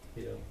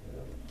 here,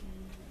 whatever.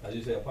 As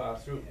you say, a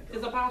pass through.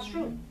 It's a pass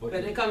through. But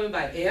But they're coming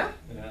by air,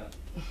 Yeah.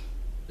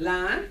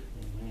 land,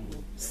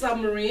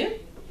 submarine.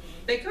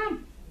 They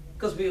come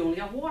because we only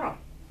have water.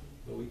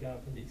 But we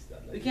can't police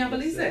that. We can't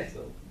police it.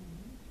 So.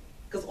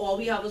 Because all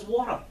we have is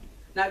water.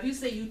 Now, if you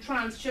say you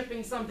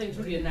transshipping something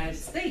to the United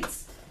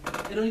States,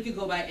 you don't need to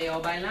go by air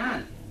or by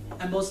land.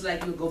 And most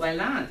likely you'll go by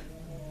land.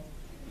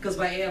 Because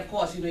by air, of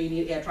course, you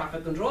need air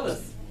traffic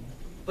controllers.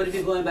 But if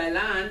you're going by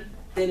land,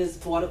 then it's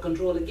border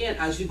control again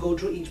as you go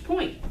through each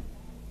point.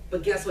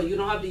 But guess what? You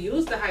don't have to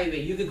use the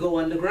highway. You could go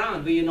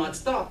underground where you're not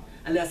stopped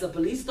unless the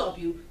police stop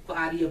you for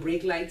either your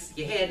brake lights,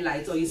 your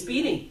headlights, or your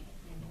speeding.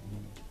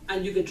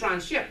 And you can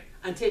transship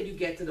until you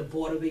get to the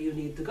border where you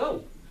need to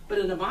go. But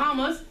in the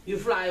Bahamas, you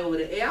fly over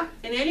the air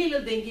and any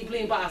little dinky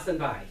plane passing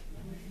by.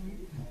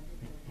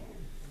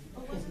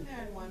 But wasn't there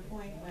at one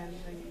point when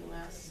the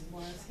U.S.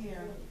 was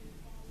here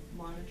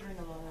monitoring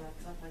a lot of that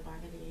stuff, like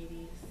back in the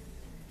 80s,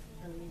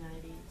 early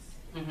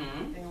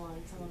 90s? They were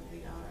on some of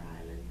the outer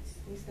islands.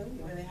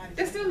 Where they had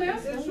They're still there.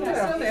 They're They're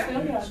still there.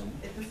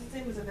 It doesn't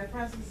seem as if their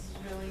presence is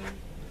really.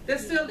 They're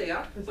still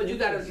there, but you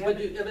gotta,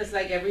 it's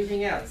like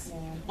everything else.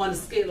 On a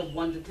scale of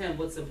 1 to 10,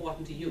 what's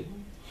important to you?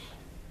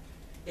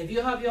 If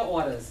you have your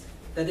orders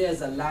that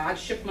there's a large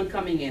shipment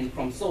coming in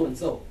from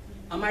so-and-so,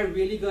 am I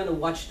really gonna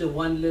watch the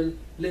one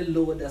little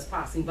load that's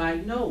passing by?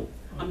 No,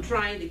 I'm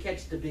trying to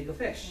catch the bigger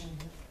fish.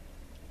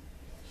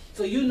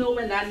 So you know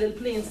when that little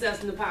plane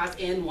says in the past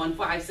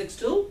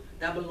N1562,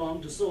 that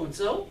belonged to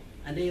so-and-so,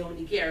 and they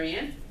only carry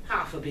in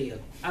half a bale.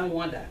 I don't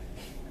want that.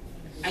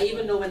 I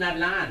even know when that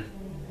land.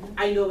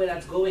 I know where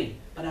that's going,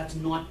 but that's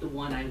not the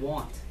one I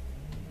want.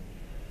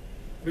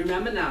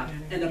 Remember now,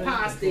 in the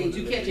past days,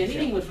 you catch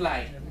anything with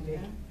fly.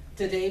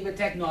 Today, with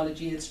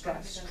technology and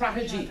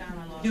strategy,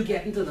 you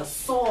get into the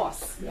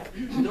source.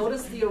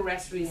 Notice the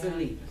arrest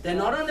recently. They're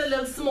not on a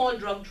little small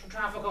drug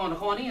trafficker on the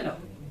corner, you know.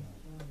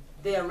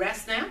 They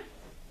arrest them,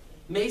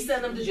 may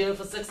send them to jail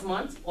for 6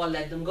 months, or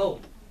let them go.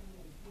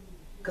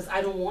 Because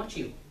I don't want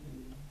you.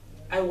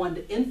 I want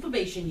the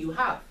information you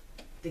have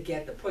to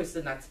get the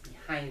person that's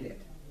behind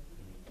it.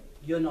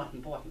 You're not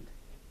important.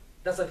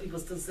 That's why people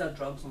still sell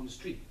drugs on the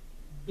street.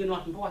 You're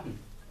not important.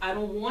 I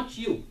don't want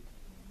you.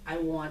 I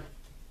want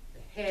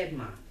the head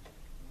man.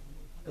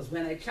 Because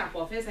when I chop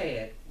off his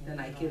head, then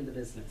I kill the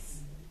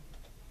business.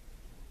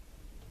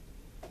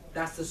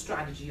 That's the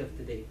strategy of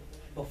today.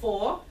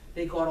 Before,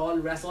 they got all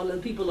the rest, all the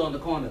people on the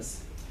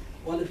corners,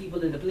 all the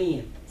people in the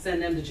plane,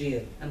 send them to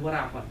jail. And what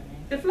happened?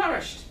 They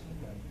flourished.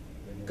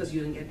 Because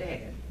you didn't get the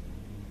head.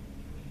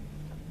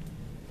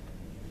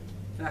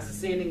 That's the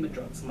same thing with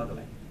drug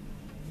smuggling.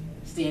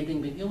 Same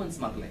thing with human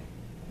smuggling.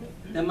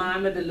 The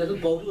man with the little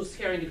boat who's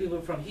carrying the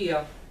people from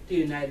here to the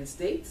United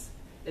States,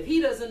 if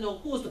he doesn't know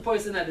who's the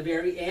person at the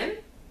very end,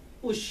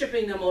 who's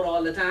shipping them out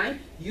all the time,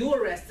 you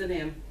arresting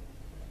him,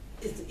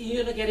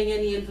 you're not getting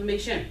any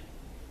information.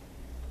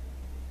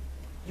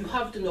 You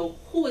have to know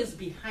who is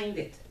behind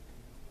it.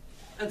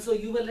 And so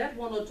you will let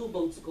 1 or 2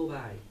 boats go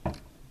by.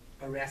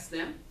 Arrest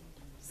them,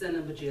 send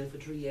them to jail for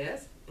 3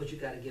 years, but you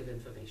got to give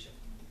information.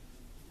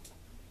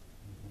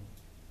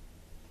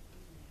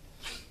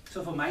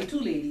 So for my 2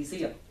 ladies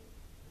here,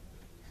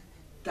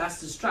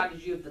 that's the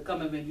strategy of the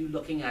government when you're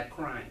looking at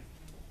crime,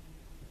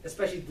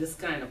 especially this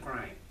kind of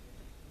crime.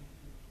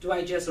 Do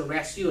I just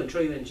arrest you and throw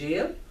you in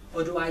jail,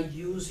 or do I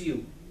use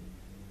you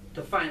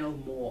to find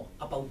out more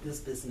about this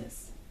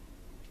business?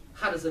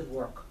 How does it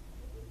work?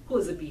 Who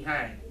is it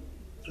behind?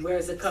 Where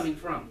is it coming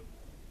from?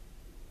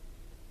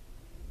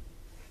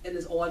 And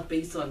it's all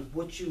based on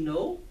what you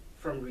know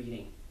from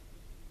reading.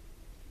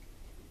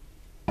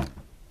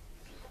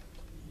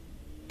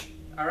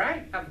 All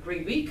right, have a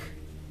great week.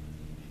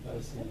 I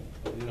was,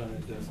 you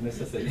don't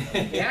dismiss us.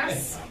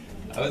 Yes.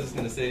 I was just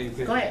going to say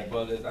quickly Go ahead.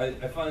 about this.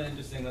 I found it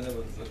interesting when I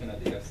was looking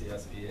at the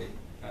FCSBA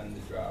and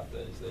the draft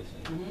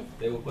legislation.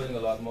 They were putting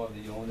a lot more of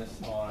the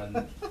onus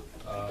on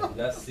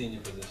less senior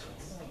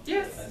positions.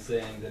 Yes. And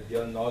saying that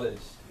your knowledge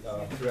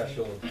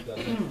threshold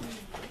doesn't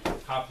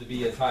have to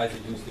be as high as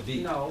it used to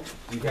be. No.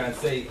 You can't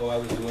say, oh, I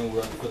was doing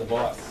work for the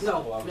boss.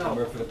 No, or I was no. doing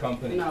work for the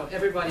company. No,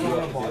 everybody. You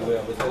have to be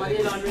aware, but I Money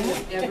think laundering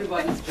is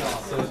everybody's job.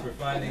 so it's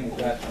refining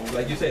that,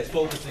 like you say, it's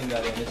focusing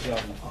that initially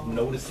on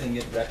noticing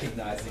it,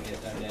 recognizing it,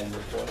 and then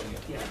reporting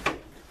it. Yeah.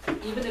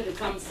 Even if it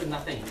comes to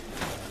nothing.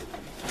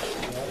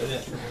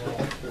 Brilliant.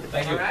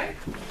 Thank you. All right?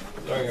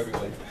 Sorry,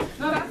 everybody.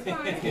 No, that's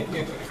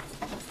fine.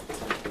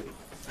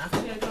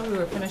 Actually, I thought we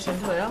were finishing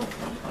 12.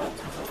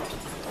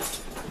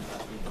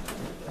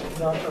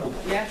 Background.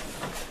 Yes.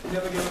 You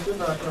never give us your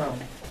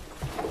background.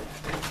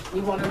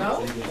 You want to know?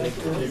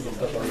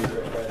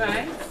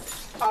 Fine.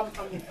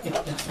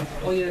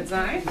 Oh, you're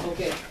time?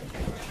 Okay.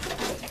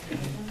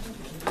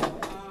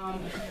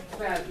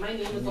 Well, my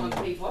name is on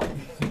paper.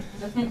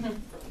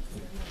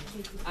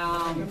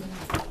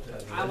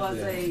 I was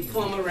a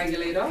former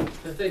regulator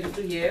for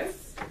 32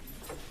 years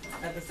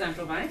at the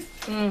central bank,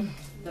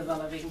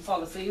 developing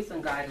policies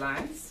and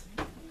guidelines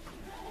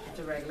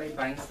to regulate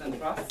banks and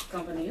trust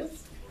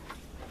companies.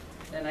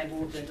 Then I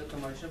moved into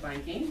commercial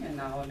banking, and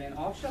now I'm in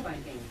offshore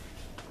banking.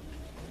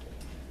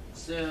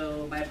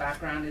 So my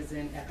background is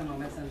in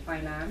economics and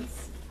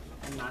finance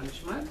and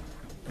management,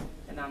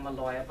 and I'm a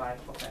lawyer by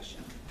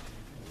profession.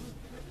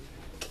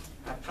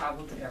 I've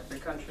traveled to every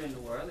country in the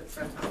world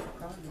except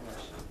Africa and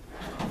Russia.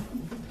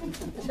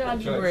 Should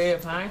be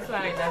brave, I ain't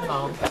flying that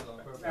long.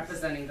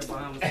 Representing the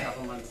Bahamas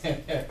government,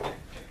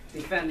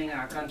 defending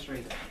our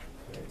country.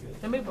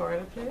 Let me borrow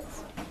the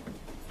place.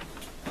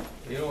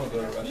 You don't want to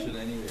go to Russia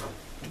anyway.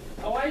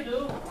 Oh, I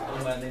do.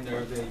 Oh man, they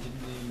nerve agent,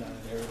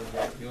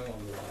 you don't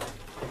want to go.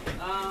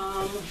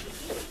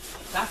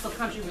 That's a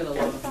country with a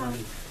lot of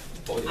money.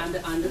 Oh, yeah. And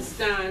to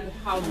understand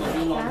how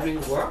money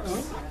laundering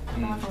works,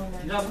 you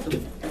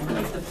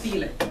have to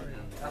feel it.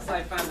 That's how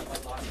I find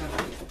about a lot of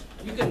countries.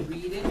 You can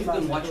read it, you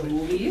can watch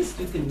movies,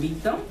 you can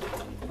meet them,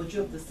 but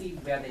you have to see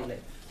where they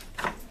live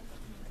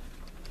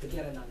to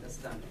get an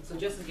understanding. So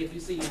just as if you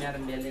say you met a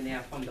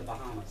millionaire from the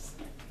Bahamas,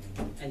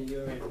 and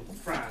you're in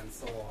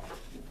France or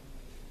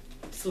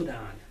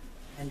Sudan,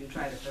 and you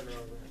try to figure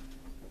out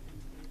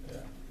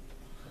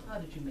how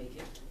did you make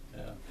it?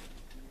 Yeah.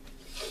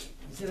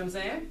 You see what I'm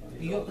saying?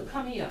 You have to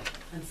come here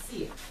and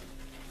see it.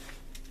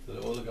 So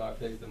the oligarch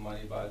takes the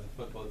money, buys a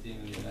football team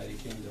in the United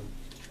Kingdom,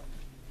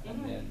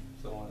 and then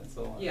so on and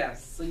so on.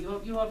 Yes, so you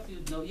have to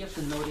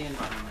know the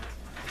environment.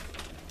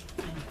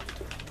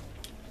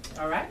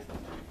 All right?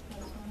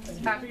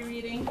 Happy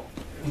reading.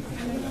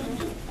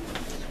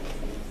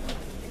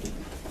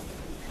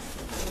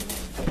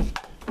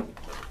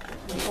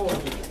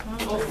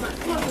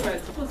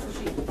 What's the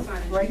sheet?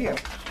 Sign it. Right here.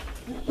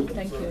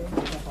 Thank you. I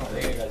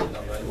think I got your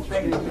number.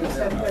 Thank you.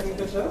 Send any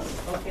pictures?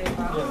 Okay,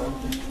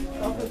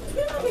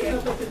 Okay,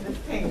 put in this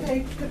thing.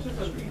 Take pictures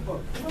of people.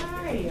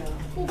 Why?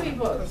 Who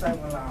people? Because I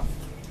will laugh.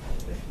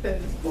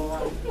 This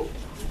boy.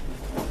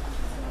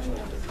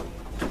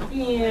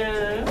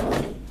 Yeah.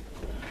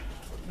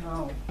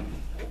 No.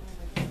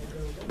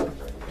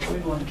 We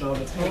want to draw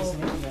the face.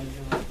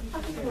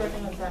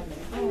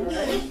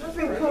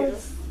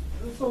 Because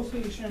the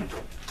association.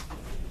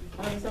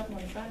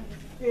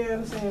 Yeah,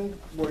 the same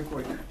boy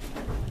quick.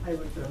 I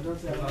would tell.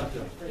 That's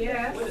it.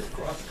 Yes. What is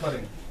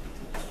cross-cutting?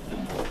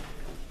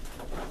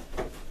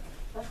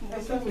 I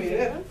still made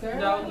it.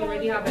 No, you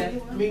already have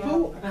it. Me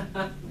too.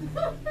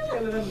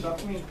 Tell them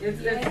duck me.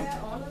 It's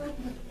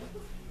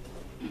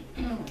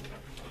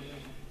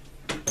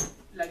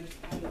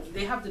like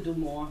they have to do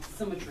more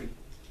symmetry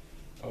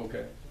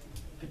Okay.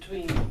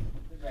 between the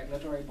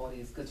regulatory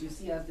bodies, because you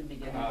see as the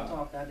beginning of the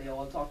talk that they're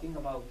all talking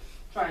about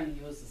trying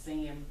to use the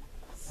same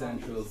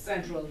central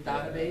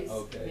database,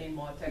 okay. being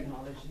more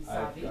technology I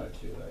savvy.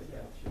 got you.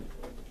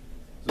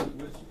 So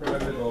which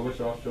private or which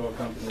offshore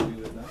company are you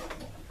with now?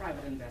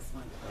 Private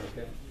investment.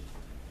 Okay.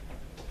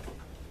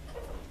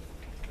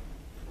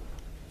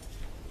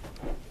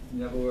 You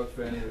never worked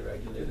for any of the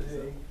regulators,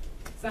 so?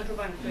 Central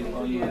bank, Oh,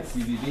 22 you years.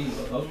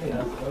 CBD, okay,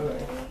 that's all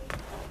right.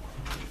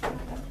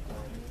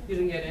 You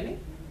didn't get any?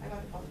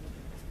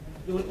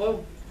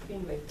 Oh,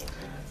 came late.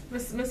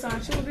 Miss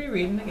Archie will be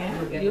reading again.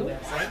 You'll get You? the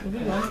website. We'll be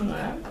going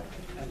there.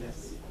 And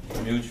this.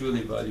 Mutual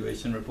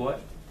evaluation report,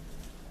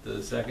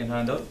 the second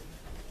handout,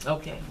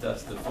 Okay.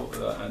 that's the,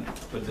 and,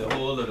 but the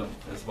whole of them,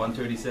 it's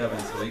 137,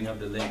 so you can have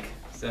the link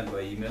sent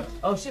by email.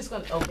 Oh, she's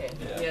gonna, okay.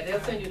 Yeah, they'll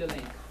send you the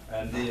link.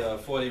 And the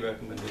 40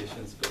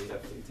 recommendations by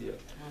FATF.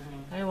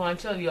 I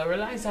want you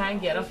realize I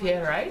ain't get up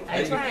here, right?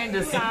 I try and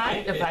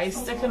decide if I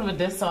sticking with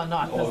this or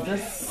not, cause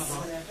this,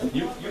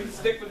 You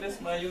stick with this,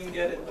 man, you can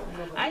get it.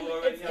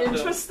 it's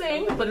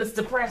interesting, but it's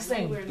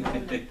depressing.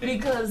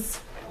 Because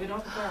You're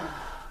not prepared.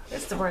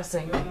 it's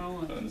depressing You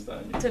know, I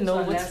understand you. to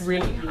know what's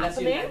really unless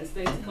the happening. United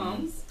States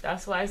comes.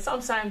 That's why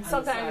sometimes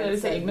they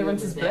say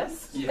ignorance is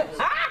bliss. Yeah.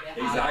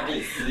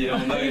 Exactly. You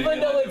don't know. Even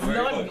though it's Very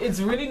not, good. it's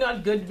really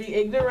not good to be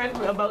ignorant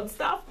about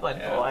stuff, but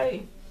Yeah.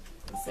 boy,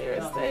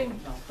 serious No, thing.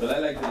 no. But I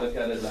like to look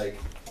at it like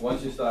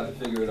once you start to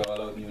figure it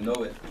all out and you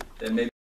know it, then maybe